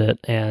around it.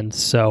 And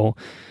so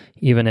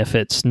even if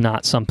it's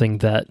not something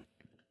that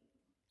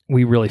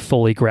we really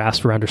fully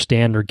grasp or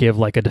understand or give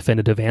like a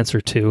definitive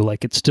answer to.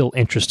 Like, it's still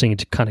interesting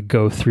to kind of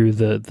go through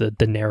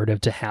the narrative,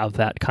 to have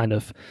that kind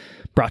of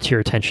brought to your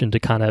attention, to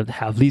kind of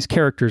have these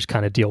characters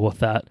kind of deal with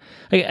that.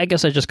 I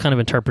guess I just kind of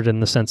interpret it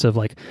in the sense of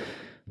like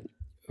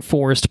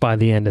Forrest by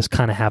the end is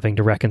kind of having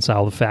to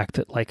reconcile the fact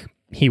that like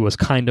he was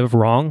kind of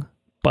wrong,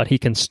 but he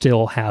can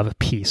still have a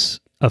peace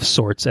of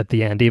sorts at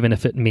the end, even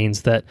if it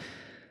means that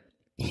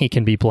he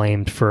can be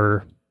blamed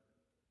for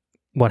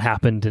what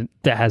happened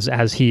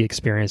as he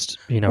experienced,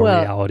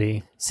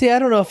 reality. See, I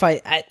don't know if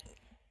I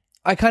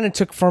kind of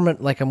took from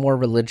it like a more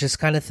religious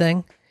kind of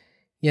thing,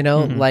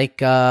 like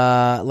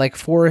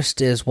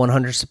Forrest is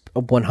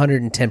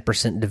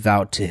 110%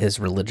 devout to his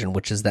religion,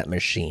 which is that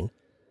machine.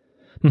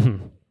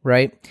 Mm-hmm.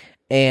 Right.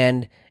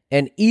 And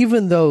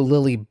even though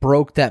Lily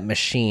broke that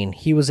machine,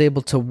 he was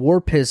able to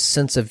warp his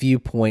sense of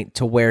viewpoint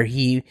to where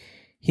he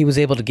was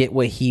able to get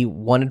what he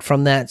wanted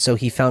from that. So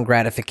he found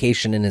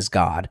gratification in his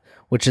God,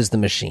 which is the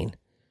machine.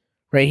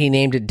 Right, he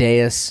named it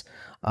Deus,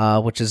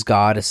 which is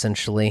God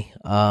essentially,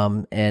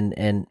 and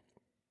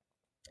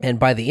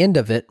by the end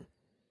of it,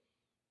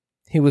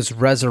 he was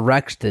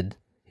resurrected.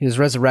 He was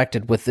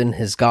resurrected within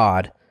his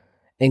God,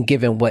 and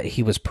given what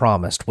he was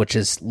promised, which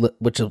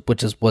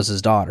was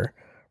his daughter.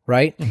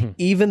 Right, mm-hmm.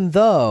 even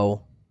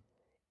though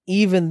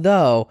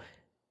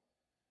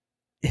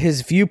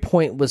his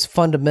viewpoint was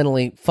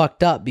fundamentally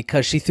fucked up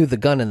because she threw the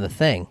gun in the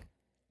thing.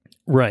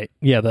 Right.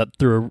 Yeah, that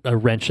threw a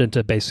wrench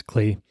into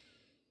basically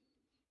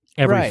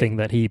everything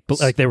that he,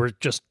 like, they were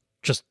just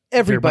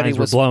everybody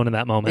was blown in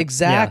that moment.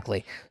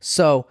 Exactly. Yeah.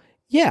 So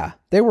yeah,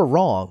 they were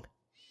wrong,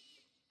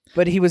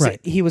 but he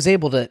was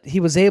able to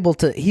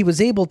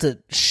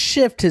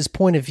shift his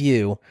point of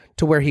view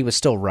to where he was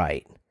still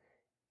right.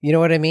 You know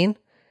what I mean?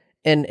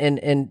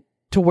 And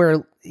to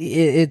where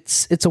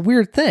it's a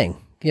weird thing.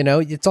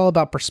 It's all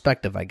about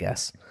perspective, I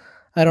guess.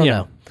 I don't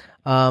know.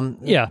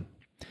 Yeah.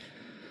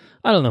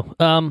 I don't know.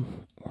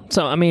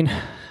 So I mean,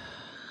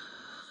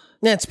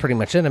 that's pretty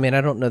much it. I mean,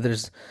 I don't know.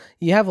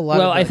 You have a lot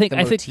of I think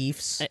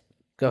motifs.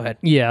 Go ahead.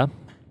 Yeah.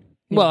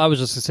 Well, I was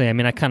just to say, I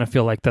mean, I kind of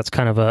feel like that's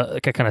kind of a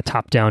kind of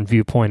top-down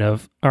viewpoint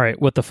of, all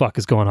right, what the fuck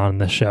is going on in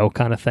this show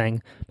kind of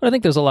thing. But I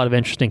think there's a lot of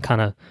interesting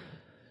kind of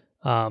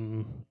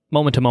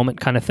moment-to-moment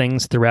kind of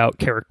things throughout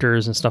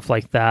characters and stuff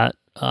like that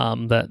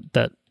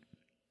that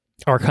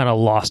are kind of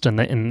lost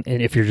in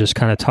if you're just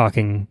kind of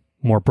talking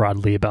more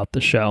broadly about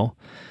the show.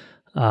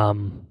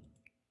 And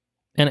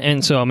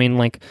so, I mean,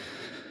 like,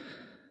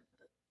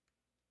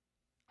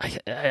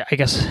 I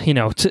guess,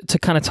 to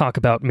kind of talk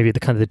about maybe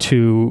the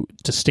two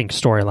distinct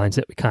storylines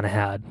that we kind of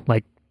had.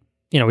 Like,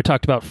 we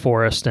talked about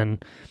Forrest,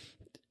 and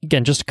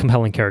again, just a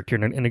compelling character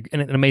and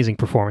an amazing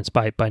performance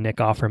by Nick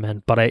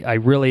Offerman. But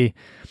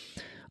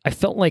I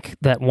felt like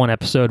that one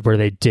episode where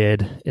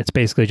it's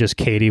basically just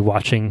Katie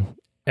watching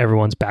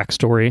everyone's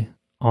backstory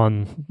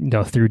on,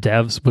 through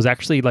devs, was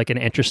actually like an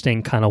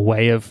interesting kind of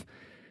way of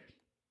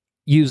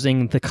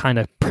using the kind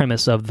of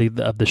premise of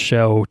the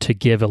show to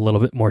give a little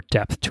bit more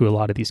depth to a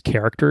lot of these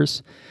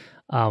characters.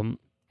 And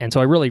so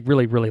I really,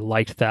 really, really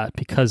liked that,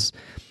 because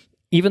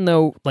even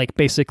though, like,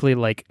 basically,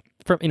 like,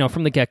 from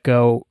the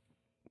get-go,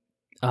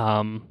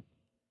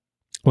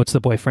 what's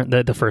the boyfriend,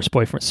 the first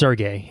boyfriend,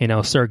 Sergey,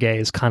 Sergey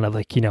is kind of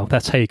like,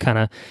 that's how you kind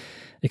of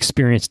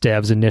experience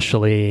devs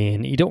initially,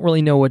 and you don't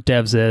really know what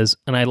devs is.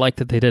 And I like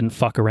that they didn't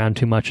fuck around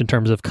too much in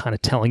terms of kind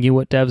of telling you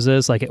what devs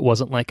is. Like, it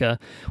wasn't like a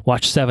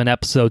watch 7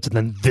 episodes and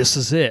then this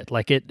is it.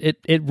 Like, it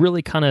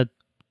really kind of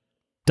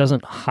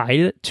doesn't hide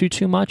it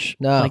too much.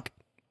 No. Like,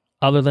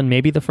 other than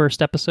maybe the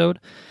first episode.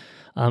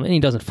 And he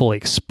doesn't fully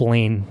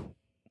explain,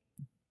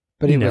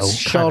 but he was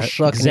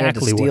shell-shocked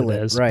exactly what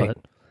it is. Right.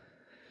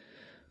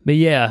 But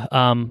yeah,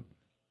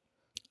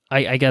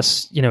 I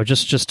guess,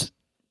 just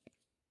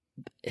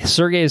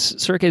Sergey's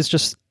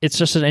just, it's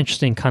just an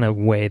interesting kind of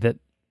way that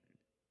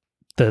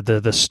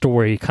the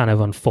story kind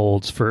of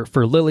unfolds for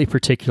Lily,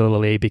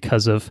 particularly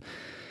because of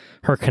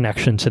her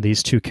connection to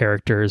these two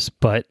characters.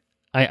 But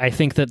I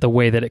think that the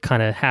way that it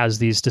kind of has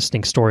these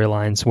distinct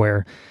storylines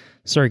where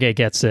Sergey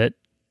gets it,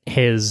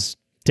 his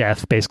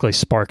death basically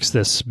sparks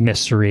this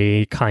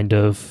mystery kind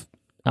of,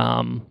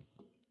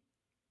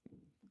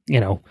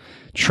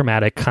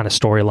 traumatic kind of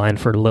storyline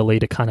for Lily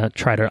to kind of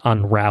try to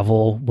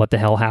unravel what the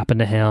hell happened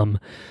to him,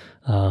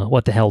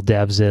 what the hell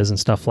devs is and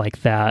stuff like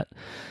that.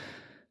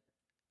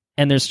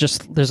 And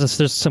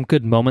there's some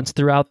good moments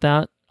throughout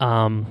that.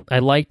 I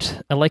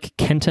like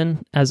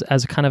Kenton as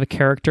a kind of a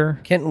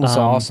character. Kenton was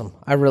awesome.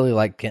 I really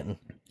like Kenton.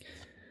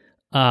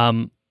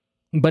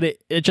 But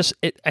it's just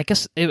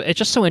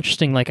so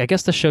interesting. Like, I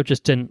guess the show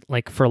just didn't,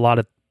 like, for a lot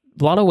of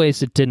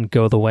ways, it didn't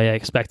go the way I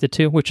expected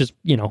to, which is,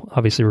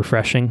 obviously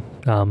refreshing,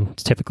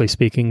 typically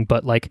speaking.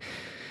 But like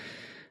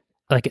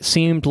it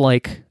seemed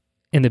like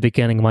in the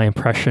beginning, my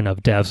impression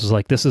of devs was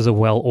like, this is a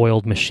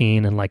well-oiled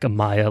machine, and like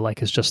Amaya,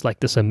 like, is just like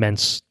this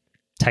immense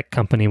tech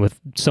company with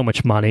so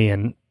much money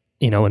and,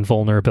 and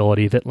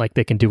vulnerability that, like,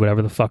 they can do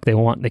whatever the fuck they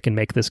want. They can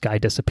make this guy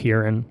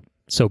disappear, and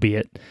so be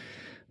it.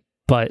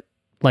 But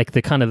like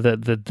the kind of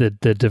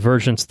the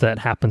divergence that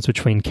happens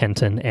between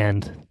Kenton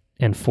and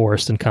and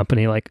Forrest and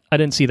company. Like, I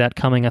didn't see that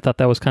coming. I thought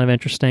that was kind of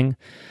interesting.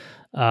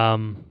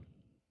 And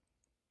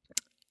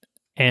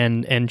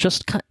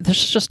just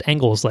there's just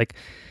angles like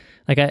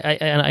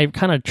I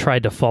kind of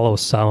tried to follow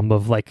some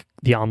of like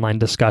the online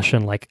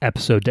discussion, like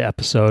episode to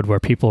episode, where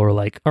people were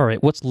like, all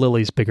right, what's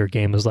Lily's bigger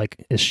game? Is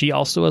like, is she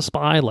also a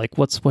spy? Like,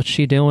 what's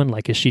she doing?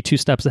 Like, is she 2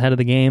 steps ahead of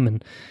the game?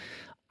 And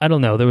I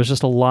don't know. There was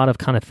just a lot of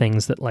kind of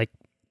things that, like,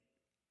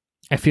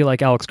 I feel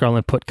like Alex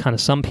Garland put kind of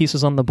some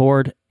pieces on the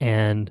board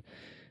and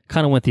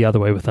kind of went the other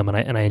way with them.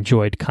 And I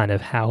enjoyed kind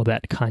of how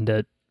that kind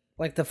of,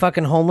 like the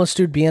fucking homeless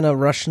dude being a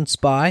Russian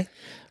spy.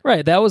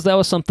 Right. That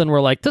was something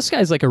where, like, this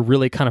guy's like a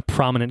really kind of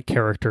prominent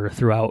character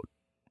throughout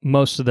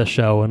most of the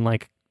show. And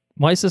like,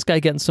 why is this guy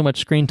getting so much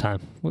screen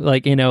time?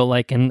 Like, you know,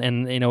 like,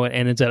 and you know,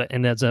 and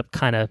ends up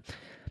kind of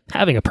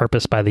having a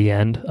purpose by the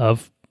end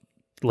of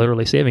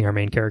literally saving our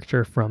main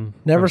character from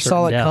never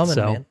saw it death, coming,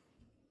 so. man.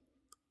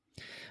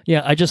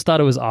 Yeah, I just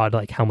thought it was odd,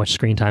 like how much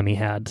screen time he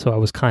had. So I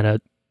was kind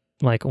of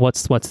like,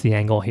 what's the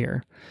angle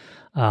here?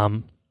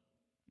 I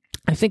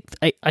think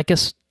I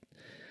guess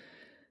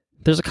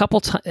there's a couple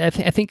times. I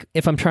think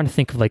if I'm trying to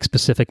think of like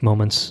specific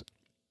moments,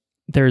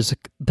 there's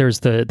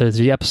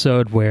the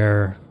episode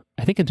where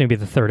I think it's maybe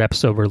the 3rd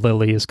episode where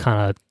Lily is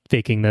kind of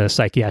faking the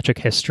psychiatric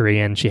history,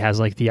 and she has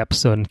like the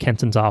episode in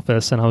Kenton's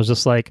office, and I was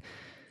just like,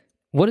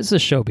 what is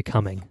this show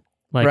becoming?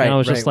 Like, right, and I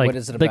was just like, what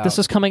is it about? this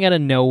is coming out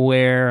of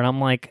nowhere, and I'm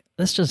like,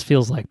 this just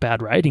feels like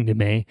bad writing to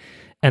me.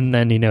 And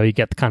then, you know, you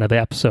get the kind of the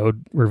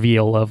episode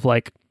reveal of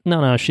like,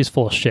 no, she's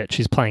full of shit.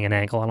 She's playing an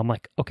angle, and I'm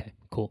like, okay,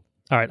 cool.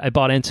 All right, I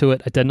bought into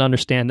it. I didn't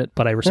understand it,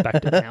 but I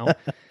respect it now.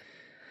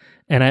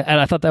 And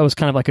I thought that was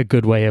kind of like a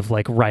good way of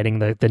like writing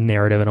the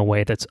narrative in a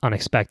way that's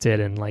unexpected,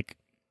 and like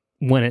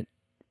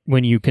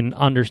when you can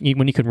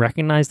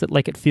recognize that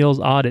like it feels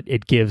odd,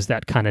 it gives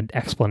that kind of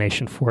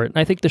explanation for it. And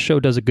I think the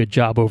show does a good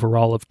job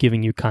overall of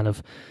giving you kind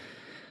of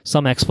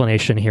some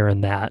explanation here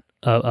and that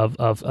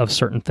of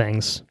certain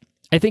things.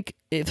 I think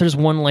if there's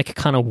one like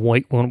kind of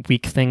one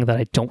weak thing that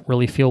I don't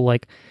really feel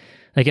like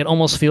it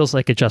almost feels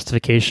like a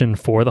justification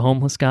for the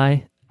homeless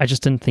guy. I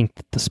just didn't think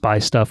that the spy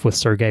stuff with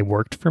Sergei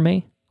worked for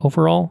me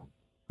overall.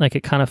 Like,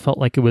 it kind of felt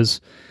like it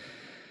was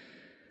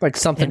like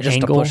something just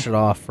angle to push it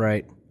off,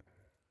 right?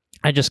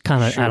 I just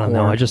kind of, I don't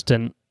know. I just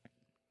didn't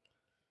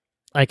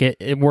like it.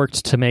 It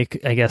worked to make,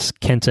 I guess,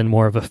 Kenton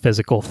more of a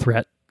physical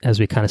threat, as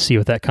we kind of see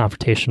with that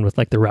confrontation with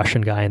like the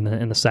Russian guy in the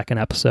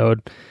 2nd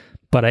episode.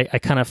 But I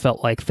kind of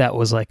felt like that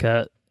was like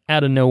a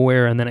out of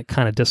nowhere, and then it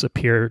kind of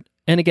disappeared.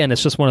 And again,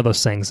 it's just one of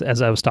those things,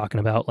 as I was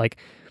talking about, like,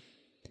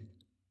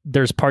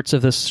 there's parts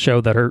of this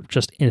show that are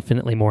just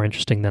infinitely more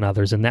interesting than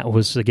others. And that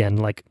was, again,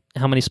 like,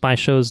 how many spy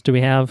shows do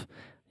we have?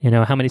 You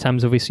know, how many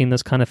times have we seen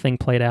this kind of thing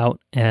played out?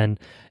 And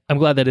I'm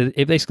glad that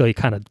it basically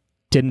kind of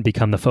didn't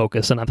become the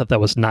focus. And I thought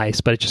that was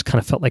nice, but it just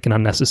kind of felt like an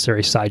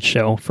unnecessary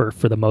sideshow for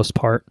the most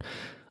part,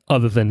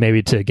 other than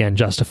maybe to, again,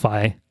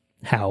 justify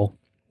how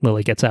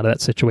Lily gets out of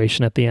that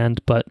situation at the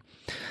end. But,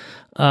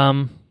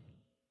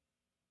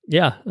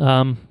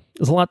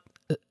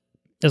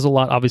 there's a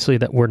lot obviously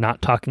that we're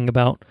not talking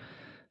about,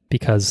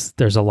 because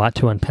there's a lot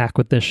to unpack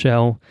with this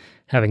show.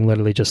 Having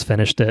literally just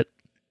finished it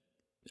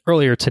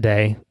earlier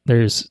today,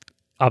 there's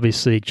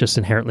obviously just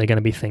inherently going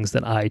to be things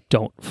that I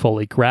don't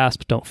fully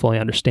grasp, don't fully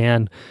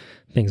understand,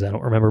 things I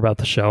don't remember about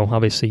the show.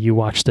 Obviously, you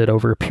watched it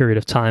over a period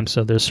of time,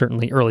 so there's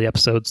certainly early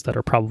episodes that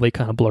are probably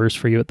kind of blurs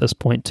for you at this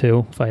point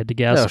too, if I had to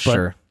guess. Oh,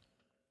 sure.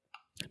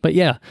 But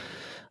yeah,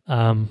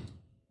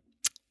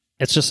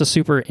 it's just a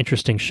super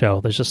interesting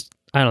show. There's just,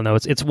 I don't know,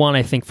 it's one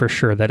I think for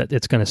sure that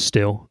it's going to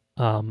stew.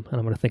 And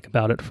I'm going to think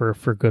about it for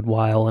a good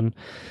while. And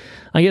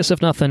I guess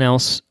if nothing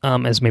else,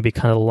 as maybe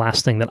kind of the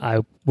last thing that I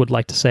would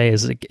like to say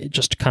is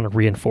just to kind of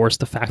reinforce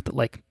the fact that,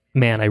 like,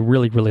 man, I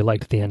really, really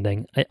liked the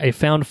ending. I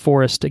found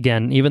Forrest,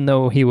 again, even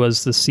though he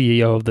was the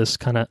CEO of this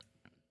kind of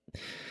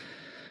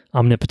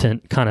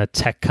omnipotent kind of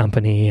tech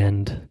company,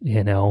 and,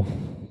 you know,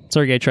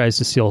 Sergei tries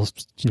to steal,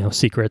 you know,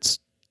 secrets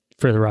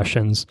for the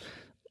Russians.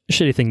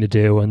 Shitty thing to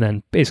do. And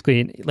then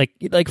basically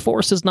like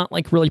Forrest is not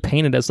like really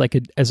painted as like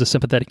as a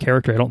sympathetic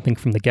character, I don't think,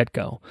 from the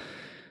get-go.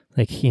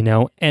 Like, you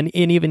know, and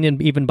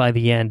even by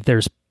the end,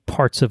 there's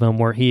parts of him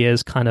where he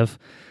is kind of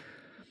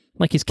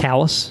like, he's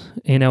callous,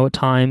 you know, at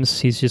times.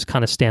 He's just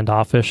kind of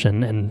standoffish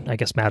and I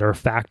guess matter of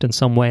fact in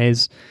some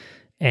ways.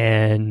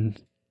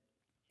 And,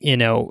 you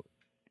know,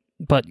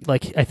 but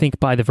like, I think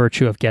by the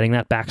virtue of getting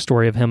that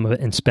backstory of him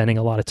and spending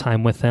a lot of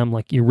time with him,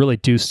 like, you really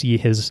do see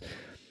his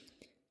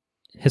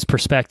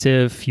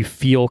perspective. You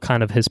feel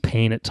kind of his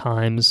pain at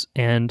times.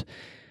 And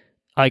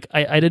like,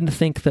 I didn't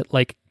think that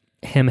like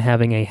him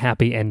having a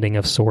happy ending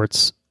of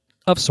sorts,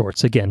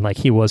 again, like,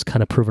 he was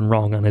kind of proven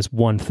wrong on his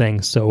one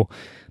thing. So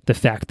the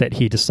fact that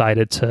he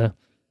decided to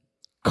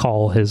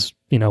call his,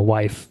 you know,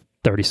 wife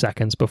 30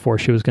 seconds before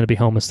she was going to be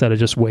home, instead of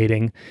just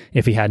waiting,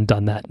 if he hadn't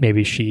done that,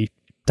 maybe she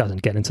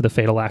doesn't get into the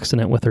fatal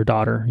accident with her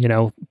daughter, you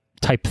know,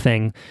 type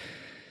thing.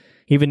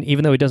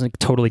 Even though he doesn't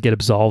totally get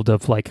absolved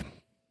of like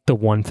the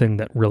one thing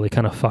that really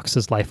kind of fucks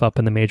his life up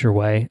in the major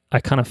way,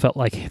 I kind of felt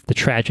like the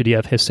tragedy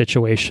of his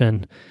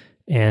situation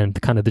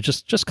and kind of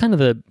just kind of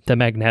the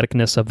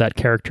magneticness of that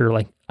character.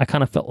 Like, I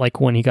kind of felt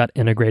like when he got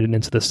integrated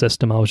into the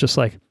system, I was just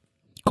like,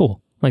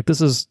 cool. Like,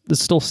 this is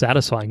still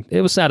satisfying.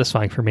 It was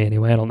satisfying for me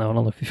anyway. I don't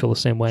know if you feel the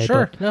same way.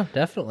 Sure. But, No,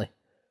 definitely.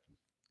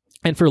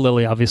 and for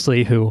Lily,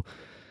 obviously, who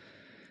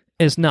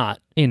is not,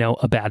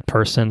 a bad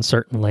person,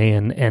 certainly.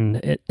 And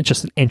it's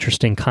just an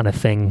interesting kind of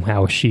thing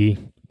how she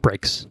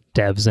breaks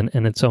devs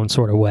in its own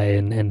sort of way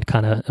and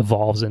kind of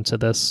evolves into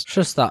this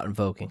Just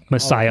thought-invoking.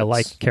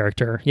 Messiah-like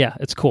character. Yeah,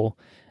 it's cool.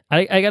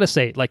 I gotta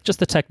say, like, just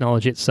the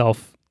technology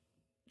itself,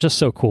 just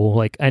so cool.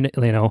 Like,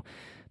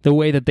 the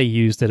way that they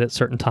used it at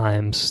certain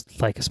times,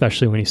 like,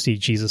 especially when you see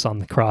Jesus on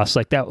the cross,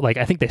 like that, like,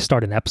 I think they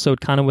start an episode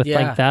kind of with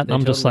like that. And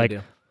I'm just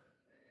like,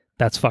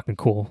 that's fucking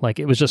cool. Like,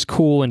 it was just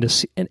cool. And to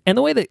see, and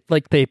the way that,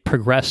 like, they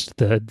progressed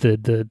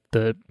the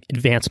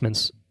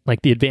advancements,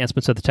 like the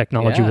advancements of the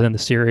technology within the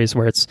series,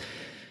 where it's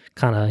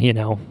kind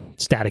of,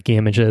 static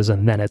images,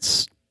 and then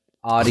it's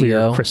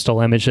audio, clear crystal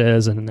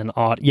images, and then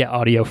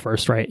audio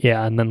first, right?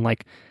 Yeah. And then,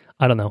 like,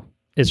 I don't know.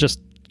 It's just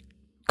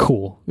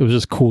cool. It was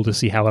just cool to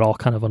see how it all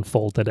kind of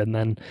unfolded and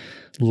then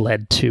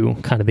led to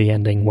kind of the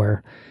ending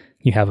where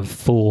you have a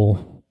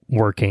full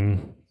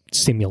working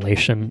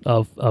simulation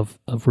of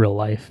real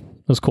life.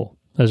 It was cool.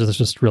 It was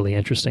just really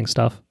interesting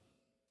stuff.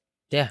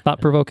 Yeah.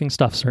 Thought-provoking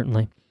stuff,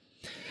 certainly.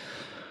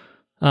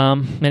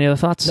 Any other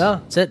thoughts? No,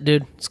 that's it,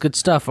 dude. It's good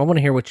stuff. I want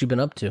to hear what you've been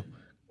up to,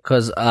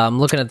 because I'm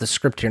looking at the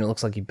script here and it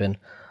looks like you've been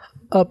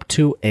up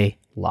to a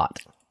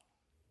lot.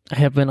 I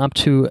have been up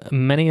to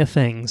many a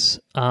things.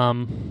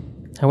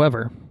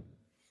 However,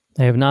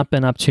 I have not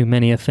been up to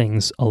many a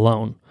things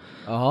alone.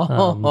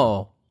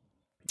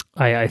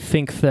 I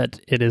think that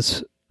it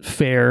is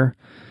fair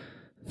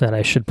that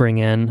I should bring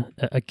in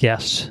a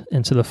guest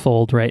into the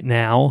fold right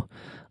now,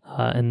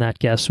 and that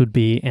guest would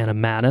be Anna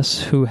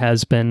Mattis, who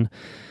has been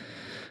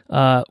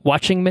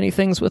watching many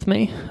things with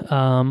me.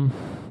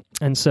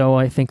 And so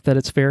I think that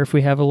it's fair if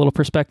we have a little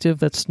perspective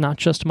that's not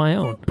just my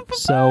own.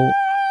 So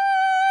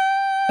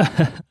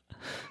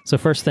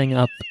first thing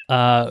up,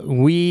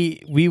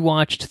 we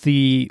watched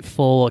the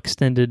full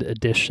extended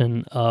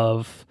edition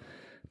of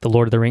the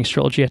Lord of the Rings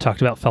trilogy. I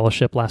talked about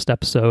Fellowship last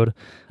episode.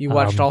 You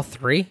watched all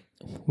three?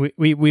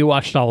 We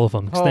watched all of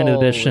them. Extended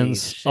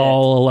editions, shit.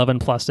 all 11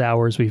 plus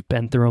hours. We've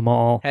been through them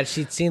all. Had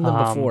she seen them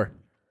before?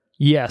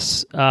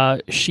 Yes.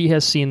 She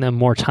has seen them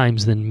more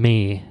times than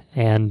me.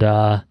 And,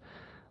 well,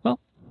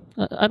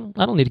 I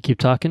don't need to keep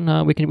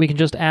talking. We can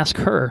just ask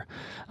her.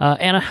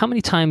 Anna, how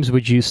many times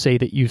would you say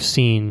that you've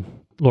seen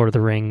Lord of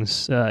the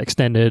Rings,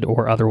 extended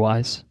or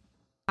otherwise?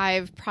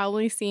 I've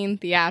probably seen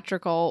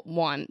theatrical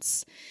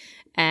once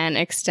and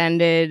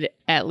extended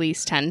at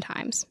least 10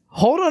 times.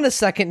 Hold on a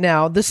second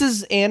now. This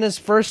is Anna's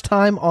first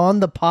time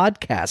on the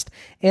podcast.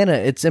 Anna,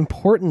 it's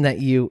important that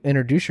you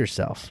introduce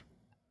yourself.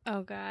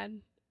 Oh, God.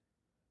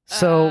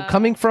 So,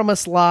 coming from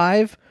us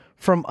live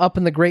from up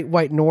in the Great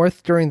White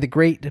North during the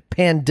Great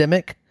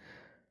Pandemic,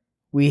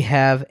 we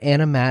have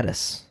Anna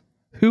Mattis.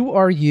 Who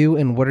are you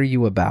and what are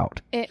you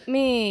about? It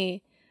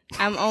me.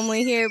 I'm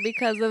only here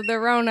because of the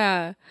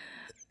Rona.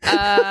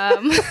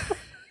 I'm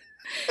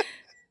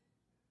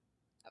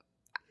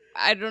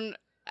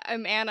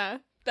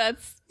Anna.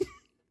 That's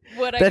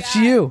what I got. That's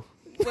you.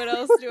 What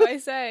else do I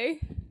say?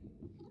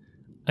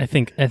 I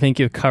think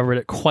you've covered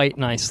it quite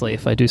nicely,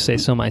 if I do say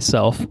so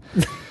myself.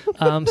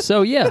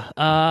 So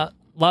yeah,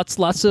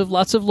 lots of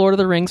Lord of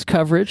the Rings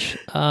coverage,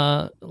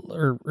 or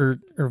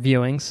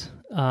viewings.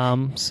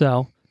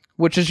 So,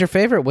 which is your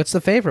favorite? What's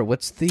the favorite?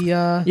 What's the?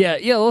 Yeah.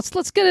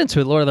 Let's get into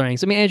it. Lord of the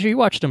Rings. I mean, Andrew, you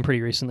watched them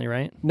pretty recently,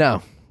 right?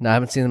 No, I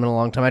haven't seen them in a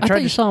long time. I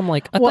thought you saw them I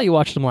thought you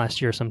watched them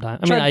last year sometime.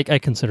 I mean, I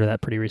consider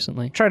that pretty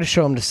recently. Tried to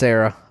show them to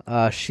Sarah.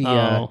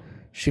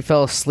 She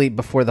fell asleep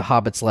before the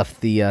hobbits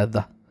left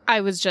the. I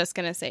was just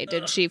gonna say,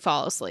 did she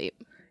fall asleep?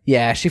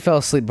 Yeah, she fell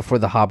asleep before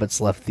the hobbits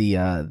left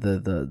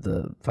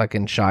the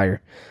fucking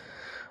Shire.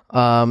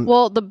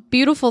 Well, the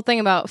beautiful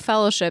thing about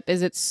Fellowship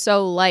is it's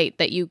so light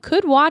that you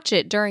could watch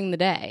it during the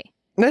day.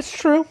 That's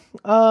true.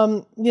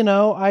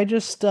 I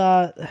just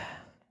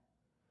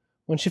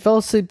when she fell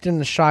asleep in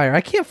the Shire,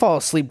 I can't fall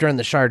asleep during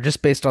the Shire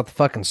just based off the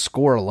fucking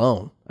score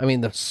alone. I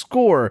mean, the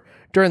score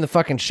during the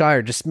fucking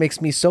Shire just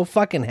makes me so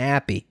fucking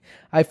happy.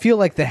 I feel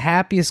like the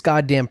happiest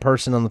goddamn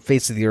person on the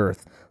face of the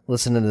earth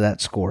listening to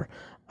that score.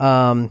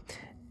 And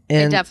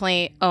I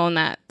definitely own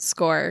that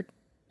score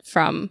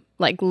from,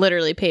 like,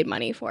 literally paid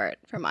money for it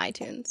from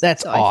iTunes.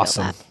 That's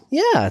awesome.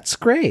 Yeah, it's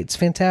great. It's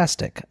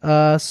fantastic.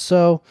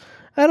 So,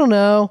 I don't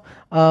know.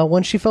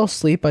 When she fell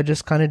asleep, I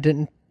just kind of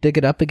didn't dig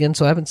it up again,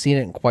 so I haven't seen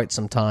it in quite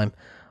some time.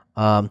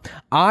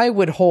 I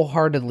would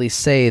wholeheartedly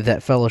say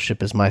that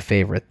Fellowship is my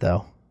favorite,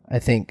 though. I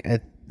think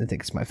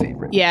it's my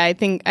favorite. Yeah, I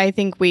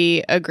think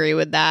we agree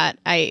with that.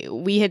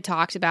 We had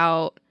talked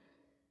about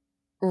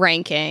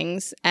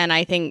rankings, and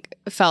I think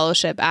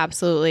Fellowship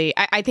absolutely.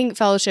 I think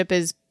Fellowship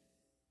is.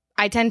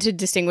 I tend to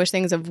distinguish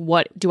things of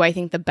what do I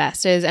think the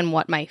best is and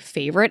what my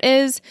favorite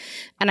is,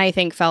 and I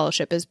think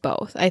Fellowship is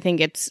both. I think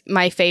it's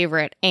my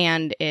favorite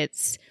and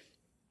it's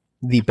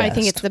the best. I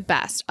think it's the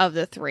best of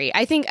the three.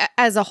 I think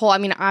as a whole, I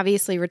mean,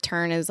 obviously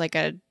Return is like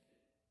a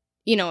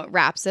it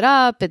wraps it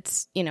up.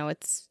 It's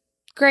it's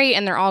great,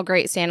 and they're all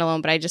great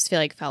standalone. But I just feel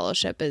like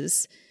Fellowship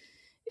is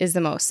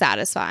the most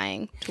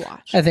satisfying to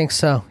watch. I think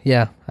so.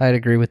 Yeah, I'd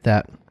agree with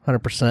that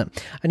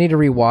 100%. I need to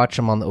rewatch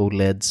them on the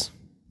OLEDs.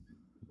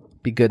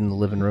 Be good in the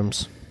living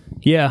rooms.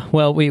 Yeah,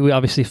 well, we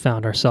obviously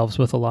found ourselves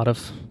with a lot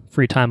of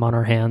free time on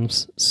our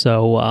hands,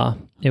 so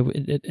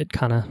it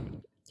kind of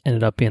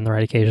ended up being the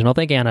right occasion. I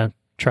think Anna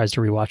tries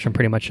to rewatch them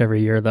pretty much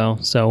every year, though,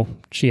 so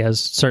she has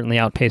certainly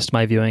outpaced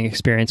my viewing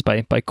experience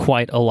by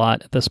quite a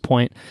lot at this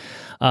point.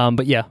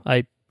 But yeah,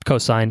 I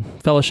co-sign.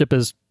 Fellowship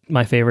is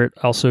my favorite.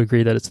 I also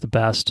agree that it's the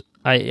best.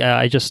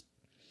 I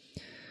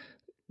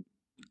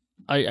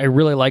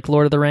really like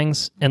Lord of the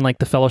Rings, and like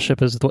the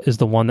Fellowship is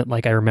the one that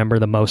like I remember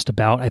the most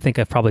about. I think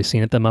I've probably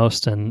seen it the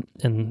most,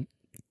 and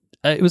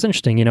it was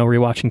interesting,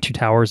 rewatching Two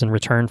Towers and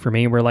Return for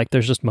me, where like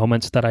there's just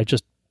moments that I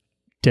just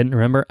didn't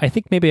remember. I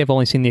think maybe I've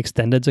only seen the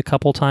extendeds a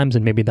couple times,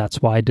 and maybe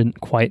that's why I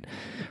didn't quite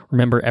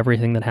remember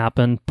everything that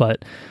happened.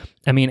 But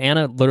I mean,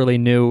 Anna literally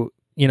knew,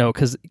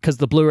 because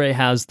the Blu-ray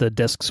has the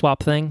disc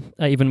swap thing,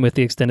 even with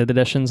the extended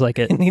editions, like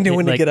it. And he knew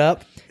when to get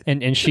up,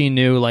 and she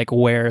knew like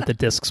where the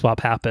disc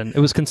swap happened. It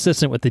was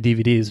consistent with the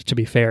DVDs, to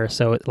be fair.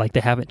 So like they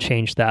haven't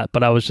changed that.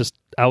 But I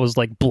was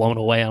like blown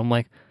away. I'm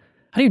like,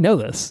 how do you know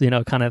this?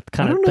 Kind of.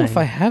 I don't know if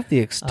I have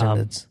the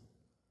extendeds.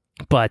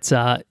 But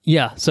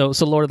yeah, so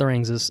Lord of the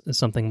Rings is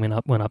something we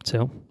went up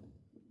to.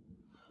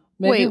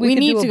 Maybe we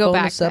need to go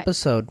back bonus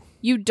episode.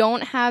 You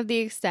don't have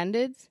the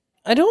extendeds?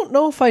 I don't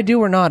know if I do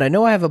or not. I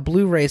know I have a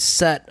Blu-ray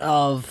set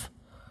of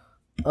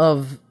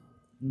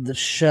the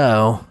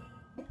show,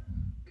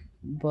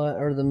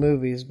 or the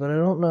movies, but I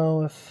don't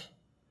know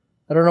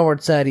where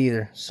it's at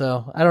either.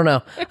 So I don't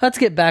know. Let's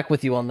get back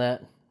with you on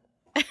that.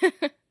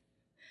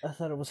 I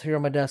thought it was here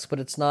on my desk, but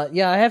it's not.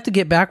 Yeah, I have to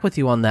get back with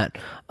you on that.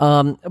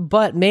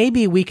 But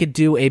maybe we could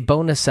do a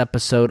bonus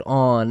episode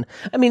on...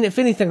 I mean, if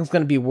anything's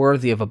going to be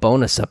worthy of a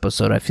bonus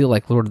episode, I feel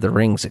like Lord of the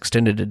Rings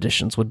extended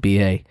editions would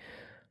be a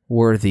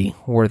worthy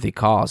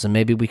cause. And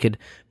maybe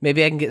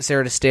I can get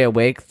Sarah to stay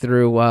awake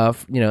through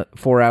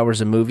 4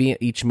 hours of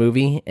each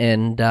movie,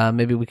 and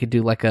maybe we could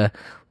do like a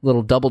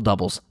little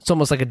doubles. It's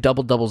almost like a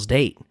doubles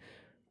date,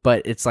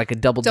 but it's like a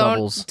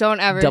doubles.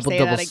 Don't ever say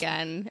that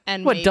again.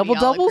 And what, maybe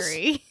doubles? I'll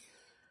agree.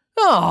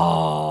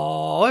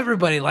 Oh,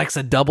 everybody likes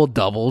a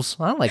doubles.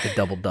 I like a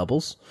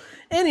doubles.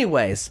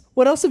 Anyways,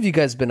 what else have you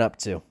guys been up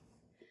to?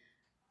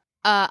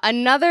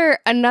 Another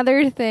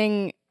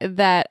thing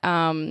that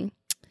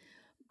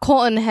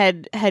Colton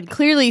had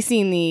clearly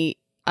seen the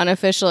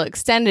unofficial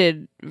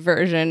extended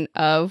version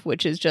of,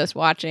 which is just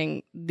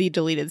watching the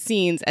deleted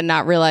scenes and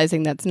not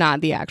realizing that's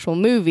not the actual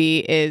movie,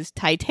 is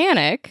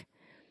Titanic.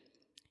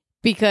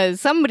 Because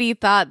somebody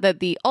thought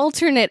that the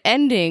alternate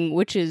ending,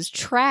 which is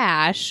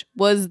trash,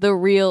 was the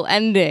real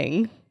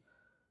ending.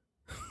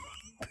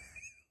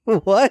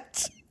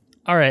 What?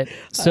 All right.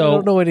 So I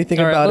don't know anything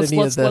about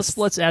any of this.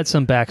 Let's add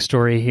some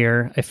backstory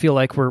here. I feel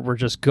like we're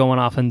just going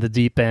off in the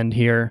deep end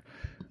here.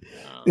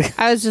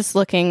 I was just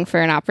looking for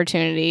an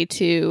opportunity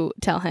to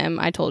tell him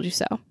I told you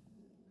so.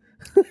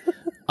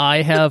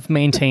 I have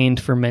maintained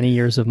for many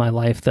years of my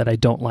life that I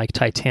don't like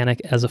Titanic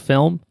as a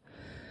film.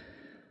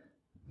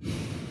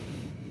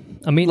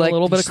 I'm eating a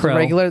little bit of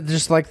crow.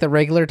 Just like the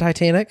regular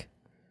Titanic?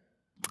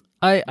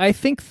 I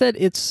think that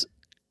it's...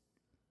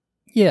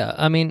 Yeah,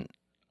 I mean...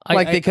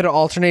 they could have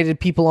alternated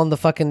people on the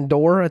fucking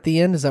door at the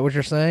end? Is that what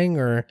you're saying?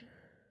 Or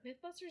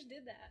Mythbusters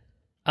did that.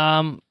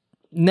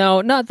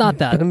 No, not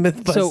that.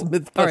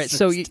 Mythbusters. All right,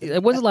 so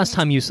when's the last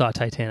time you saw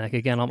Titanic?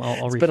 Again, I'll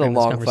reframe been a this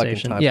long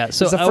conversation. fucking time. Yeah,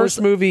 so it was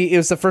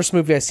the first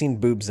movie I seen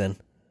boobs in.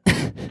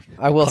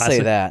 I will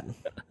say that.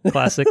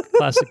 Classic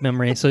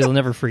memory. So you'll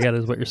never forget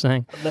is what you're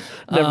saying.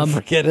 Never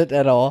forget it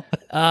at all.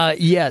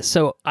 Yeah.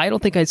 So I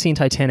don't think I'd seen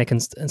Titanic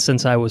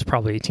since I was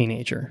probably a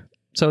teenager.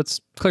 So it's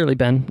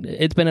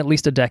been at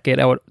least a decade.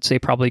 I would say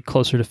probably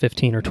closer to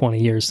 15 or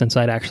 20 years since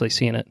I'd actually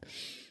seen it.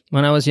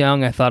 When I was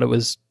young, I thought it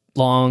was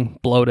long,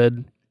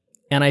 bloated,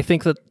 and I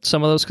think that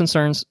some of those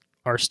concerns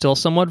are still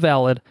somewhat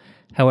valid.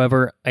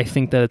 However, I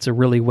think that it's a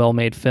really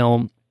well-made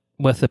film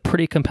with a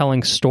pretty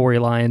compelling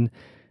storyline,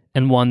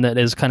 and one that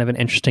is kind of an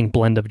interesting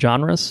blend of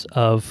genres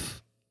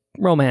of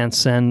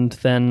romance and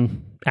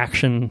then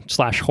action /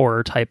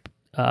 horror type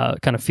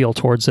kind of feel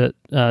towards it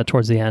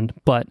towards the end.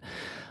 But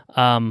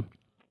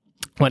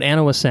what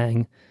Anna was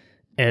saying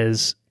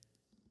is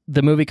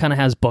the movie kind of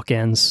has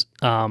bookends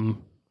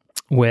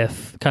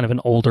with kind of an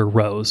older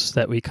Rose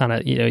that we kind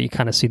of, you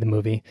kind of see the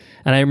movie.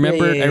 And I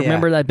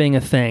remember that being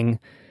a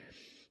thing.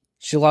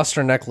 She lost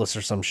her necklace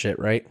or some shit,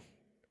 right?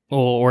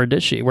 Or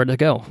did she? Where'd it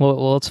go?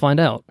 Well, let's find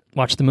out.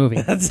 Watch the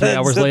movie. 3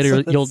 hours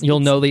later, you'll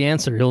know the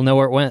answer. You'll know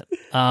where it went.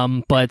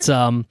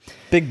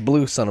 Big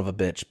blue son of a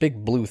bitch.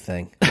 Big blue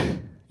thing.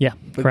 Yeah,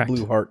 big correct.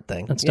 Blue heart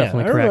thing. That's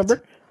definitely correct. I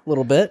remember a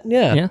little bit.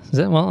 Yeah. Yeah. Is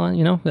it? Well,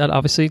 that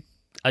obviously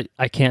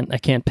I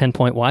can't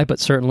pinpoint why, but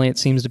certainly it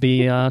seems to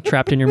be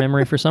trapped in your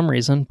memory for some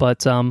reason.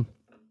 But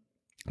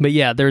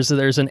yeah, there's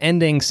an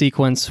ending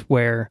sequence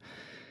where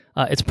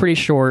it's pretty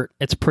short.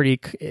 It's pretty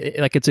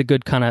it's a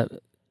good kind of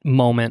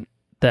moment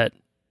that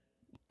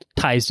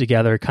ties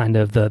together kind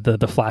of the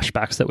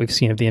flashbacks that we've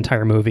seen of the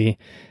entire movie.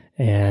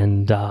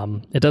 And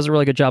it does a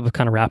really good job of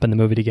kind of wrapping the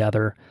movie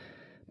together.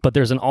 But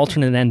there's an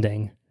alternate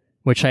ending,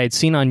 which I had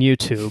seen on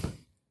YouTube,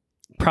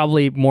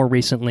 probably more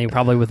recently,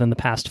 probably within the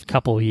past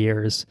couple of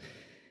years.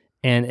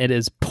 And it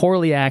is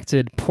poorly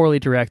acted, poorly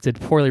directed,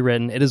 poorly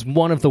written. It is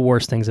one of the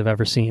worst things I've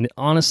ever seen. It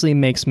honestly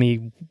makes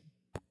me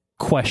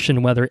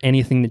question whether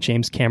anything that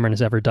James Cameron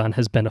has ever done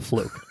has been a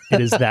fluke.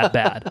 It is that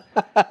bad.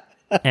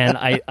 And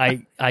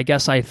I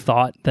guess I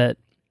thought that,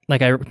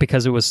 like,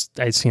 because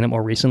I'd seen it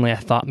more recently, I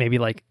thought maybe,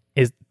 like,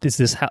 is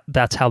this how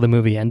that's how the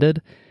movie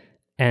ended?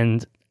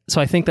 And so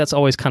I think that's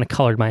always kind of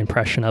colored my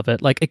impression of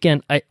it. Like,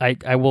 again,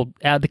 I will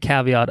add the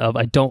caveat of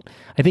I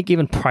think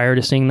even prior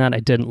to seeing that, I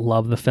didn't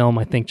love the film.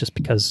 I think just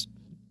because,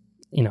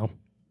 you know,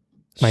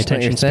 my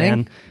attention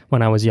span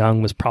when I was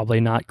young was probably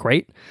not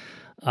great.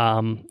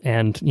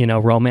 And, you know,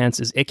 romance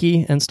is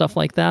icky and stuff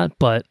like that.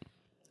 But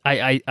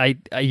I'm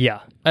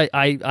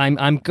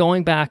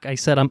going back. I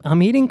said,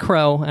 I'm eating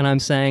crow, and I'm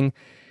saying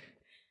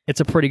it's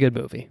a pretty good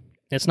movie.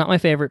 It's not my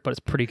favorite, but it's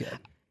pretty good.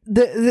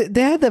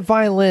 They had the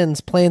violins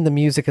playing the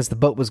music as the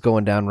boat was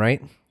going down,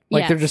 right?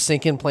 Like, yes. They're just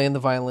sinking, playing the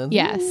violins.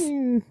 Yes.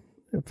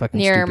 Fucking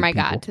Nearer stupid my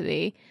people. God to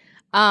thee.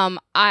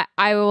 I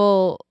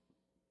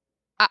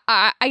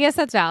guess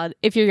that's valid.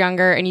 If you're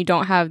younger and you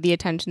don't have the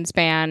attention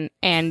span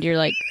and you're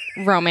like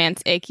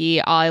romance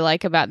icky, all I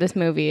like about this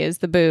movie is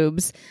the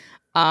boobs.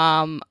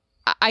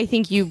 I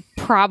think you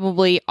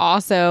probably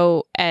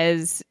also,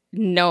 as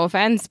no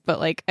offense, but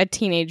like a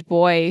teenage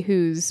boy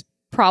who's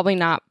probably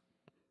not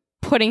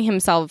putting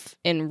himself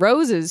in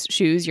Rose's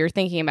shoes, you're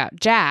thinking about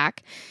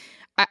Jack.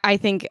 I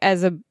think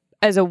as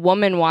a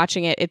woman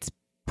watching it, it's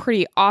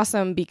pretty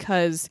awesome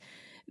because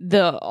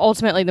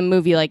ultimately the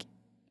movie like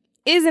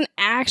isn't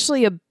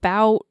actually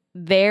about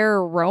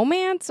their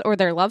romance or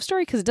their love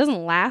story, because it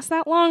doesn't last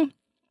that long.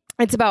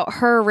 It's about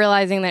her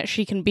realizing that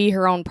she can be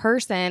her own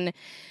person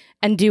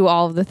and do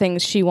all of the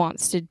things she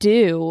wants to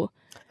do.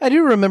 I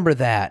do remember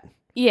that.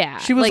 Yeah.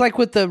 She was like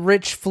with the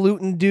rich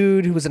fluting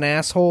dude who was an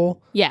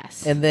asshole.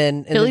 Yes. And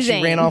then she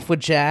Zane. ran off with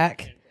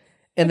Jack.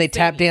 And they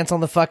tap dance on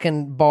the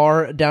fucking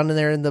bar down in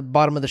there in the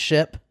bottom of the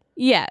ship.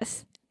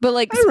 Yes. But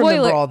like, I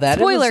remember all that.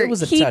 Spoiler, it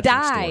was a he touching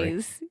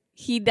dies. story.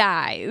 He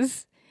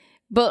dies.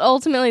 But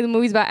ultimately, the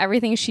movie's about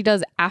everything she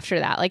does after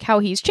that. Like how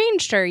he's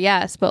changed her,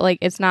 yes. But like,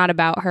 it's not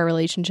about her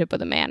relationship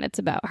with a man. It's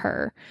about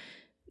her,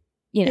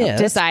 you know,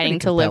 deciding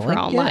to live her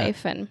own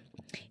life. And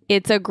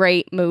it's a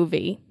great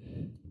movie.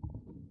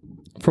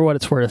 For what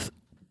it's worth,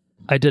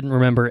 I didn't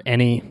remember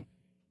any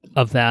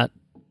of that,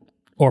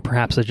 or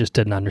perhaps I just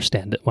didn't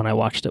understand it when I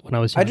watched it when I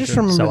was younger. I just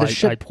remember the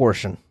ship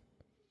portion.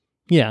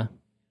 Yeah.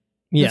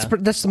 Yeah.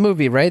 That's the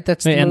movie, right?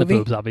 That's the and movie? the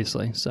boobs,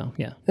 obviously. So,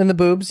 yeah. And the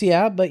boobs,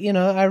 yeah. But, you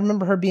know, I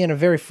remember her being a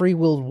very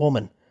free-willed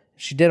woman.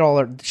 She did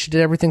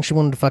everything she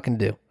wanted to fucking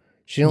do.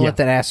 She didn't let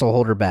that asshole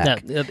hold her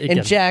back.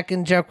 And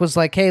Jack was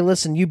like, hey,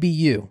 listen, you be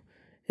you.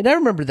 And I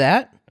remember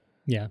that.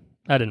 Yeah.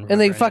 I didn't remember.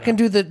 And they fucking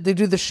do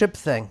the ship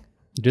thing.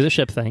 Do the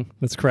ship thing.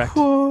 That's correct.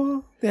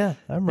 Yeah,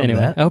 I remember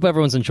that. I hope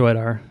everyone's enjoyed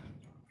our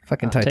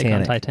fucking take on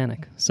Titanic.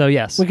 Titanic. So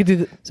yes, we could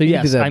do. So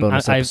yes, do that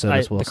bonus episode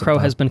as well. The crow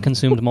has been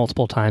consumed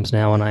multiple times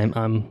now, and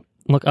I'm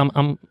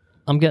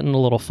getting a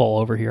little full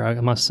over here, I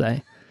must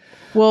say.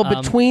 Well,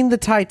 between the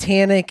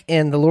Titanic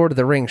and the Lord of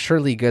the Rings,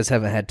 surely you guys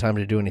haven't had time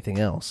to do anything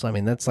else. I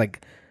mean, that's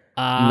like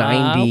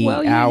 90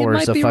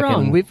 hours of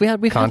fucking We've had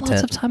content.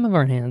 lots of time on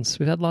our hands.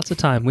 We've had lots of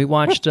time. We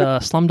watched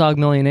Slumdog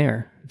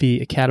Millionaire,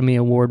 the Academy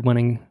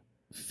Award-winning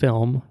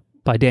film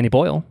by Danny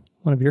Boyle,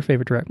 one of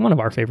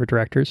our favorite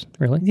directors,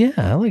 really. Yeah,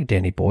 I like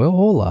Danny Boyle a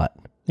whole lot.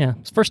 Yeah,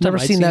 it's the first time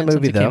Never I'd seen that it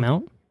movie since it though. came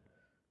out.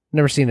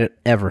 Never seen it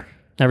ever.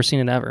 Never seen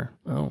it ever.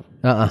 Oh,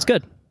 it's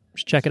good.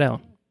 Just check it out.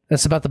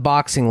 That's about the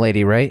boxing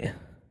lady, right?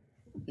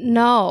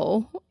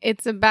 No,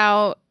 it's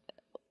about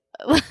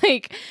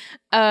like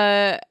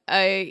it's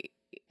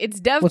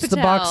Dev What's Patel.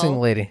 the boxing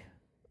lady?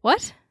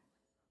 What?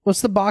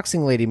 What's the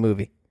boxing lady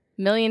movie?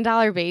 $1 Million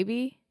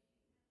Baby?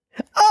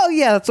 Oh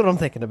yeah, that's what I'm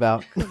thinking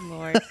about. Good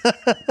Lord.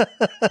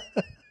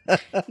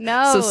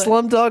 No. So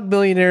Slumdog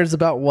Millionaire is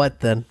about what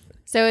then?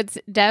 So it's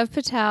Dev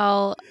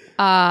Patel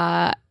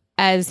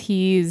as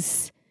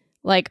he's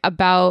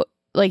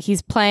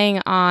he's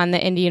playing on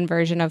the Indian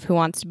version of Who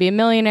Wants to Be a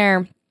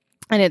Millionaire.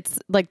 And it's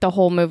like the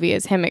whole movie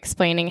is him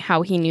explaining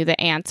how he knew the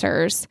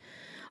answers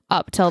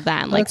up till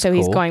then.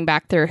 He's going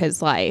back through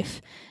his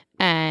life.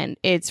 And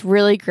it's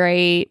really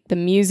great. The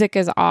music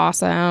is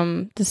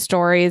awesome. The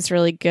story is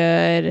really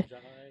good.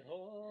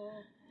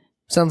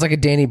 Sounds like a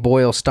Danny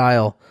Boyle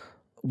style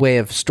way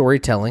of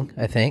storytelling,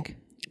 I think.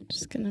 I'm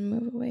just going to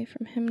move away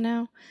from him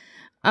now.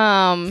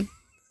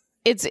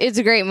 It's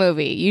a great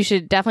movie. You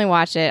should definitely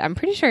watch it. I'm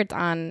pretty sure it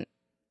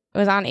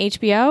was on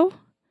HBO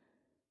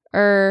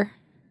or...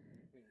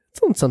 It's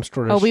on some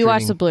sort of we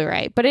watched the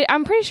Blu-ray, but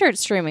I'm pretty sure it's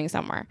streaming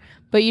somewhere.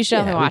 But you should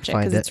definitely watch it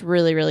because it's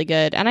really, really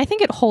good. And I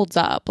think it holds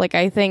up.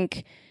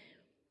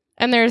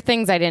 And there are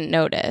things I didn't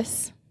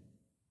notice.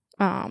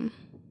 And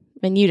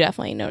you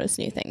definitely noticed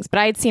new things. But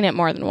I had seen it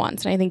more than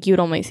once, and I think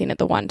you'd only seen it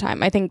the one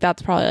time. I think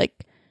that's probably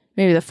like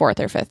maybe the fourth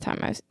or fifth time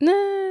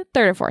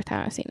third or fourth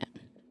time I've seen it.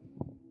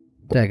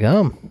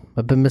 Daggum.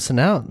 I've been missing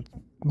out.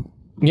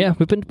 Yeah,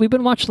 we've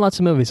been watching lots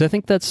of movies. I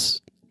think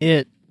that's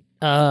it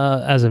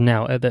as of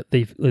now. At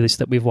least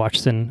that we've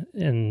watched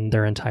in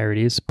their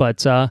entireties.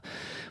 But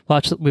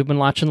we've been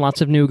watching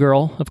lots of New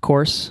Girl, of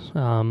course.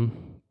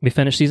 We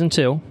finished season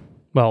 2.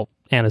 Well,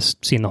 Anna's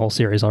seen the whole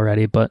series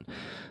already, but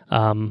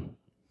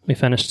we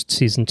finished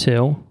season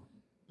 2,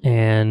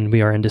 and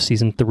we are into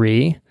season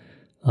 3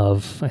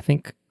 of, I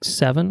think,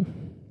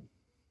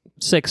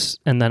 6,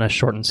 and then a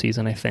shortened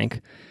season, I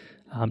think.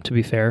 To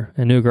be fair,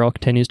 and New Girl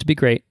continues to be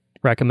great.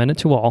 Recommend it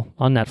to all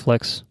on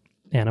Netflix.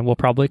 Anna will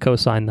probably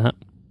co-sign that.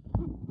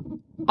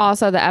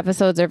 Also, the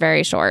episodes are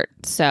very short,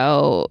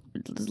 so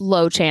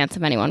low chance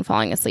of anyone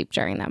falling asleep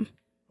during them.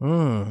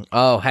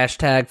 Oh,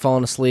 hashtag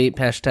falling asleep,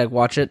 hashtag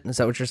watch it. Is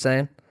that what you're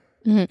saying?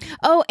 Mm-hmm.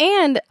 Oh,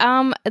 and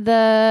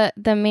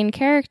the main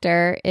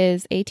character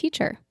is a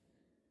teacher.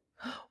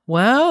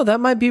 Wow, that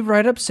might be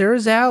right up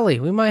Sarah's alley.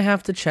 We might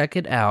have to check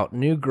it out.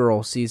 New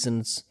Girl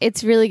seasons.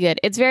 It's really good.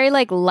 It's very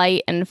like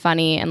light and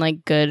funny and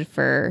like good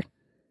for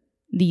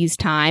these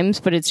times,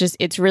 but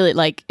it's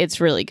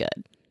really good.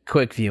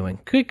 Quick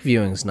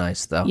viewing's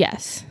nice though.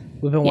 Yes,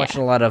 we've been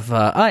watching a lot of.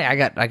 I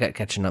got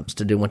catching ups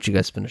to do once you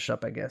guys finish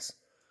up. I guess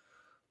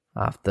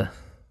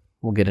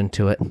we'll get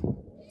into it.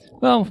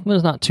 Well,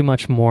 there's not too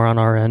much more on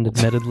our end,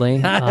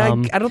 admittedly.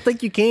 I don't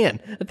think you can.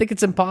 I think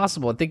it's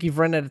impossible. I think you've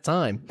run out of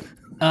time.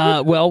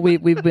 Well,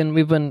 we've been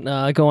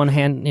going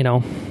hand.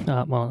 Well,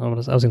 I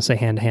was going to say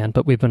hand to hand,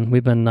 but we've been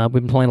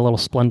playing a little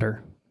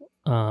Splendor.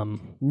 Nice.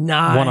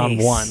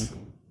 1-on-1.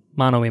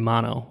 Mano a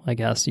mano, I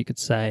guess you could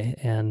say,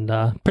 and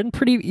been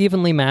pretty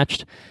evenly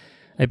matched.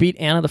 I beat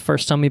Anna the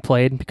first time we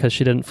played because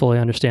she didn't fully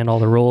understand all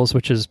the rules,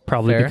 which is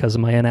probably Fair. because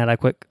of my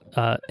inadequate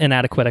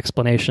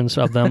explanations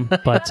of them.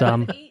 But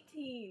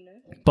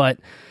but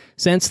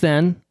since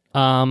then,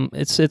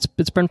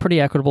 it's been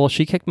pretty equitable.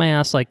 She kicked my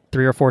ass like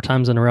 3 or 4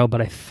 times in a row,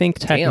 but I think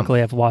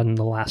technically I've won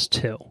the last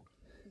 2.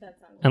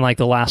 And like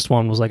the last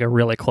one was like a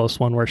really close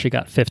one where she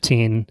got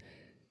 15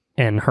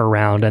 in her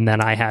round, and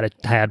then I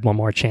had one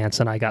more chance,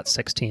 and I got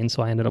 16,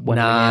 so I ended up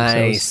winning the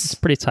game. So it's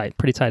pretty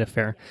tight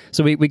affair.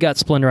 So we got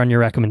Splendor on your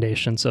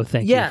recommendation, so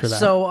thank you for that.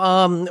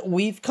 So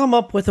we've come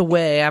up with a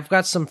way. I've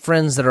got some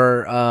friends that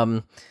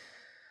are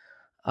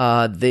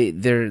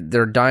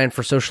they're dying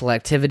for social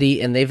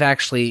activity, and they've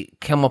actually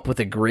come up with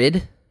a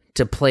grid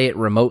to play it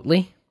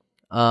remotely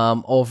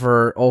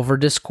over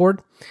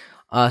Discord.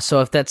 So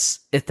if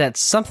that's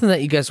something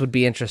that you guys would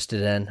be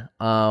interested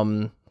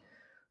in,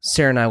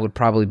 Sarah and I would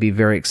probably be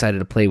very excited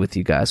to play with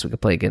you guys. We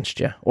could play against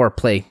you, or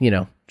play,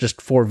 just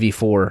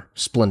 4v4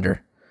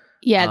 Splendor.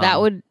 Yeah,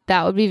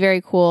 that would be very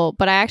cool.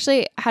 But I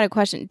actually had a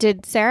question.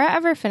 Did Sarah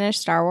ever finish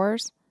Star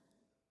Wars?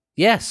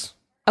 Yes.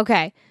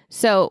 Okay,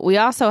 so we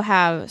also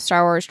have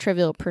Star Wars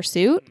Trivial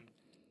Pursuit.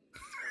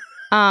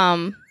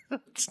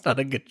 It's not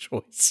a good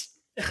choice.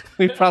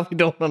 We probably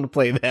don't want to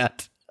play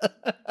that.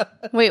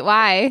 Wait,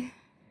 why?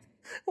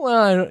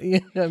 Well,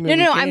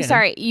 No, I'm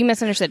sorry. You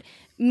misunderstood.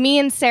 Me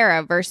and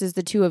Sarah versus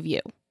the 2 of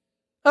you.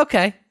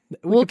 Okay.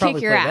 We'll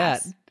kick your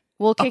ass. That.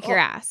 We'll kick your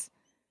ass.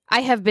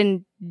 I have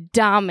been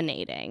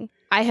dominating.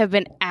 I have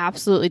been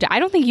absolutely... I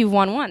don't think you've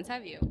won once,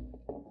 have you?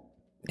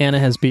 Anna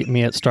has beaten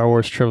me at Star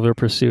Wars Trivial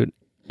Pursuit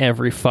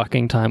every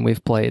fucking time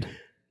we've played.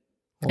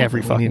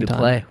 Every fucking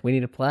time. We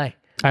need to play.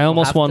 I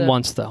almost won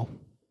once, though.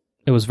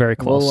 It was very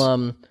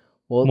close.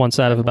 Once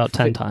out of about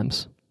 10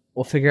 times.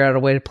 We'll figure out a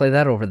way to play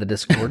that over the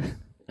Discord.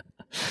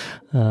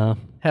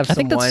 Have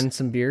some wine and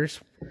some beers.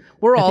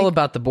 We're all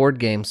about the board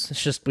games.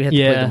 It's just we have to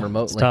play them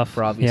remotely. It's tough.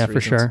 For obvious reasons.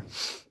 For sure.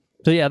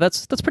 So yeah,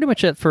 that's pretty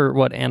much it for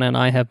what Anna and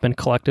I have been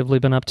collectively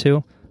been up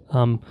to.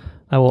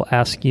 I will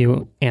ask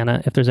you,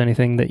 Anna, if there's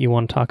anything that you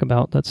want to talk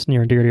about that's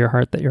near and dear to your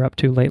heart that you're up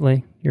to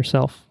lately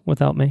yourself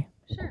without me.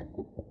 Sure.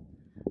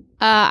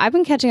 I've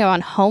been catching up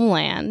on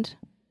Homeland,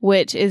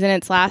 which is in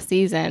its last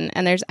season,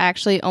 and there's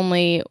actually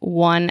only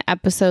 1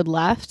 episode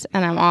left,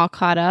 and I'm all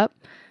caught up.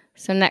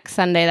 So next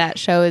Sunday, that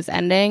show is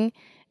ending.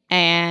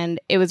 And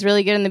it was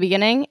really good in the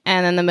beginning,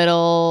 and then the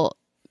middle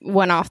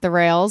went off the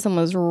rails and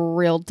was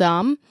real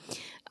dumb.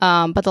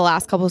 But the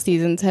last couple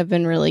seasons have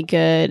been really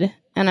good,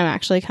 and I'm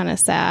actually kind of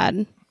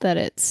sad that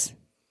it's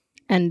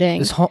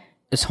ending.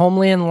 Is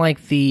Homeland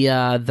like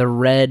the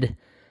Red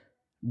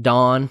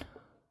Dawn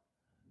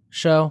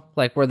show,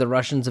 like where the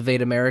Russians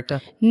invade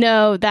America?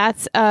 No,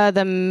 that's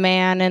the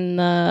Man in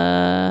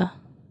the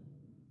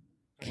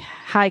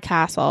High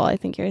Castle, I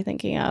think you're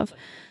thinking of.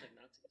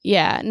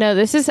 Yeah,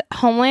 no,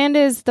 Homeland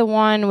is the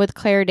one with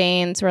Claire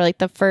Danes where like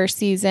the first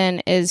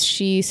season is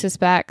she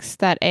suspects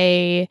that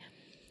a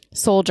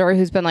soldier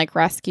who's been like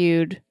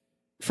rescued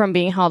from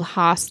being held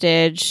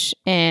hostage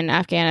in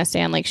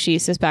Afghanistan, like she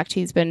suspects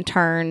he's been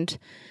turned.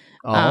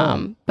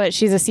 But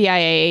she's a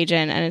CIA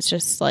agent, and it's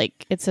just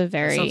like that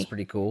sounds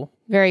pretty cool.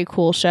 Very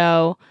cool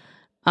show.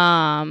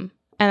 And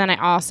then I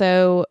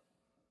also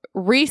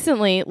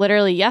recently,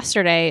 literally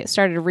yesterday,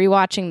 started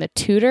rewatching The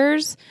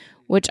Tudors,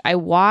 which I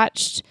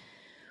watched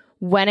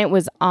when it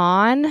was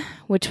on,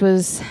 which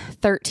was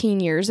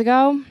 13 years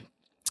ago,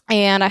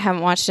 and I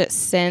haven't watched it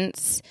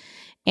since.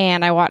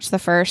 and I watched the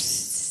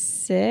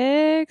first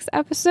 6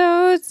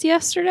 episodes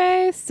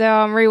yesterday, so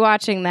I'm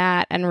rewatching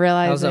that and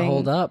realizing How's it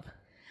hold up?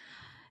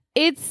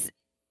 It's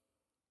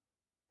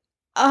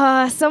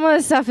some of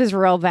the stuff is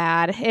real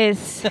bad.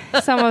 It's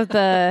some of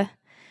the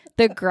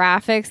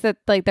graphics that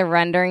like the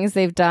renderings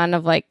they've done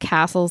of like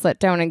castles that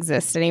don't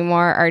exist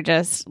anymore are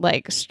just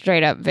like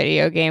straight up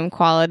video game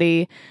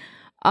quality.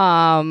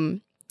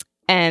 And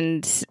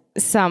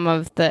some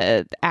of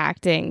the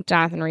acting,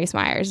 Jonathan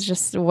Rhys-Meyers, is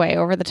just way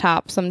over the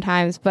top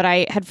sometimes. But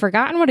I had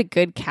forgotten what a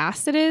good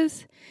cast it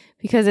is,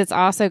 because it's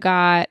also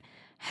got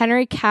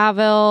Henry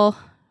Cavill,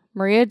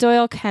 Maria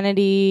Doyle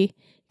Kennedy,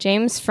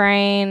 James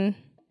Frain,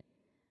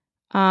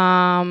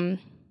 Gabrielle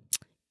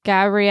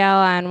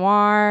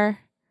Anwar.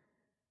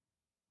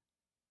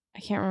 I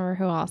can't remember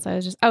who else.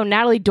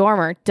 Natalie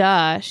Dormer.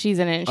 Duh, she's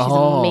in it. She's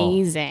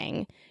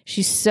amazing.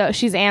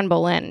 She's Anne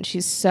Boleyn.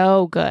 She's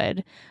so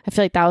good. I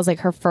feel like that was like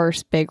her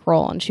first big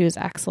role, and she was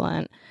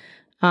excellent.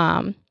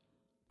 But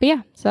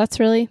yeah, so that's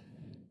really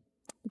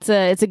it's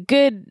a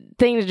good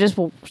thing to just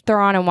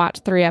throw on and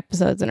watch 3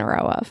 episodes in a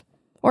row of,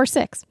 or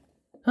 6.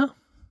 Oh,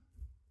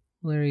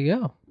 well, there you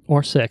go.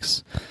 Or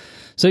 6.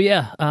 So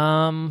yeah,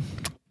 on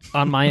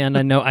my end,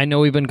 I know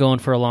we've been going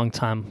for a long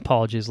time.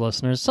 Apologies,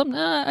 listeners.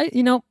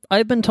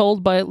 I've been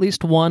told by at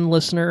least one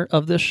listener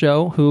of this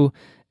show who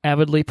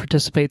avidly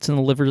participates in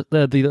the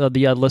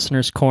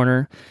listener's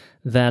corner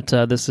that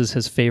this is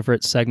his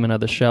favorite segment of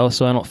the show.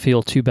 So I don't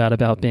feel too bad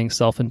about being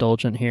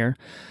self-indulgent here.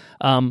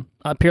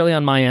 Purely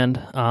on my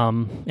end,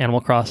 Animal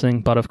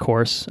Crossing, but of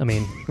course, I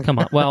mean, come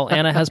on. Well,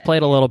 Anna has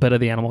played a little bit of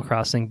the Animal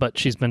Crossing, but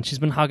she's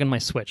been hogging my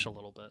Switch a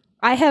little bit.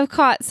 I have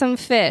caught some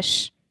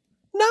fish.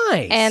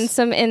 Nice. And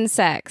some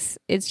insects.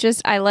 It's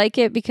just, I like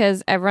it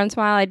because every once in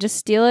a while I just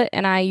steal it,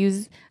 and I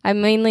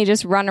mainly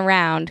just run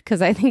around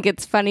because I think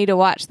it's funny to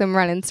watch them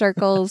run in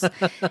circles.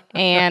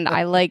 And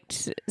I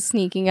liked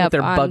sneaking up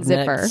on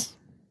Zipper. Necks.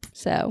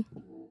 So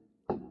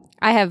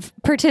I have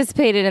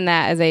participated in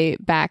that as a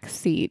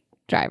backseat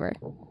driver.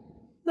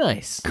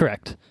 Nice.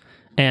 Correct.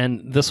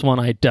 And this one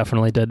I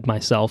definitely did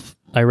myself.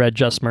 I read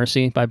Just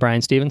Mercy by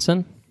Bryan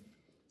Stevenson.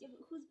 Yeah,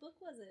 but whose book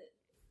was it?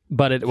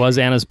 But it was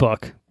Anna's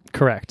book.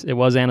 Correct. It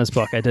was Anna's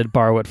book. I did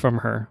borrow it from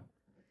her.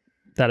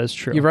 That is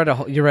true. You read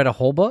a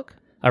whole book?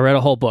 I read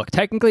a whole book.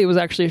 Technically, it was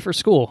actually for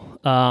school.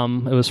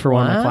 It was for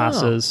one of my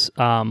classes.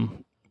 It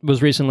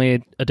was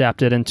recently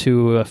adapted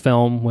into a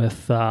film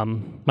with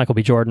Michael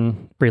B.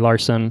 Jordan, Brie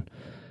Larson,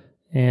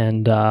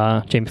 and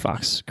Jamie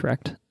Foxx.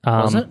 Correct.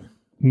 Was it?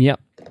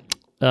 Yep.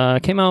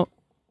 Came out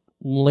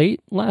late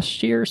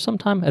last year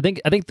sometime.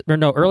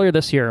 Earlier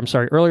this year. I'm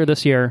sorry, earlier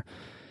this year,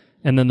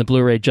 and then the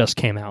Blu-ray just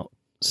came out,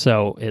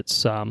 so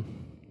it's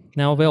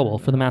now available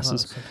for the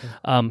masses.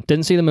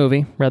 Didn't see the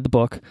movie, read the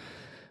book.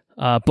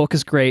 Book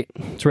is great.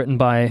 It's written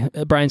by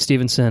Bryan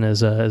Stevenson,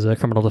 is a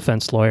criminal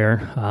defense lawyer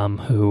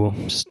who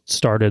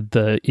started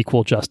the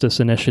Equal Justice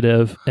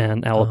Initiative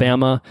in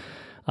Alabama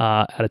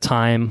at a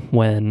time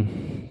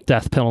when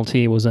death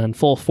penalty was in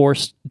full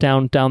force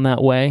down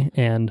that way,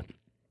 and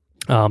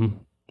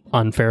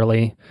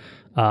unfairly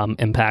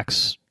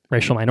impacts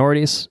racial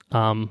minorities,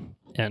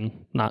 and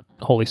not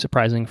wholly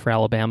surprising for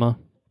Alabama,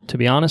 to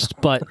be honest.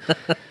 But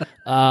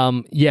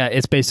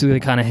it's basically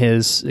kind of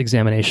his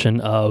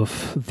examination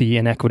of the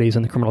inequities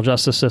in the criminal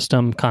justice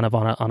system, kind of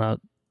on a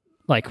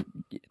like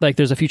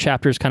there's a few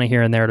chapters kind of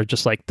here and there to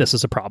just like, this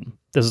is a problem,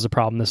 this is a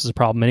problem, this is a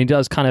problem. And he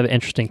does kind of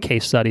interesting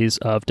case studies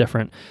of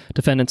different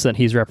defendants that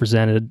he's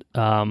represented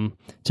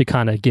to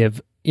kind of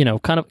give,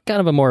 kind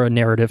of a more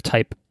narrative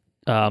type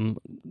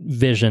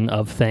vision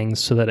of things,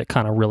 so that it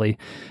kind of really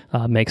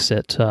makes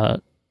it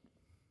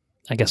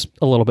I guess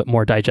a little bit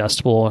more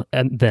digestible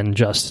than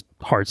just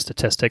hard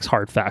statistics,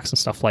 hard facts and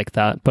stuff like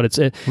that. But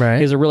it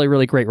is a really,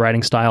 really great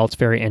writing style. It's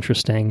very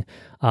interesting.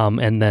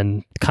 And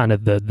then kind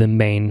of the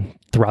main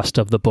thrust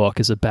of the book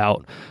is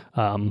about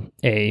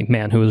a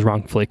man who was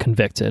wrongfully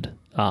convicted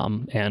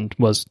and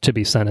was to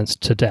be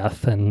sentenced to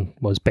death, and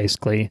was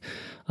basically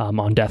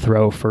on death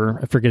row for,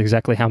 I forget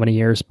exactly how many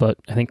years, but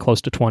I think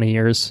close to 20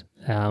 years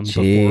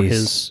before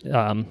his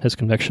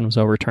conviction was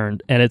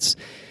overturned. And it's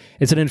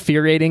an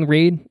infuriating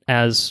read,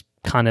 as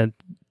kind of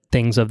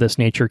things of this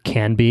nature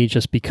can be,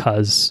 just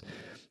because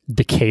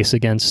the case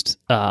against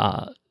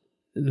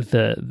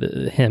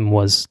him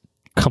was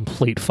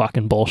complete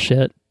fucking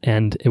bullshit,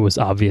 and it was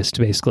obvious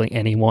to basically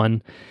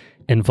anyone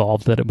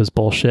involved that it was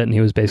bullshit, and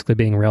he was basically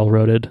being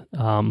railroaded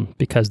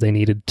because they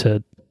needed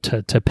to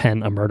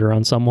pen a murder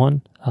on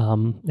someone.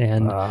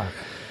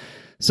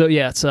 So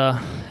yeah, it's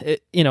a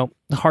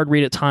hard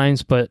read at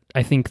times, but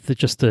I think that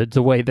just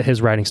the way that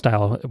his writing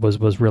style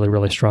was really,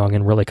 really strong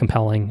and really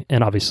compelling.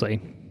 And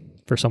obviously,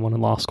 for someone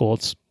in law school,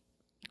 it's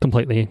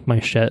completely my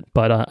shit.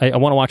 But I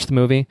want to watch the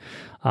movie.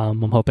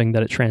 I'm hoping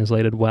that it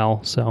translated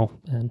well. So,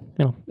 and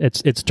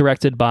it's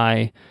directed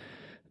by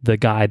the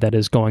guy that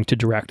is going to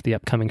direct the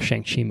upcoming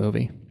Shang-Chi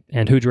movie,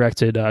 and who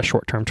directed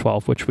Short Term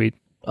 12, which we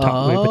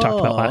talked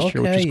about last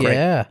year, which is great.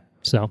 Yeah.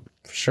 So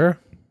for sure.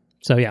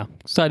 So yeah,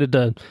 excited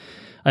to.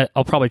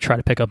 I'll probably try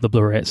to pick up the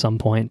Blu-ray at some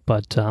point,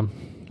 but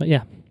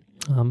yeah.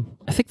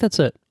 I think that's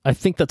it. I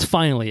think that's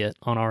finally it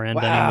on our end.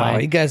 Wow,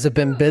 anyway. you guys have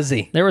been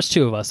busy. There was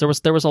two of us.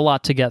 There was a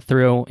lot to get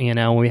through. You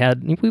know,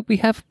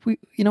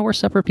 we're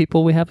separate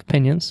people. We have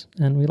opinions,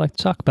 and we like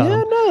to talk about them.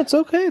 Yeah, no, it's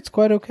okay. It's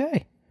quite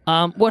okay.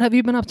 What have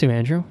you been up to,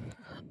 Andrew?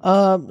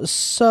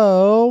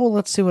 So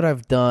let's see what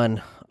I've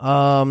done.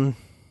 I've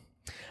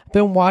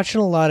been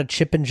watching a lot of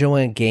Chip and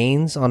Joanna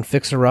Gaines on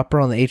Fixer Upper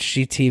on the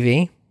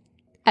HGTV.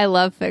 I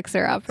love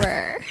Fixer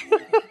Upper.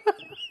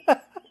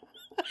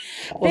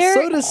 Well,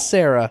 so does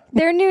Sarah.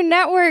 Their new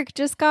network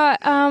just got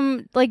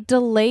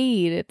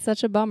delayed. It's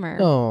such a bummer.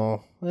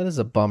 Oh, that is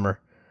a bummer.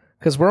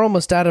 Because we're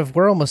almost out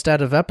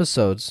of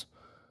episodes.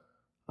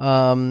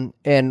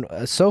 And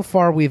so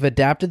far we've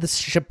adapted the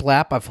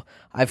shiplap.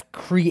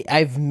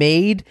 I've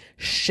made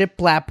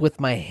shiplap with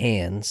my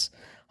hands,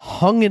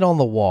 hung it on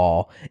the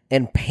wall,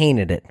 and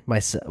painted it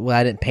myself. Well,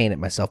 I didn't paint it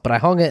myself, but I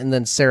hung it and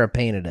then Sarah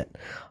painted it.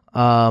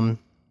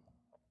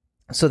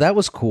 So that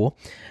was cool.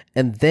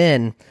 And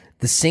then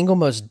the single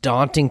most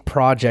daunting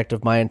project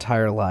of my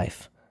entire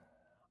life,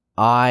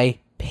 I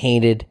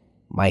painted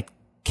my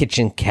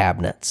kitchen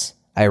cabinets.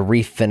 I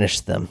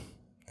refinished them.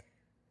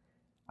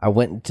 I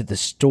went to the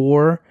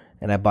store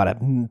and I bought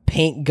a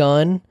paint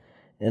gun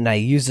and I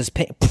used this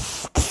paint.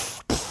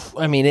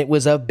 I mean, it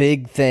was a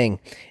big thing.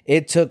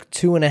 It took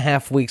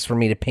 2.5 weeks for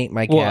me to paint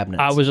my cabinets.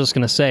 I was just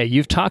going to say,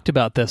 you've talked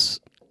about this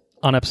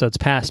on episodes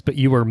past, but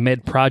you were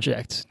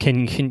mid-project.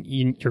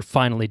 You're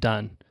finally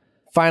done.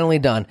 Finally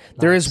done. Nice.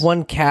 There is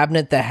one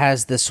cabinet that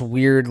has this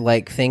weird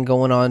thing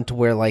going on to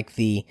where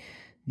the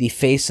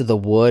face of the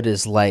wood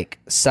is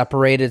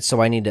separated,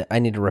 so I need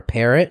to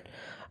repair it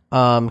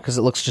because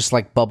it looks just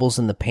like bubbles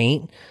in the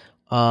paint.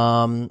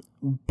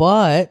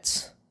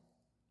 But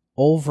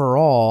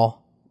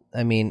overall,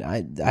 I mean,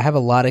 I have a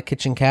lot of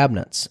kitchen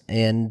cabinets,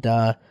 and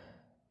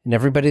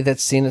everybody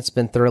that's seen it's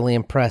been thoroughly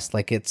impressed.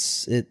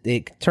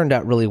 It turned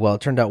out really well.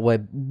 It turned out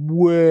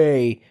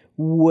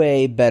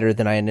way better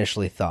than I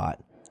initially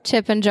thought.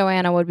 Chip and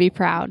Joanna would be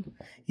proud.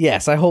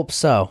 Yes, I hope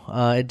so.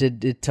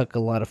 It took a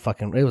lot of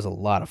fucking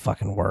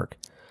work.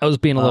 I was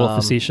being a little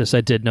facetious. I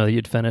did know that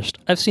you'd finished.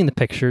 I've seen the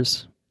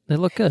pictures. They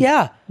look good.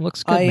 Yeah,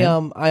 looks good.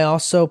 Man. I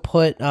also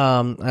put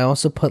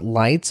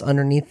lights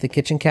underneath the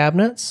kitchen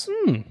cabinets.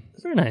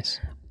 Very nice.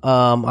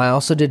 I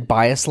also did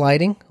bias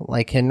lighting,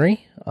 like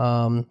Henry,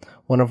 one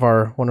of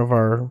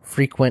our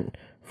frequent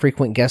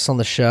guests on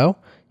the show.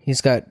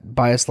 He's got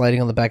bias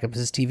lighting on the back of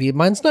his TV.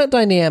 Mine's not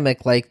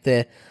dynamic like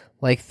the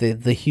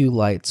hue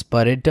lights,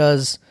 but it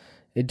does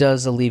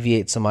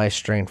alleviate some eye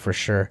strain for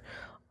sure.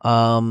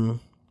 Let's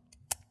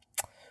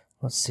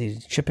see,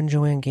 Chip and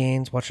Joanna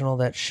Gaines, watching all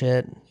that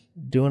shit,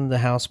 doing the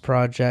house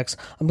projects.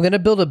 I'm gonna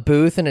build a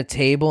booth and a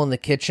table in the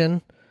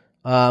kitchen.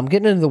 I'm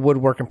getting into the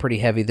woodworking pretty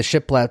heavy. The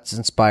shiplap's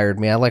inspired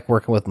me. I like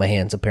working with my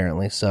hands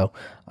apparently, so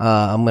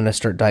I'm gonna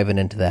start diving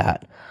into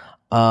that.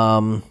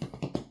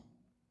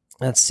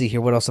 Let's see here.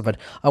 What else have I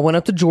done? I went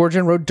up to Georgia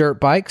and rode dirt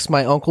bikes.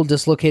 My uncle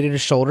dislocated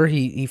his shoulder.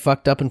 He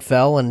fucked up and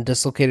fell and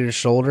dislocated his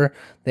shoulder.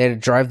 They had to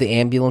drive the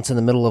ambulance in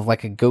the middle of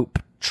a goat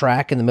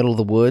track in the middle of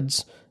the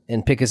woods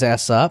and pick his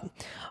ass up.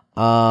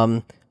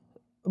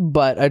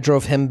 But I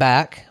drove him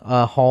back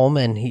home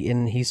and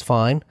he's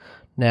fine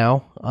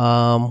now.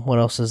 What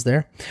else is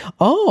there?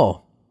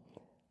 Oh,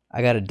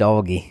 I got a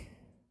doggy.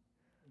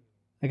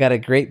 I got a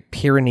Great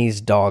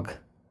Pyrenees dog.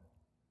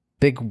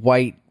 Big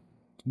white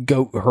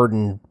goat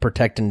herding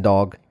protecting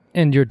dog.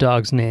 And your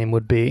dog's name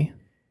would be?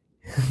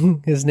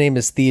 His name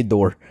is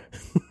Theodore.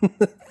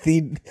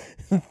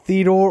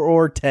 Theodore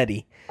or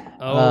Teddy.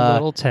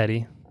 Little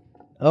Teddy.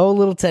 Oh,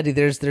 little Teddy.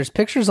 There's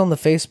pictures on the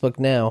Facebook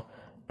now,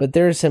 but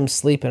there's him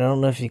sleeping. I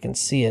don't know if you can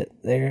see it.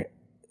 There,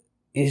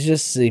 he's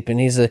just sleeping.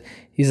 He's a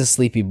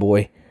sleepy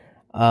boy.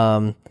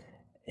 But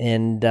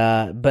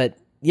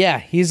yeah,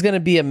 he's going to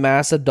be a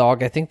massive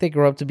dog. I think they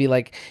grow up to be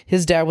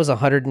his dad was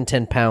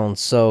 110 pounds,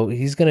 so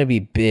he's going to be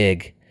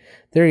big.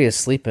 There he is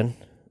sleeping.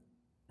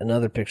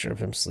 Another picture of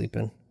him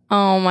sleeping.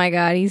 Oh my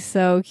God, he's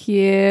so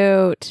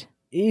cute.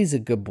 He's a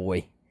good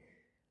boy.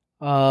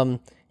 How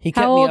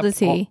old is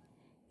he?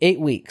 8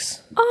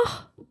 weeks.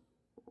 Oh.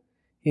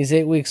 He's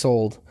 8 weeks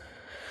old.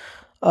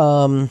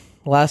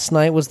 Last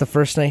night was the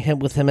first night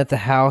with him at the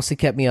house. He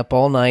kept me up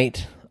all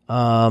night.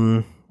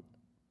 So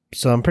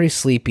I'm pretty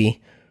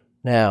sleepy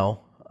now.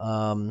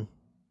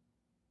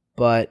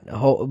 But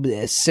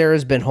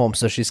Sarah's been home,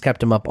 so she's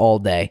kept him up all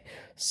day.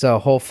 So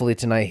hopefully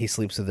tonight he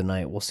sleeps through the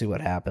night. We'll see what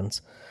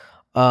happens.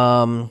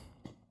 What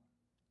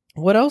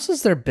else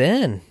has there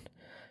been?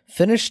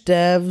 Finished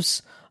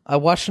devs. I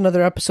watched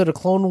another episode of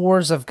Clone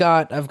Wars. I've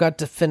got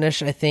to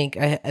finish. I think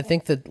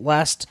the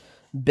last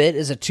bit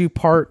is a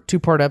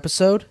two-part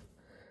episode.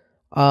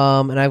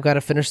 And I've got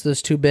to finish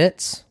those 2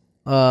 bits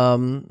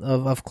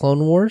of Clone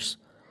Wars.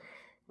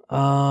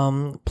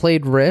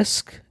 Played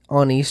Risk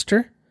on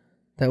Easter.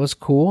 That was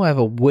cool. I have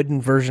a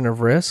wooden version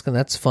of Risk, and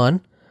that's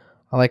fun.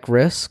 I like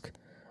Risk.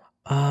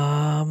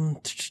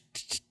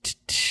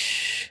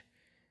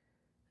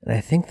 And I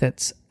think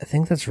that's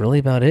really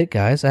about it,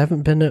 guys. I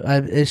haven't been.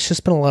 It's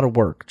just been a lot of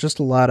work, just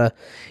a lot of,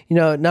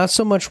 not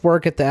so much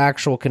work at the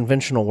actual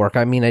conventional work.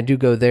 I mean, I do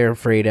go there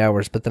for 8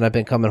 hours, but then I've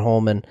been coming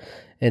home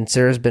and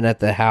Sarah's been at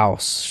the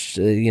house.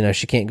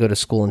 She can't go to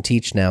school and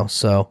teach now,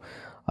 so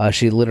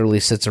she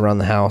literally sits around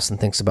the house and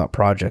thinks about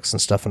projects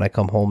and stuff. And I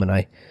come home and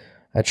I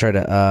try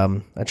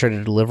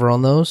to deliver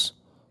on those.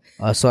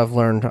 So I've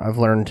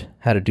learned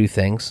how to do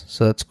things,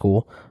 so that's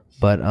cool.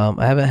 But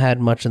I haven't had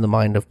much in the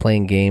mind of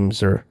playing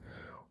games or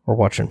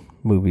watching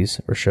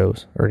movies or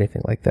shows or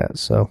anything like that.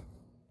 So,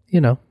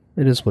 it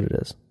is what it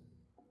is.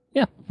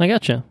 Yeah, I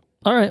gotcha.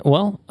 All right.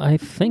 Well, I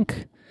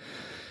think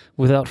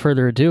without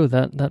further ado,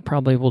 that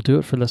probably will do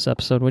it for this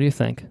episode. What do you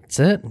think? That's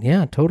it.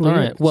 Yeah, totally. All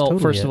right. Well,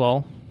 totally first of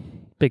all,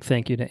 big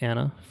thank you to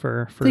Anna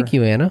for thank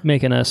you, Anna,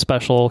 making a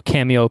special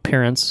cameo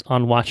appearance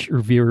on Watch,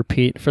 Review,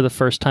 Repeat for the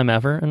first time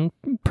ever, and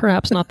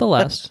perhaps not the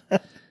last.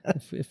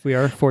 If we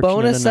are fortunate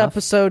bonus enough.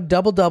 Episode,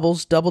 double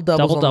doubles. Double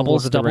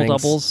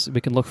doubles.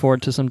 We can look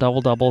forward to some double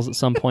doubles at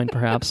some point,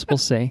 perhaps. We'll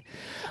see.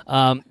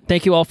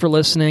 Thank you all for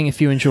listening. If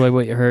you enjoy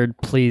what you heard,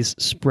 please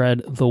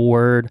spread the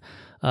word.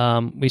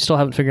 We still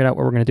haven't figured out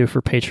what we're going to do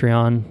for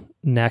Patreon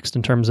next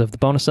in terms of the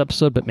bonus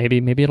episode, but maybe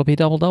it'll be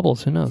double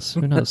doubles. Who knows?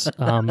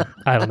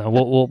 I don't know.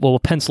 We'll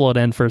pencil it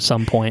in for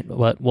some point,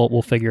 but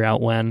we'll figure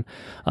out when.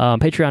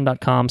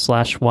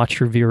 Patreon.com/watch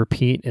review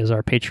repeat is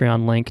our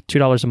Patreon link.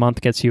 $2 a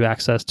month gets you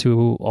access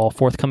to all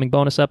forthcoming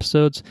bonus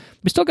episodes.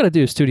 We still got to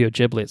do Studio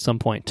Ghibli at some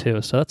point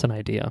too, so that's an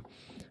idea.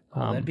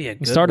 That'd be a good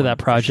we started one, that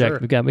project.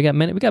 Sure. We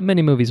got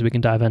many movies we can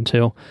dive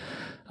into.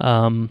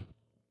 $2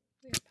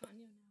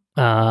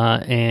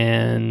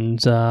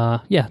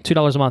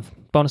 a month.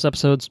 Bonus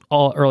episodes,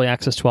 all early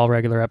access to all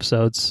regular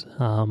episodes.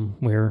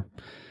 We're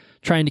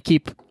trying to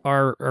keep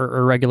our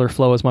regular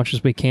flow as much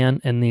as we can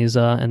in these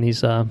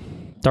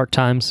dark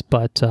times,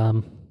 but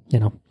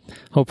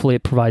hopefully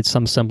it provides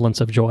some semblance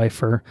of joy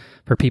for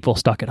people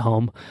stuck at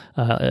home.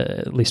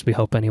 At least we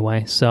hope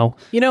anyway. So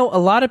a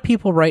lot of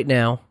people right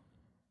now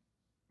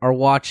are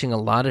watching a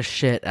lot of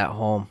shit at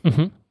home.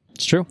 Mm-hmm.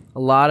 It's true. A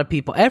lot of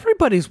people.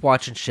 Everybody's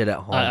watching shit at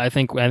home. I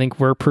think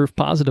we're proof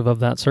positive of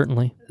that.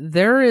 Certainly,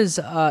 there is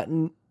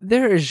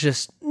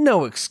just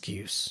no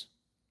excuse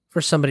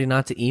for somebody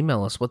not to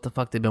email us what the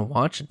fuck they've been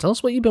watching. Tell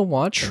us what you've been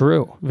watching.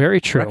 True,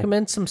 very true.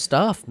 Recommend some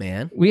stuff,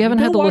 man. We haven't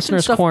had the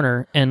listener's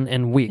corner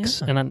in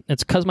weeks, and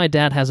it's because my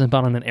dad hasn't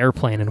been on an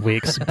airplane in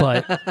weeks.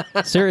 But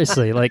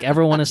seriously,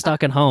 everyone is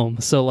stuck at home,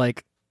 so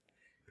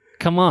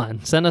come on,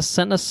 send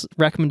us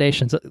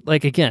recommendations.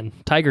 Again,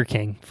 Tiger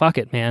King. Fuck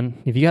it,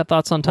 man. If you got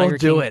thoughts on Tiger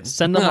King,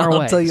 send them our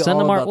way. Send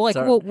them our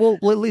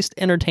we'll at least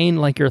entertain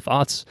your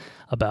thoughts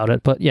about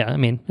it. But yeah, I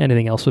mean,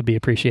 anything else would be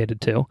appreciated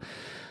too.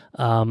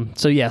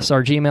 So yes,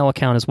 our Gmail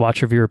account is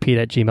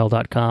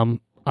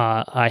watchreviewrepeat@gmail.com.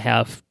 I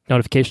have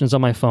notifications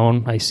on my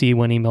phone. I see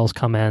when emails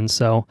come in,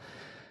 so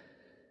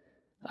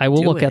I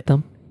will look at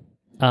them.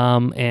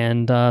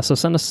 So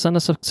send us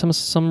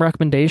some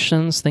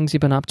recommendations, things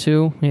you've been up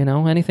to,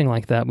 anything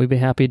like that. We'd be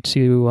happy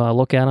to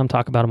look at them,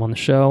 talk about them on the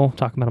show,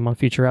 talk about them on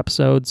future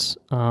episodes.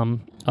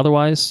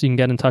 Otherwise, you can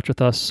get in touch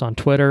with us on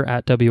Twitter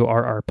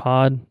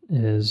 @WRRPod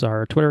is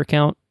our Twitter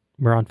account.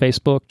 We're on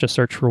Facebook. Just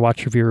search for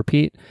Watch, Review,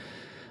 Repeat.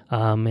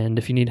 And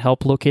if you need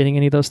help locating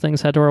any of those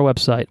things, head to our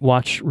website,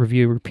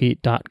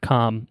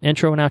 watchreviewrepeat.com.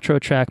 Intro and outro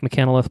track,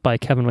 Mechanolith by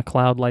Kevin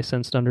MacLeod,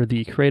 licensed under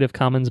the Creative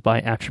Commons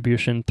by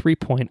Attribution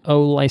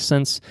 3.0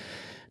 license.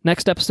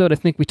 Next episode, I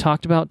think we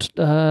talked about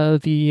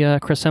the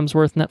Chris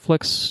Hemsworth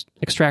Netflix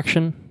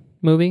Extraction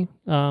movie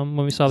when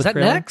we saw the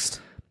trailer. Is that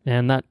next?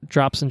 And that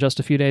drops in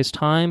just a few days'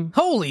 time.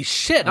 Holy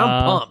shit,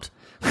 I'm pumped.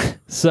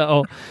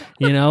 So,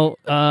 what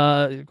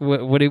are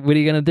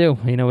you going to do?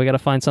 We got to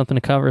find something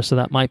to cover, so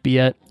that might be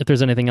it. If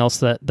there's anything else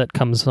that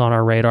comes on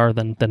our radar,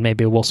 then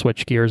maybe we'll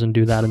switch gears and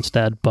do that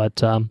instead.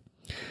 But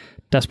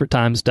desperate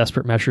times,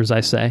 desperate measures, I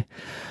say.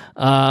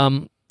 Yeah,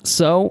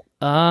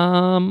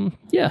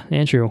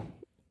 Andrew,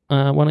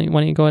 why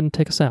don't you go ahead and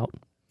take us out?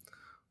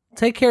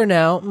 Take care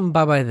now.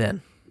 Bye-bye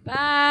then.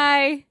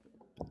 Bye.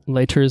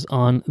 Later's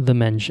on the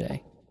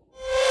Menjay.